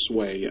precarious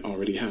sway it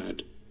already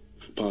had.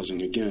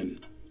 Pausing again,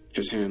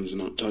 his hands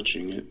not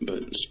touching it,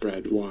 but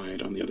spread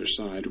wide on the other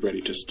side,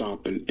 ready to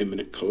stop an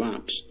imminent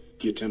collapse,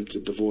 he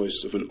attempted the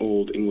voice of an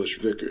old English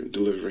vicar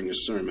delivering a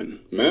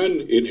sermon.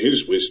 Man, in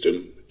his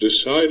wisdom,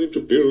 decided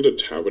to build a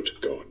tower to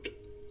God,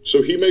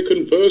 so he may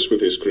converse with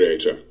his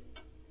Creator.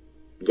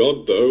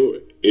 God,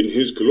 though, in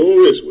his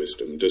glorious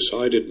wisdom,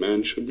 decided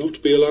man should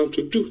not be allowed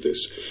to do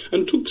this,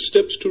 and took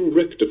steps to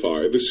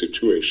rectify the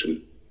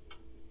situation.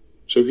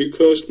 So he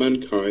cursed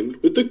mankind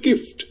with the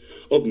gift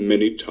of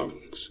many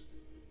tongues.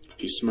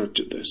 He smirked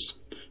at this,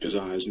 his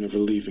eyes never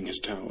leaving his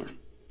tower,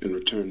 and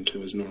returned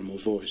to his normal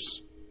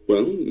voice.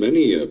 Well,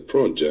 many a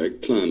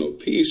project, plan, or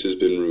piece has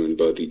been ruined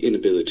by the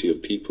inability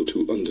of people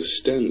to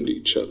understand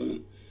each other.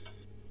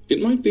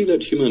 It might be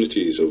that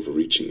humanity is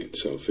overreaching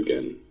itself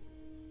again.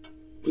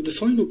 With the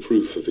final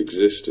proof of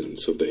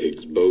existence of the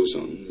Higgs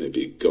boson,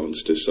 maybe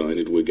God's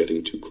decided we're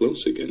getting too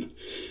close again,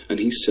 and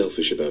he's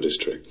selfish about his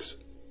tricks.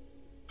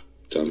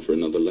 Time for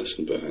another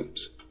lesson,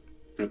 perhaps.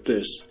 At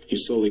this, he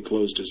slowly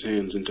closed his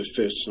hands into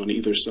fists on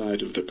either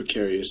side of the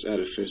precarious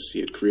edifice he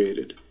had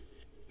created.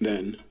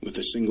 Then, with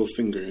a single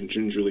finger,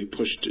 gingerly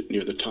pushed it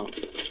near the top.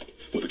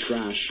 With a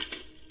crash,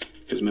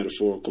 his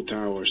metaphorical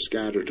tower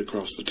scattered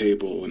across the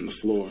table and the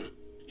floor.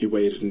 He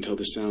waited until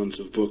the sounds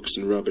of books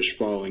and rubbish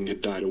falling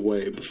had died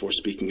away before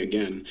speaking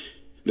again,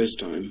 this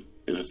time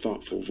in a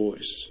thoughtful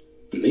voice.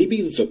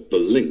 Maybe the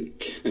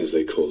blink, as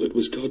they call it,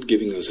 was God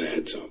giving us a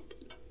heads-up.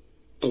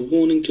 A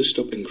warning to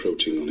stop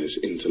encroaching on his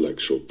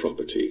intellectual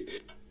property,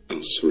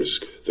 else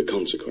risk the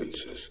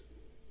consequences.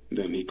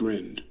 Then he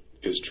grinned,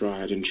 his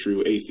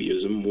tried-and-true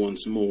atheism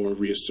once more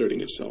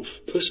reasserting itself.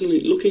 Personally,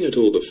 looking at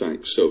all the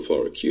facts so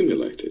far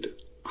accumulated,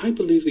 I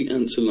believe the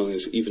answer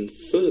lies even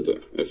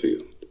further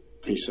afield,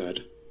 he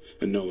said,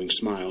 a knowing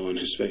smile on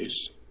his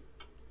face.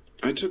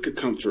 I took a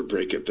comfort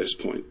break at this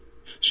point,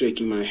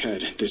 shaking my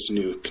head at this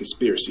new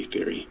conspiracy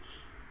theory.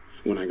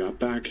 When I got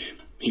back,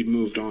 he'd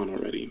moved on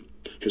already,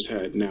 his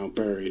head now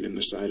buried in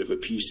the side of a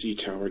PC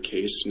tower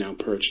case now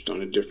perched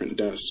on a different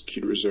desk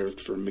he'd reserved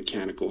for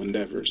mechanical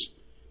endeavors.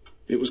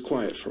 It was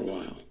quiet for a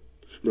while,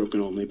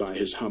 broken only by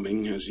his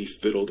humming as he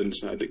fiddled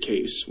inside the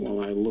case while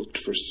I looked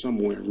for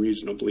somewhere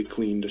reasonably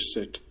clean to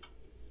sit.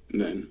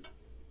 Then,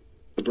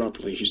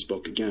 abruptly, he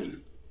spoke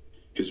again,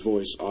 his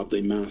voice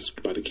oddly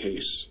masked by the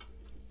case.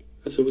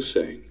 As I was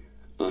saying,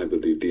 I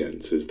believe the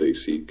answers they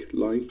seek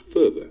lie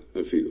further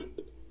afield.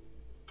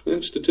 I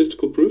have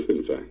statistical proof,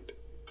 in fact.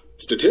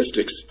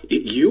 Statistics?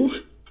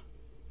 You?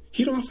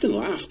 He'd often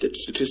laughed at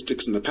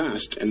statistics in the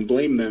past and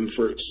blamed them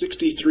for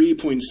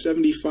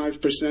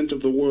 63.75%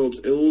 of the world's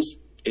ills.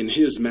 In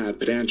his mad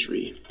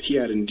pedantry, he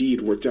had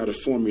indeed worked out a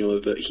formula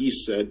that he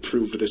said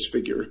proved this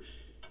figure.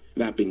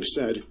 That being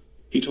said,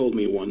 he told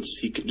me once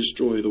he could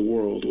destroy the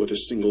world with a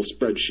single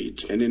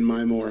spreadsheet, and in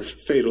my more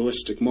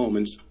fatalistic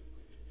moments,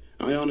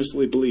 I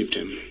honestly believed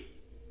him.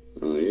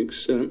 I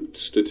accept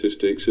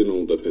statistics and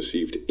all their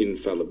perceived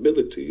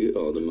infallibility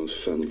are the most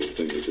fallible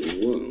things in the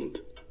world,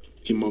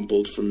 he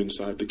mumbled from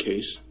inside the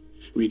case,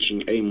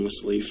 reaching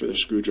aimlessly for the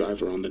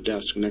screwdriver on the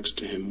desk next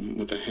to him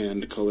with a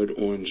hand colored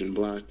orange and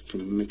black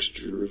from a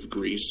mixture of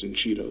grease and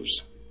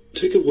Cheetos.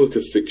 Take a work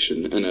of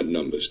fiction and add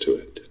numbers to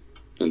it,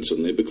 and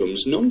suddenly it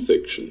becomes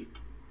non-fiction.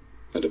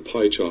 Add a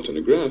pie chart and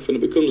a graph, and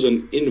it becomes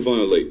an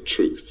inviolate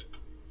truth.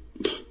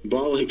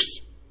 Bollocks,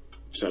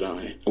 said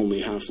I,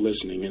 only half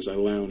listening as I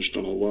lounged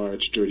on a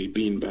large, dirty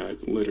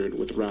beanbag littered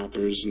with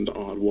wrappers and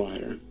odd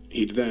wire.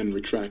 He'd then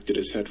retracted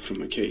his head from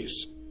the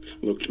case,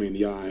 looked me in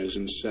the eyes,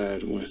 and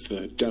said, with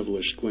a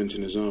devilish glint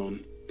in his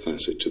own,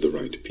 Pass it to the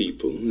right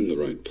people in the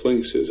right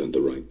places at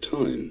the right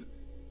time,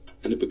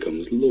 and it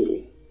becomes law.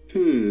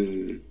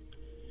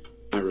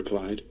 I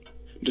replied,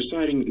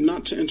 deciding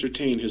not to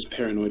entertain his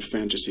paranoid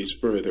fantasies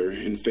further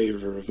in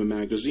favor of a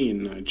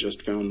magazine I'd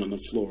just found on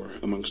the floor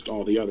amongst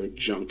all the other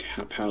junk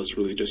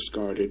haphazardly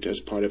discarded as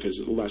part of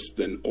his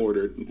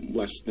less-than-ordered,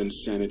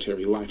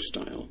 less-than-sanitary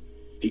lifestyle.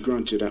 He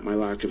grunted at my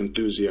lack of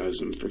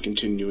enthusiasm for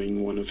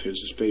continuing one of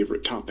his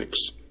favorite topics,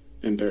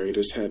 and buried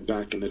his head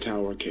back in the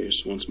tower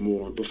case once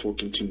more before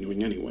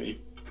continuing anyway.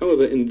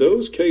 However, in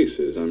those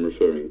cases, I'm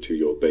referring to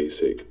your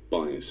basic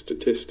bias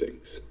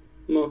statistics.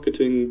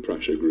 Marketing,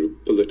 pressure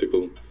group,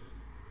 political,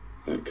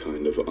 that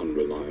kind of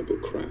unreliable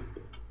crap.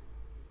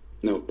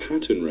 Now,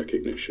 pattern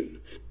recognition,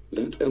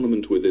 that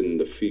element within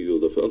the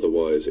field of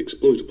otherwise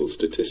exploitable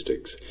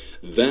statistics,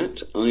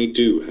 that I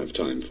do have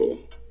time for.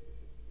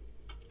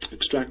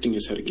 Extracting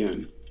his head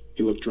again,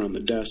 he looked around the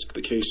desk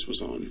the case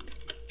was on,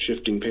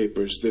 shifting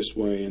papers this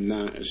way and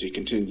that as he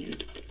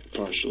continued,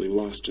 partially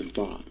lost in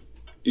thought.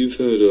 You've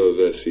heard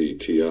of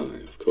SETI,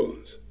 of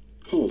course.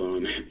 Hold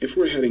on. If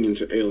we're heading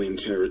into alien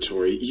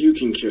territory, you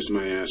can kiss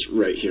my ass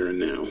right here and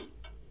now.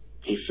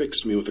 He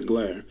fixed me with a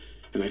glare,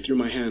 and I threw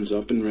my hands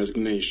up in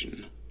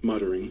resignation,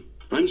 muttering,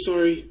 I'm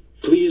sorry.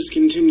 Please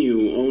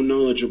continue, O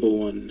knowledgeable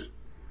one.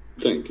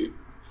 Thank you.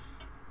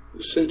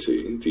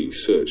 SETI, the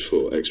search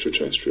for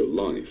extraterrestrial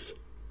life,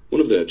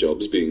 one of their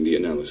jobs being the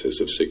analysis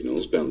of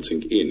signals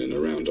bouncing in and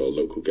around our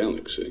local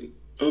galaxy.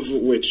 Of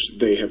which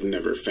they have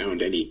never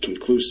found any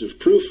conclusive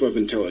proof of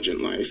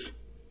intelligent life,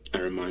 I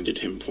reminded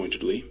him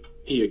pointedly.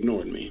 He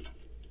ignored me.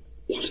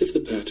 What if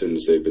the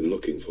patterns they've been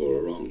looking for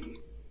are wrong?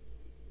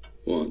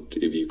 What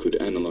if you could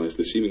analyze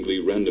the seemingly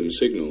random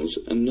signals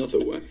another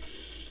way?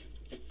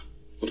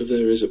 What if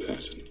there is a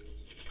pattern,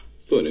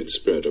 but it's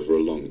spread over a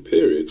long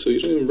period, so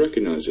you don't even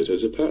recognize it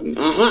as a pattern?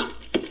 Aha!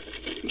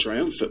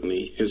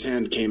 Triumphantly, his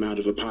hand came out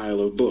of a pile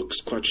of books,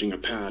 clutching a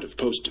pad of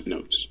post-it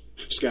notes,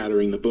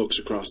 scattering the books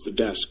across the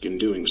desk in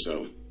doing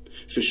so.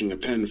 Fishing a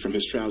pen from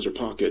his trouser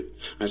pocket,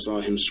 I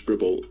saw him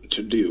scribble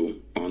 "to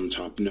do" on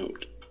top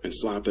note, and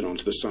slap it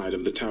onto the side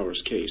of the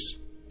tower's case.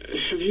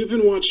 Have you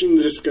been watching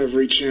the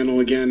Discovery Channel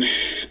again?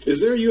 Is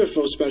there a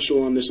UFO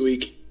special on this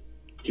week?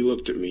 He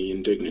looked at me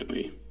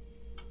indignantly,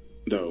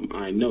 though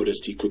I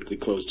noticed he quickly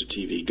closed a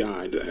TV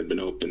guide that had been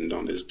opened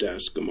on his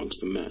desk amongst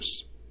the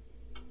mess.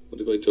 What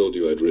if I told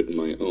you I'd written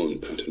my own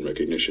pattern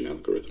recognition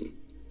algorithm?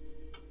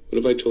 What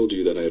if I told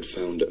you that I had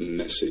found a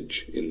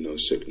message in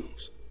those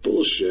signals?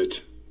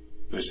 Bullshit,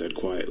 I said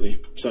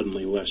quietly,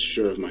 suddenly less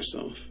sure of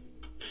myself,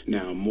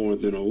 now more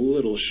than a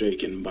little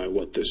shaken by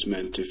what this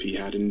meant if he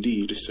had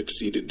indeed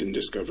succeeded in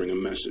discovering a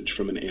message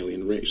from an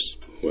alien race.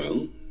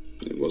 Well,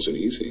 it wasn't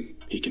easy,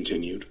 he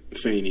continued,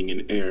 feigning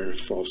an air of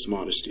false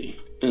modesty.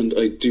 And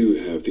I do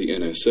have the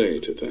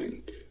NSA to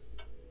thank.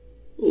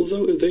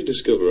 Although if they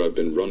discover I've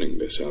been running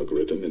this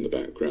algorithm in the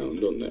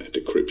background on their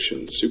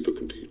decryption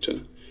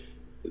supercomputer,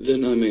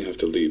 then I may have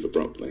to leave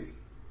abruptly.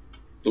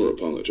 Or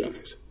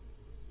apologize.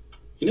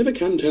 You never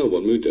can tell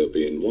what mood they'll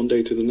be in one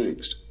day to the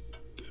next.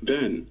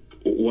 Ben,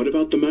 what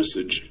about the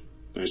message?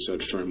 I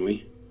said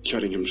firmly,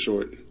 cutting him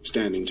short,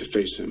 standing to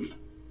face him.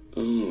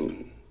 Oh,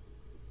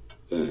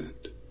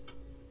 that.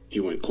 He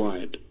went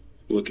quiet,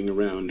 looking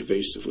around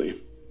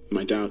evasively.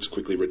 My doubts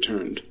quickly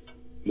returned.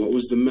 What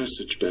was the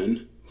message,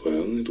 Ben?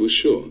 Well, it was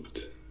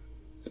short.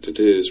 And it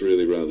is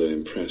really rather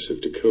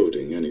impressive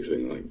decoding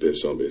anything like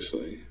this,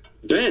 obviously.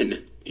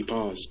 Ben! He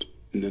paused,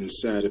 and then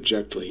said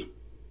abjectly,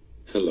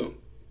 Hello.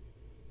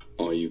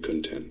 Are you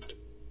content?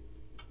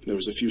 There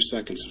was a few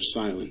seconds of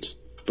silence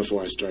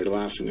before I started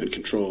laughing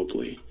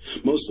uncontrollably,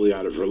 mostly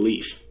out of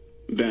relief.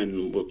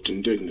 Ben looked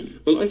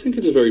indignant. Well, I think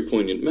it's a very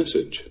poignant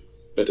message.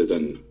 Better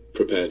than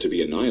prepare to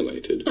be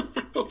annihilated.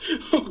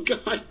 Oh,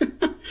 God.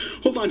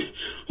 Hold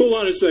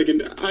on a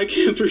second. I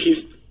can't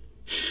breathe.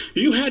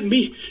 You had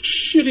me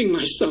shitting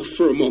myself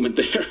for a moment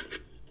there.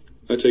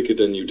 I take it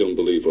then you don't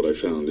believe what I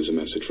found is a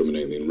message from an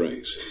alien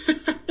race.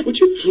 Would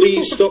you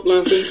please stop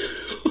laughing?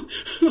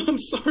 I'm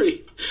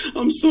sorry.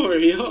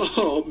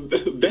 Oh,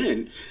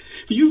 Ben,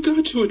 you've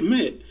got to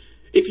admit,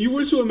 if you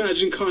were to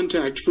imagine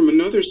contact from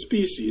another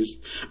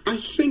species, I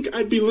think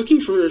I'd be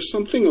looking for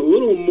something a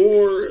little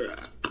more,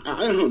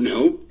 I don't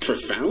know,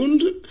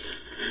 profound?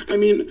 I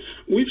mean,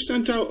 we've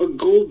sent out a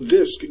gold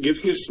disc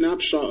giving a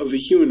snapshot of the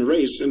human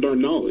race and our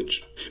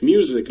knowledge.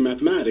 Music,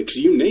 mathematics,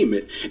 you name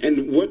it.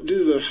 And what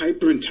do the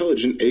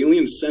hyper-intelligent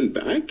aliens send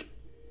back?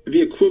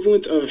 The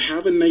equivalent of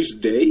 "have a nice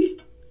day"?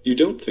 You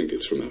don't think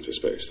it's from outer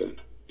space, then?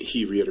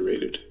 He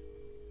reiterated.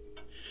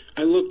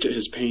 I looked at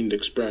his pained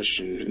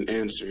expression and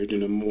answered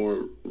in a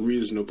more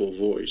reasonable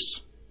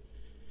voice.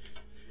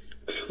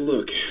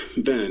 Look,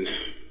 Ben,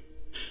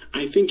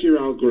 I think your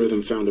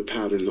algorithm found a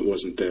pattern that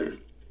wasn't there,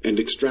 and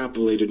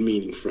extrapolated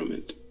meaning from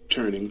it.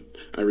 Turning,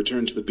 I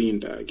returned to the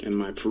beanbag and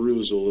my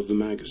perusal of the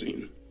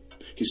magazine.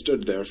 He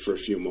stood there for a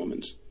few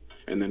moments,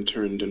 and then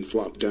turned and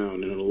flopped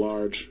down in a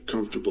large,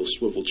 comfortable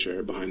swivel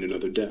chair behind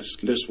another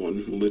desk, this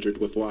one littered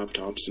with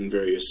laptops in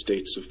various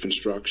states of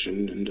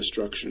construction and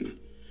destruction,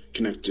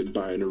 connected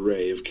by an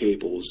array of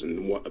cables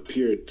in what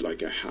appeared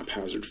like a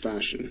haphazard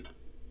fashion.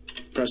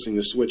 Pressing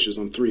the switches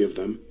on 3 of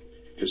them,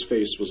 his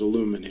face was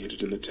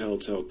illuminated in the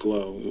telltale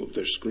glow of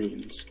their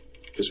screens,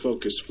 his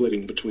focus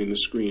flitting between the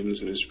screens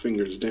and his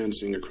fingers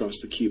dancing across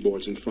the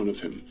keyboards in front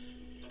of him.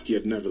 He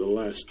had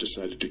nevertheless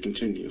decided to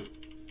continue,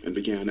 and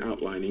began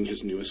outlining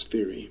his newest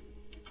theory.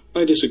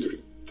 I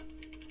disagree.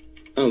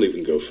 I'll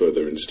even go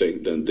further and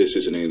state that this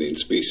is an alien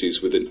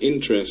species with an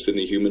interest in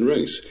the human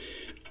race,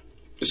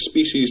 a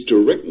species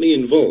directly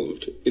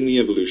involved in the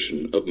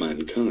evolution of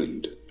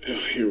mankind.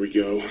 Oh, here we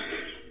go.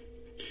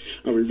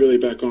 Are we really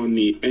back on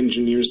the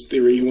engineer's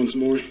theory once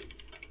more?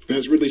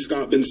 Has Ridley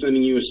Scott been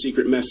sending you a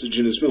secret message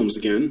in his films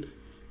again?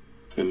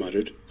 I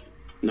muttered,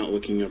 not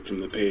looking up from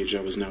the page I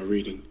was now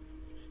reading.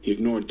 He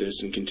ignored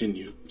this and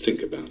continued.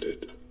 Think about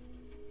it.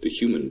 The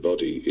human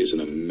body is an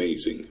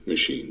amazing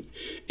machine.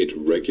 It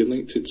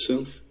regulates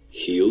itself,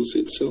 heals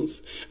itself,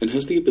 and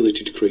has the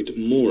ability to create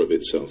more of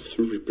itself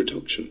through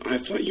reproduction. I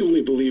thought you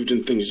only believed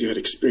in things you had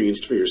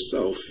experienced for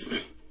yourself,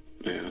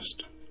 I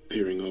asked,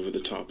 peering over the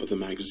top of the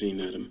magazine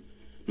at him,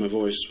 my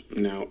voice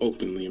now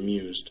openly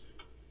amused.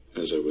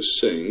 As I was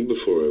saying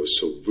before I was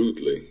so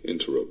rudely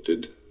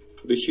interrupted,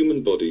 the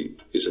human body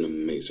is an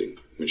amazing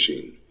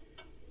machine.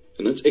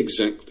 And that's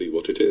exactly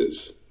what it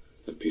is.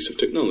 A piece of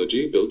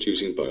technology built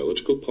using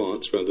biological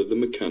parts rather than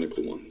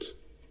mechanical ones.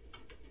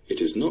 It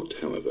is not,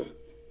 however,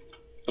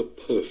 a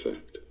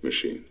perfect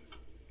machine.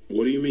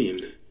 What do you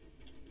mean?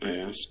 I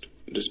asked,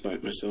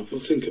 despite myself.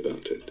 Well, think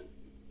about it.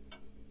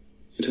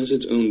 It has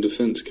its own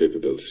defense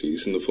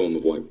capabilities in the form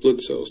of white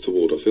blood cells to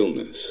ward off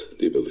illness,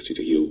 the ability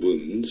to heal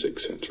wounds,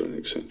 etc.,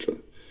 etc.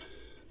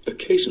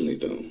 Occasionally,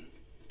 though,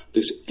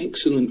 this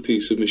excellent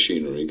piece of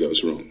machinery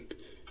goes wrong.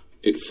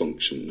 It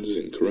functions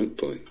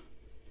incorrectly.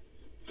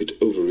 It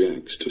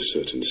overreacts to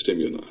certain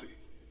stimuli.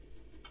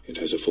 It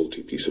has a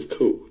faulty piece of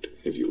code,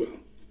 if you will.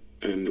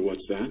 And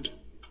what's that?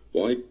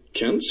 Why,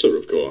 cancer,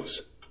 of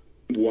course.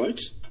 What?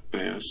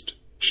 I asked,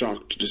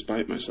 shocked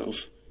despite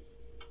myself.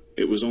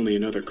 It was only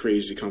another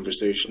crazy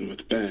conversation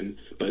with Ben,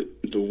 but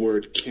the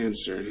word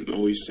cancer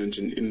always sent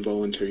an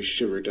involuntary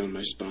shiver down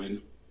my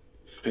spine.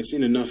 I'd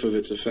seen enough of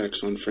its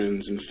effects on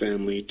friends and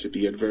family to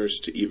be adverse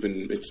to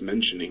even its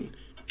mentioning.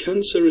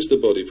 Cancer is the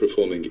body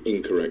performing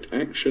incorrect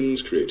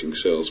actions, creating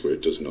cells where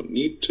it does not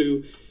need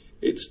to.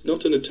 It's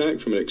not an attack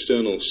from an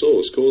external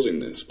source causing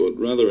this, but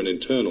rather an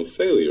internal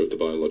failure of the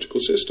biological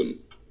system.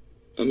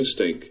 A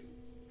mistake,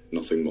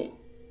 nothing more.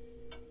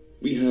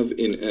 We have,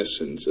 in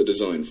essence, a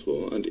design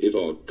flaw, and if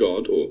our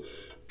God or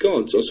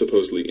gods are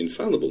supposedly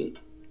infallible,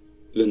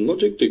 then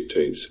logic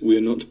dictates we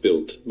are not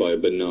built by a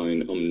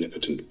benign,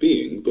 omnipotent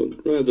being,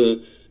 but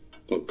rather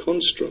are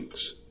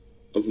constructs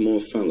of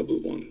more fallible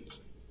ones.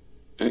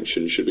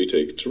 Action should be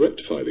taken to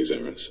rectify these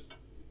errors.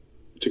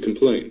 To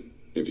complain,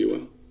 if you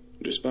will.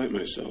 Despite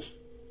myself,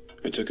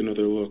 I took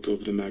another look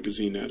over the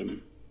magazine at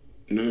him,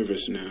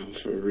 nervous now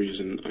for a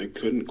reason I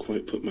couldn't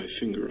quite put my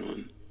finger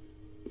on.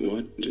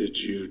 What did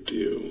you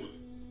do?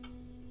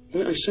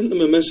 Why, I sent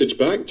them a message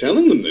back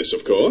telling them this,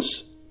 of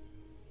course.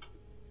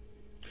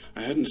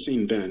 I hadn't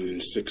seen Ben in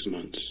 6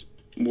 months.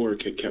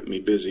 Work had kept me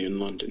busy in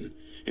London,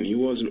 and he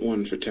wasn't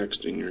one for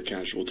texting or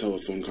casual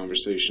telephone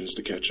conversations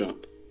to catch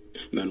up.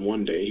 Then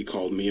one day he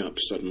called me up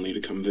suddenly to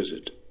come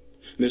visit.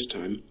 This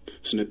time,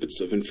 snippets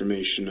of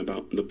information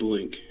about the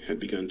blink had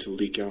begun to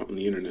leak out on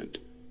the internet,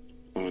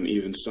 on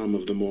even some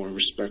of the more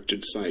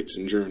respected sites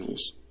and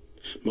journals.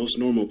 Most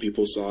normal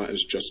people saw it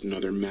as just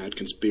another mad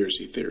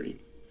conspiracy theory.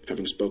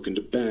 Having spoken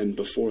to Ben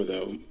before,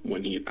 though,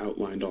 when he had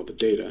outlined all the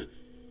data,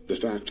 the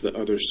fact that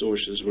other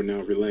sources were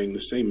now relaying the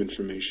same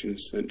information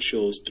sent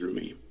chills through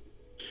me.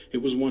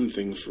 It was one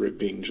thing for it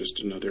being just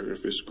another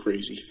of his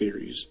crazy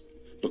theories,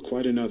 but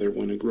quite another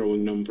when a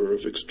growing number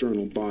of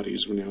external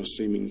bodies were now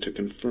seeming to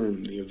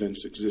confirm the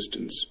event's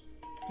existence.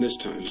 This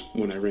time,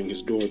 when I rang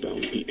his doorbell,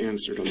 he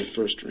answered on the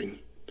first ring,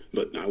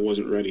 but I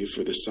wasn't ready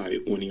for the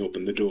sight when he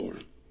opened the door.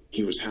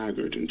 He was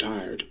haggard and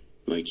tired,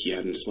 like he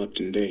hadn't slept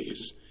in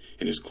days,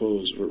 and his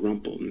clothes were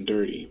rumpled and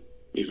dirty,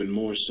 even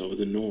more so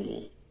than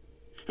normal.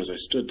 As I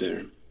stood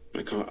there,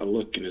 I caught a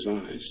look in his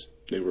eyes.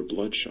 They were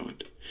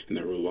bloodshot, and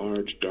there were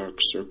large dark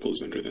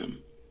circles under them,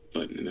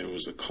 but there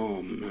was a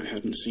calm I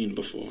hadn't seen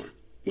before,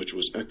 which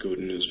was echoed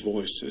in his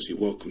voice as he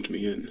welcomed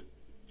me in.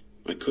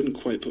 I couldn't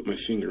quite put my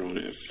finger on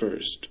it at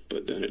first,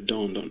 but then it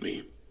dawned on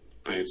me.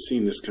 I had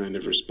seen this kind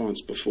of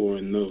response before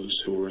in those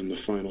who were in the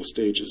final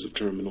stages of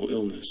terminal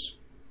illness.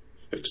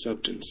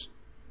 Acceptance.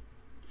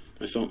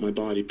 I felt my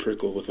body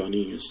prickle with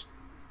unease.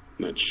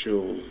 That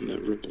chill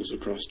that ripples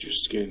across your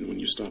skin when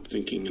you stop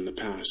thinking in the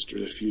past or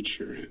the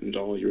future, and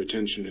all your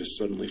attention is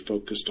suddenly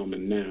focused on the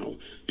now,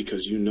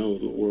 because you know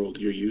the world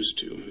you're used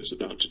to is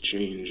about to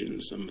change in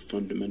some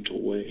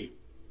fundamental way.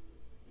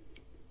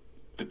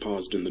 I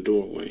paused in the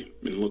doorway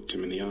and looked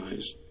him in the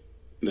eyes.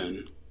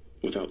 Then,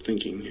 without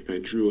thinking, I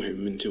drew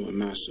him into a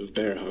massive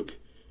bear hug.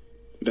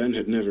 Ben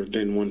had never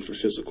been one for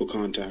physical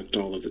contact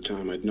all of the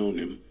time I'd known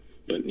him,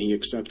 but he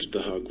accepted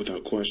the hug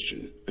without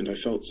question, and I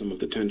felt some of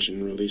the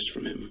tension released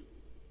from him.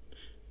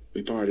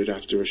 We parted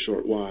after a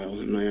short while,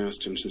 and I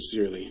asked him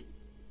sincerely,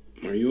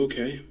 "Are you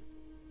okay?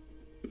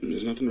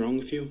 There's nothing wrong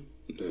with you?"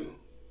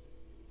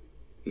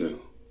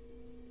 No.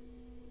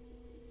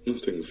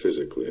 Nothing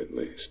physically, at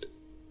least.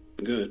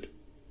 Good.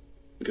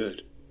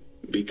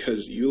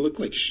 Because you look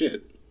like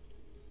shit.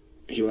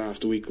 He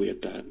laughed weakly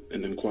at that,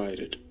 and then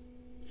quieted.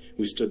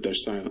 We stood there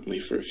silently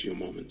for a few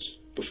moments,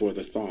 before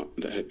the thought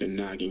that had been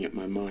nagging at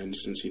my mind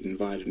since he'd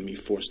invited me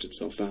forced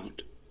itself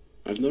out.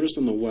 I've noticed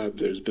on the web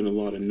there's been a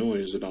lot of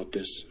noise about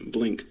this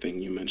blink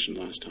thing you mentioned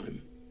last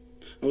time.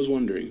 I was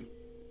wondering,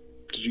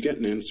 did you get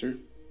an answer?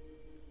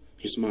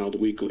 He smiled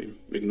weakly,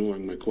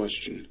 ignoring my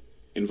question,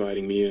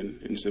 inviting me in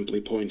and simply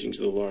pointing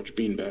to the large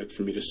beanbag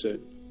for me to sit,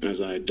 as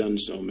I had done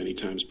so many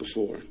times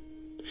before.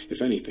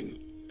 If anything,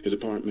 his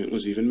apartment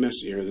was even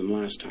messier than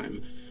last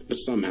time, but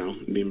somehow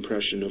the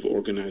impression of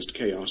organized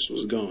chaos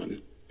was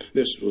gone.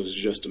 This was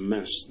just a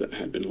mess that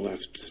had been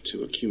left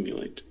to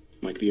accumulate,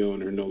 like the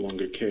owner no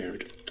longer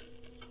cared.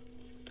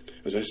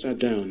 As I sat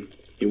down,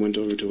 he went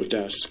over to a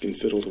desk and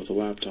fiddled with a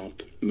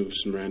laptop, moved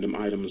some random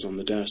items on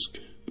the desk,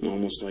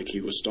 almost like he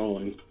was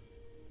stalling.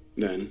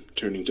 Then,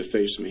 turning to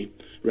face me,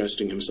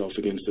 resting himself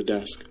against the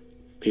desk,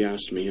 he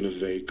asked me in a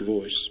vague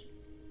voice,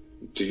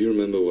 "Do you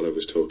remember what I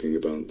was talking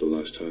about the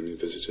last time you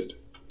visited?"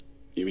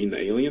 "You mean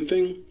the alien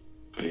thing?"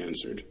 I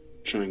answered,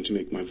 trying to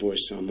make my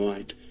voice sound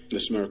light, the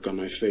smirk on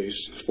my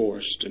face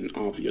forced and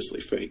obviously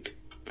fake.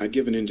 I'd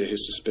given in to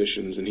his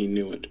suspicions, and he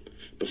knew it.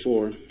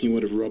 Before, he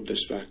would have rubbed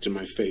this fact in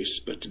my face,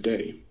 but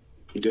today,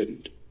 he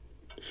didn't.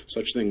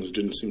 Such things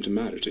didn't seem to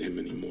matter to him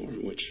anymore,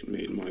 which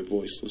made my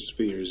voiceless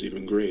fears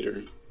even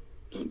greater.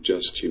 Not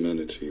just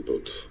humanity,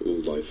 but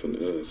all life on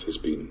Earth has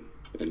been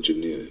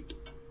engineered.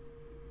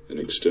 An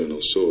external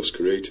source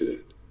created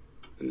it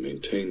and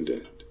maintained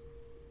it.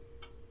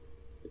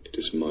 It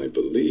is my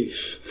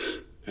belief.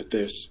 At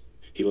this,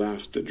 he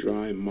laughed a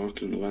dry,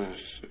 mocking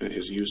laugh at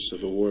his use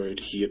of a word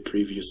he had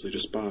previously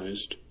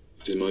despised.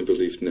 It is my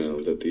belief now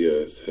that the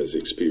Earth has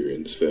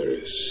experienced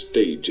various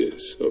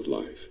stages of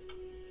life.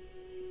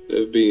 There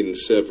have been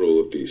several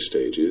of these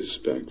stages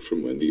back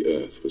from when the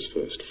Earth was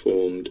first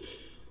formed,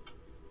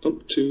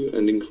 up to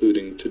and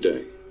including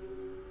today.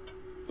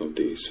 Of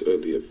these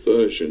earlier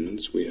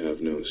versions, we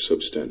have no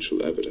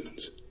substantial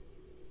evidence.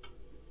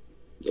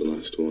 The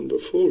last one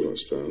before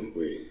us, though,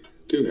 we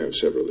do have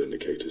several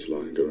indicators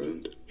lying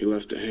around. He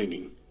left it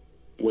hanging,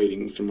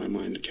 waiting for my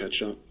mind to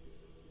catch up.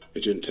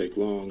 It didn't take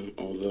long,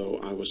 although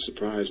I was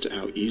surprised at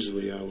how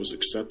easily I was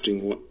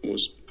accepting what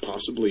was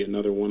possibly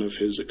another one of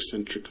his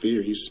eccentric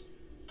theories.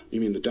 You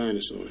mean the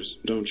dinosaurs,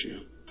 don't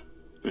you?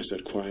 I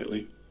said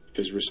quietly,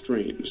 his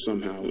restraint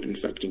somehow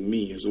infecting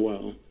me as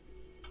well.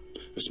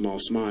 A small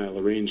smile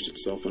arranged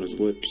itself on his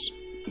lips,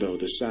 though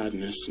the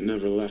sadness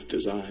never left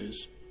his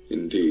eyes.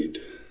 Indeed,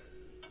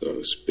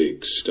 those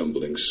big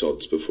stumbling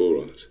sods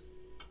before us.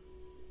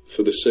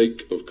 For the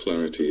sake of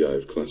clarity,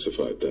 I've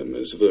classified them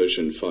as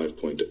version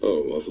 5.0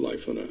 of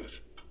life on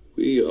Earth.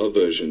 We are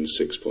version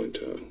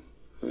 6.0,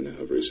 I now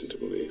have reason to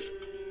believe.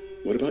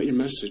 What about your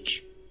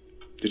message?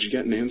 Did you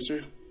get an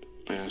answer?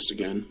 I asked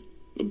again,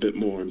 a bit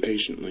more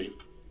impatiently.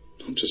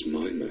 Not just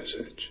my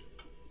message.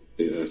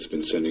 The Earth's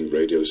been sending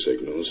radio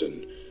signals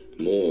and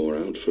more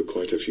out for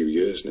quite a few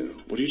years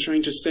now. What are you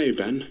trying to say,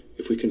 Ben?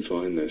 If we can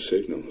find their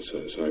signals,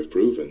 as I've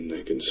proven,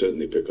 they can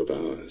certainly pick up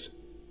ours.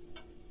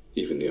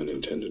 Even the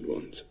unintended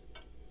ones.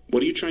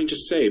 What are you trying to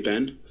say,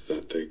 Ben?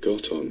 That they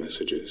got our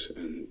messages,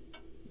 and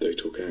they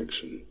took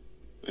action.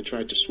 I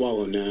tried to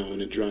swallow now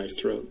in a dry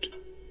throat.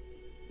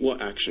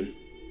 What action?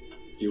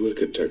 You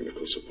work at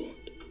technical support.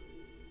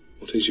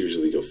 What is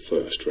usually your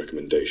first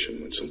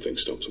recommendation when something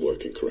stops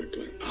working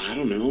correctly? I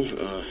don't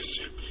know.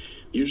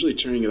 Usually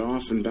turning it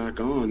off and back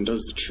on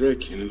does the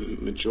trick in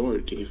a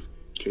majority of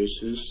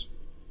cases.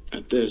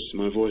 At this,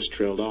 my voice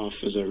trailed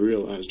off as I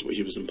realized what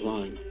he was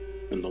implying,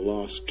 and the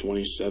lost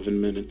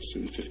 27 minutes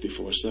and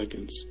 54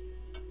 seconds.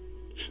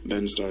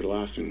 Ben started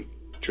laughing,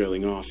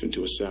 trailing off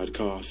into a sad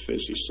cough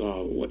as he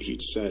saw what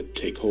he'd said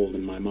take hold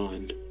in my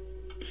mind.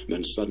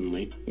 Then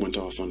suddenly went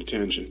off on a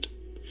tangent,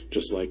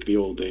 just like the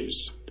old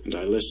days, and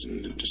I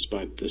listened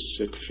despite this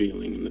sick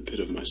feeling in the pit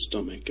of my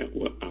stomach at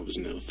what I was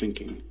now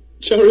thinking.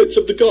 Chariots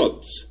of the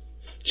gods!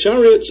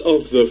 Chariots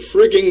of the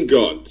frigging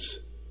gods!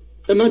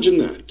 Imagine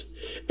that.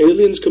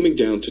 Aliens coming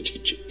down to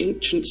teach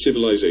ancient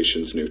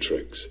civilizations new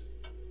tricks.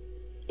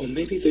 Or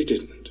maybe they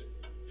didn't.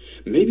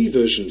 Maybe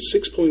version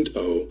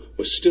 6.0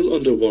 was still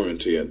under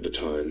warranty at the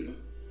time,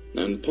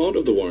 and part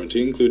of the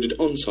warranty included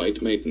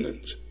on-site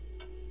maintenance.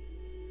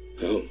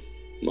 Hell,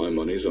 my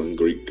money's on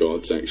Greek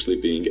gods actually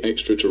being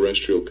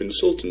extraterrestrial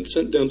consultants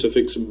sent down to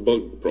fix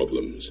bug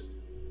problems.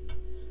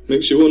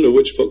 Makes you wonder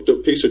which fucked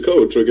up piece of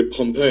code triggered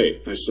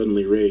Pompeii. I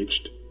suddenly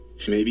raged.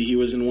 Maybe he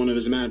was in one of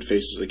his mad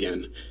faces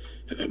again,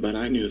 but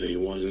I knew that he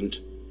wasn't.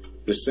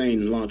 The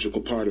sane,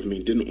 logical part of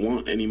me didn't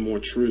want any more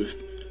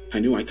truth. I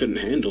knew I couldn't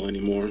handle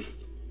any more.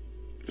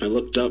 I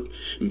looked up,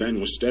 and Ben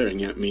was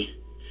staring at me,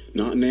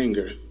 not in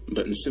anger,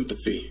 but in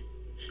sympathy.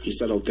 He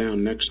settled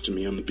down next to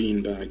me on the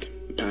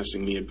beanbag,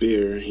 passing me a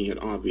beer he had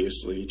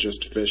obviously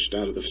just fished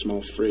out of the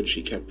small fridge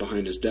he kept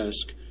behind his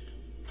desk.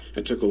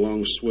 I took a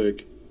long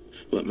swig,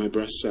 let my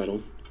breath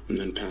settle, and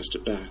then passed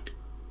it back.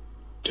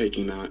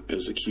 Taking that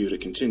as a cue to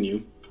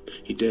continue,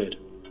 he did,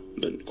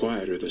 but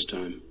quieter this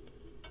time,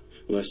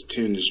 less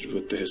tinged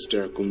with the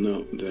hysterical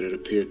note that had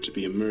appeared to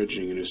be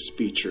emerging in his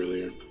speech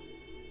earlier,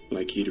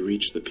 like he'd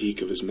reached the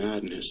peak of his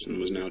madness and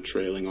was now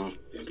trailing off.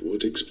 It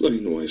would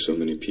explain why so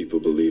many people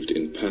believed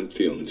in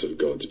pantheons of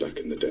gods back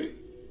in the day.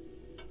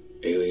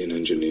 Alien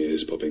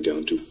engineers popping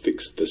down to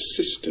fix the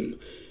system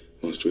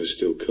whilst we're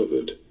still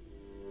covered.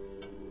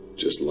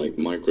 Just like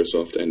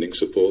Microsoft ending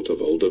support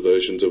of older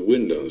versions of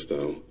Windows,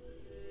 though.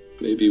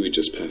 Maybe we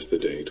just passed the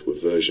date where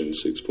version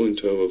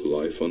 6.0 of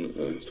life on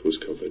Earth was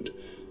covered,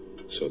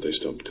 so they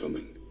stopped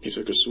coming. He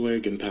took a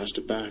swig and passed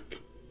it back,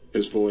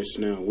 his voice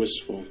now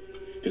wistful,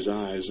 his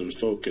eyes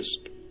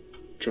unfocused,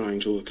 trying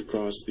to look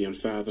across the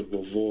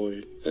unfathomable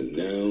void. And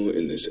now,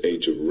 in this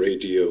age of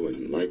radio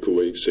and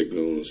microwave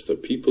signals, the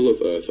people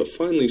of Earth are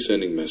finally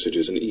sending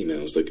messages and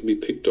emails that can be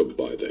picked up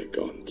by their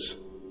gods.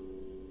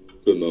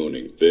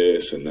 Bemoaning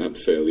this and that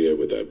failure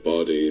with their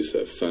bodies,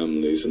 their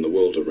families, and the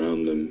world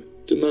around them,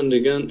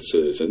 demanding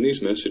answers, and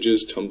these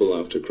messages tumble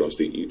out across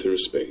the ether of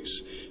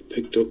space,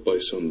 picked up by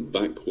some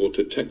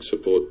backwater tech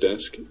support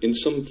desk in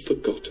some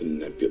forgotten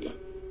nebula.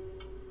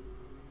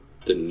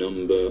 The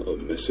number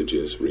of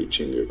messages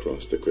reaching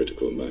across the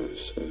critical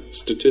mass, a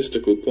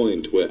statistical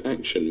point where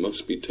action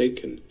must be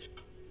taken,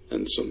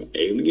 and some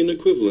alien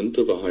equivalent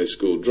of a high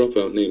school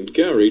dropout named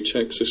Gary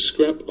checks a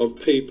scrap of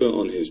paper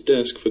on his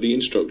desk for the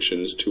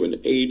instructions to an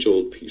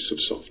age-old piece of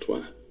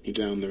software. He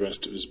downed the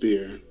rest of his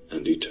beer,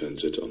 and he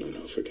turns it on and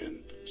off again.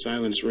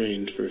 Silence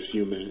reigned for a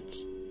few minutes,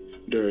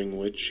 during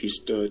which he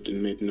stood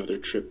and made another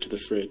trip to the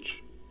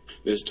fridge,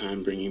 this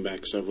time bringing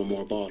back several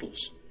more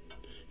bottles.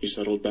 He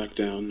settled back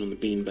down on the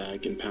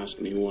beanbag and passed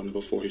me one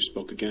before he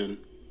spoke again.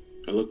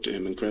 I looked at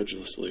him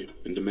incredulously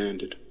and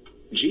demanded,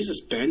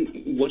 "Jesus, Ben,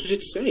 what did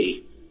it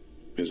say?"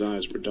 His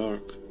eyes were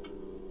dark,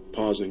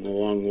 pausing a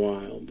long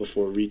while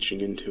before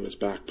reaching into his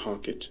back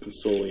pocket and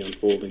slowly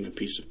unfolding a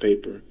piece of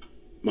paper,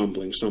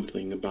 mumbling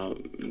something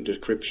about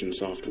decryption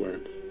software,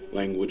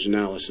 language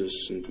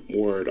analysis, and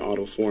word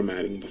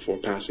auto-formatting before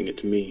passing it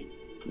to me.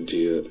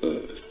 Dear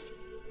Earth,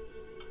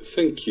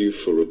 thank you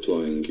for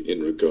replying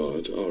in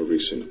regard our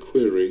recent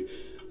query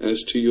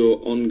as to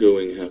your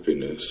ongoing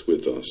happiness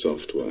with our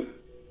software.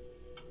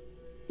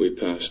 We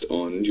passed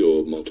on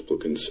your multiple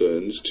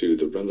concerns to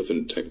the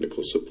relevant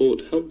technical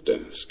support help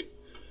desk.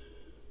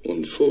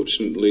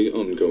 Unfortunately,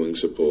 ongoing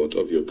support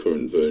of your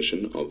current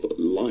version of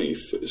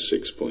Life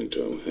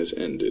 6.0 has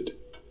ended.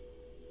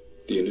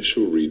 The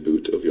initial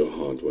reboot of your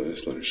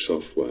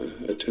hardware/software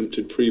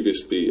attempted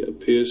previously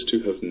appears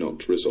to have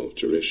not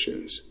resolved your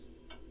issues.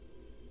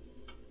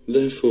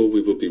 Therefore,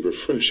 we will be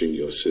refreshing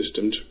your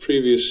system to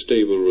previous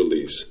stable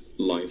release,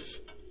 Life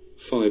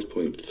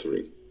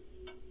 5.3.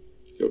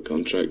 Your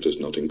contract does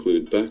not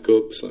include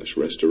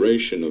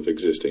backup/restoration of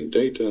existing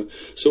data,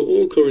 so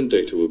all current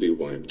data will be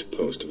wiped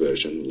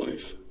post-version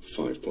Life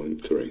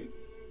 5.3.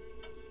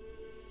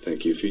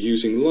 Thank you for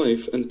using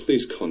Life, and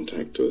please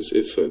contact us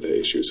if further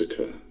issues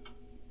occur.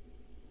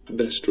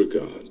 Best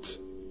regards.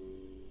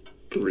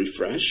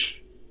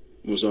 Refresh?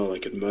 Was all I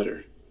could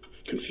mutter,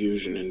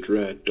 confusion and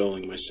dread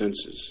dulling my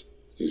senses.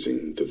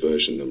 Using the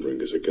version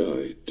numbering as a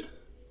guide,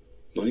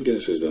 my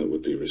guess is that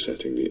would be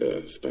resetting the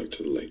Earth back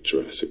to the late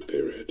Jurassic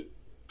period.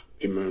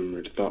 He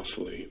murmured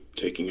thoughtfully,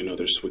 taking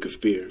another swig of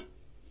beer.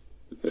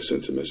 I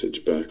sent a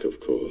message back, of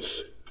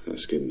course,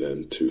 asking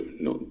them to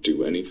not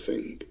do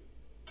anything.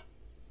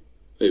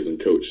 I even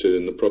coached it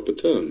in the proper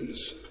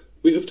terms.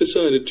 We have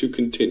decided to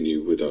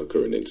continue with our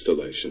current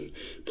installation.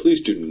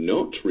 Please do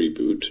not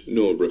reboot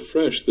nor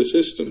refresh the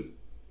system.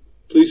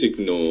 Please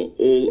ignore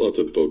all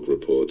other bug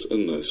reports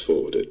unless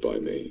forwarded by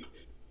me.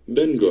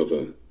 Ben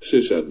Glover,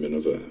 sysadmin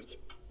of Earth.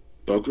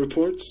 Bug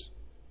reports?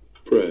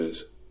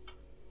 Prayers.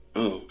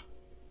 Oh.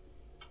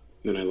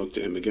 Then I looked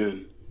at him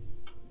again,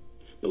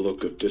 the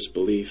look of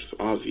disbelief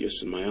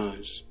obvious in my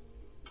eyes.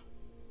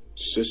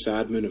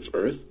 Sysadmin of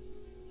Earth?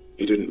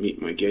 He didn't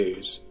meet my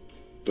gaze,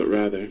 but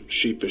rather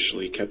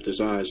sheepishly kept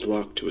his eyes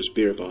locked to his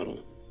beer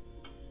bottle.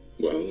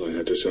 Well, I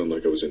had to sound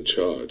like I was in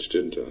charge,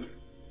 didn't I?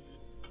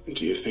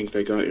 Do you think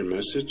they got your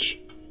message?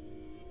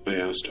 I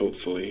asked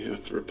hopefully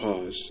after a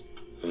pause.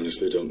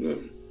 Honestly, don't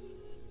know.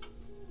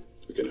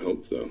 We can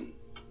hope, though.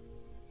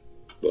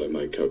 By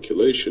my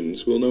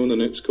calculations, we'll know in the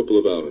next couple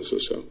of hours or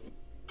so.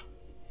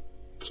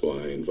 That's why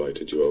I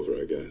invited you over,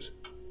 I guess.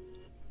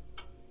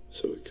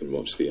 So we can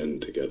watch the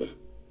end together.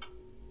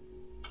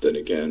 Then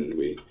again,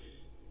 we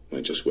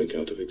might just wink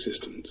out of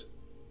existence.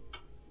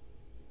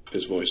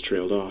 His voice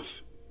trailed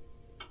off.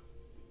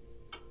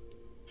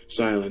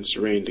 Silence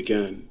reigned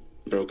again,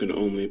 broken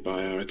only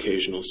by our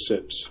occasional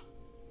sips.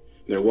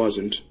 There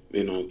wasn't,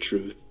 in all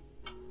truth,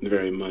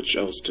 very much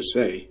else to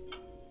say.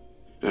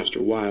 After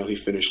a while, he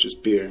finished his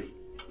beer,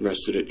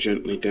 rested it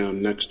gently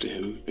down next to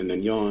him, and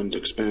then yawned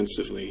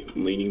expansively,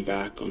 leaning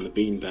back on the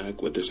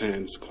beanbag with his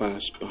hands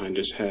clasped behind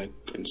his head,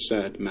 and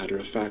said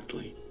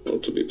matter-of-factly, Well,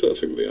 to be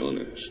perfectly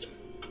honest,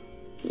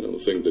 I don't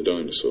think the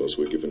dinosaurs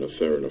were given a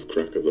fair enough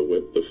crack of the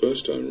whip the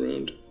first time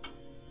round.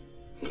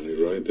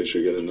 Only right, they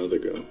should get another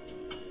go.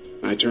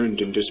 I turned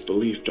in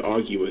disbelief to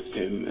argue with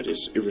him at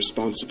his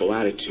irresponsible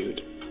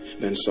attitude,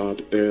 then saw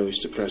the barely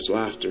suppressed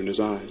laughter in his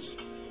eyes.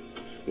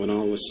 When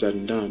all was said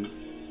and done,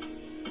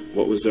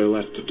 what was there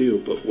left to do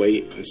but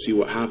wait and see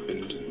what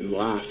happened and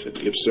laugh at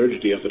the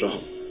absurdity of it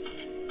all?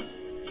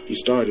 He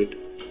started,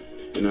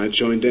 and I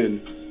joined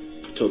in,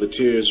 till the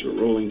tears were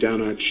rolling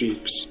down our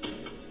cheeks,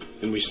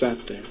 and we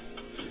sat there,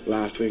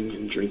 laughing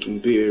and drinking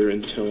beer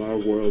until our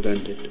world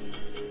ended.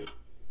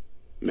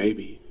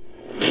 Maybe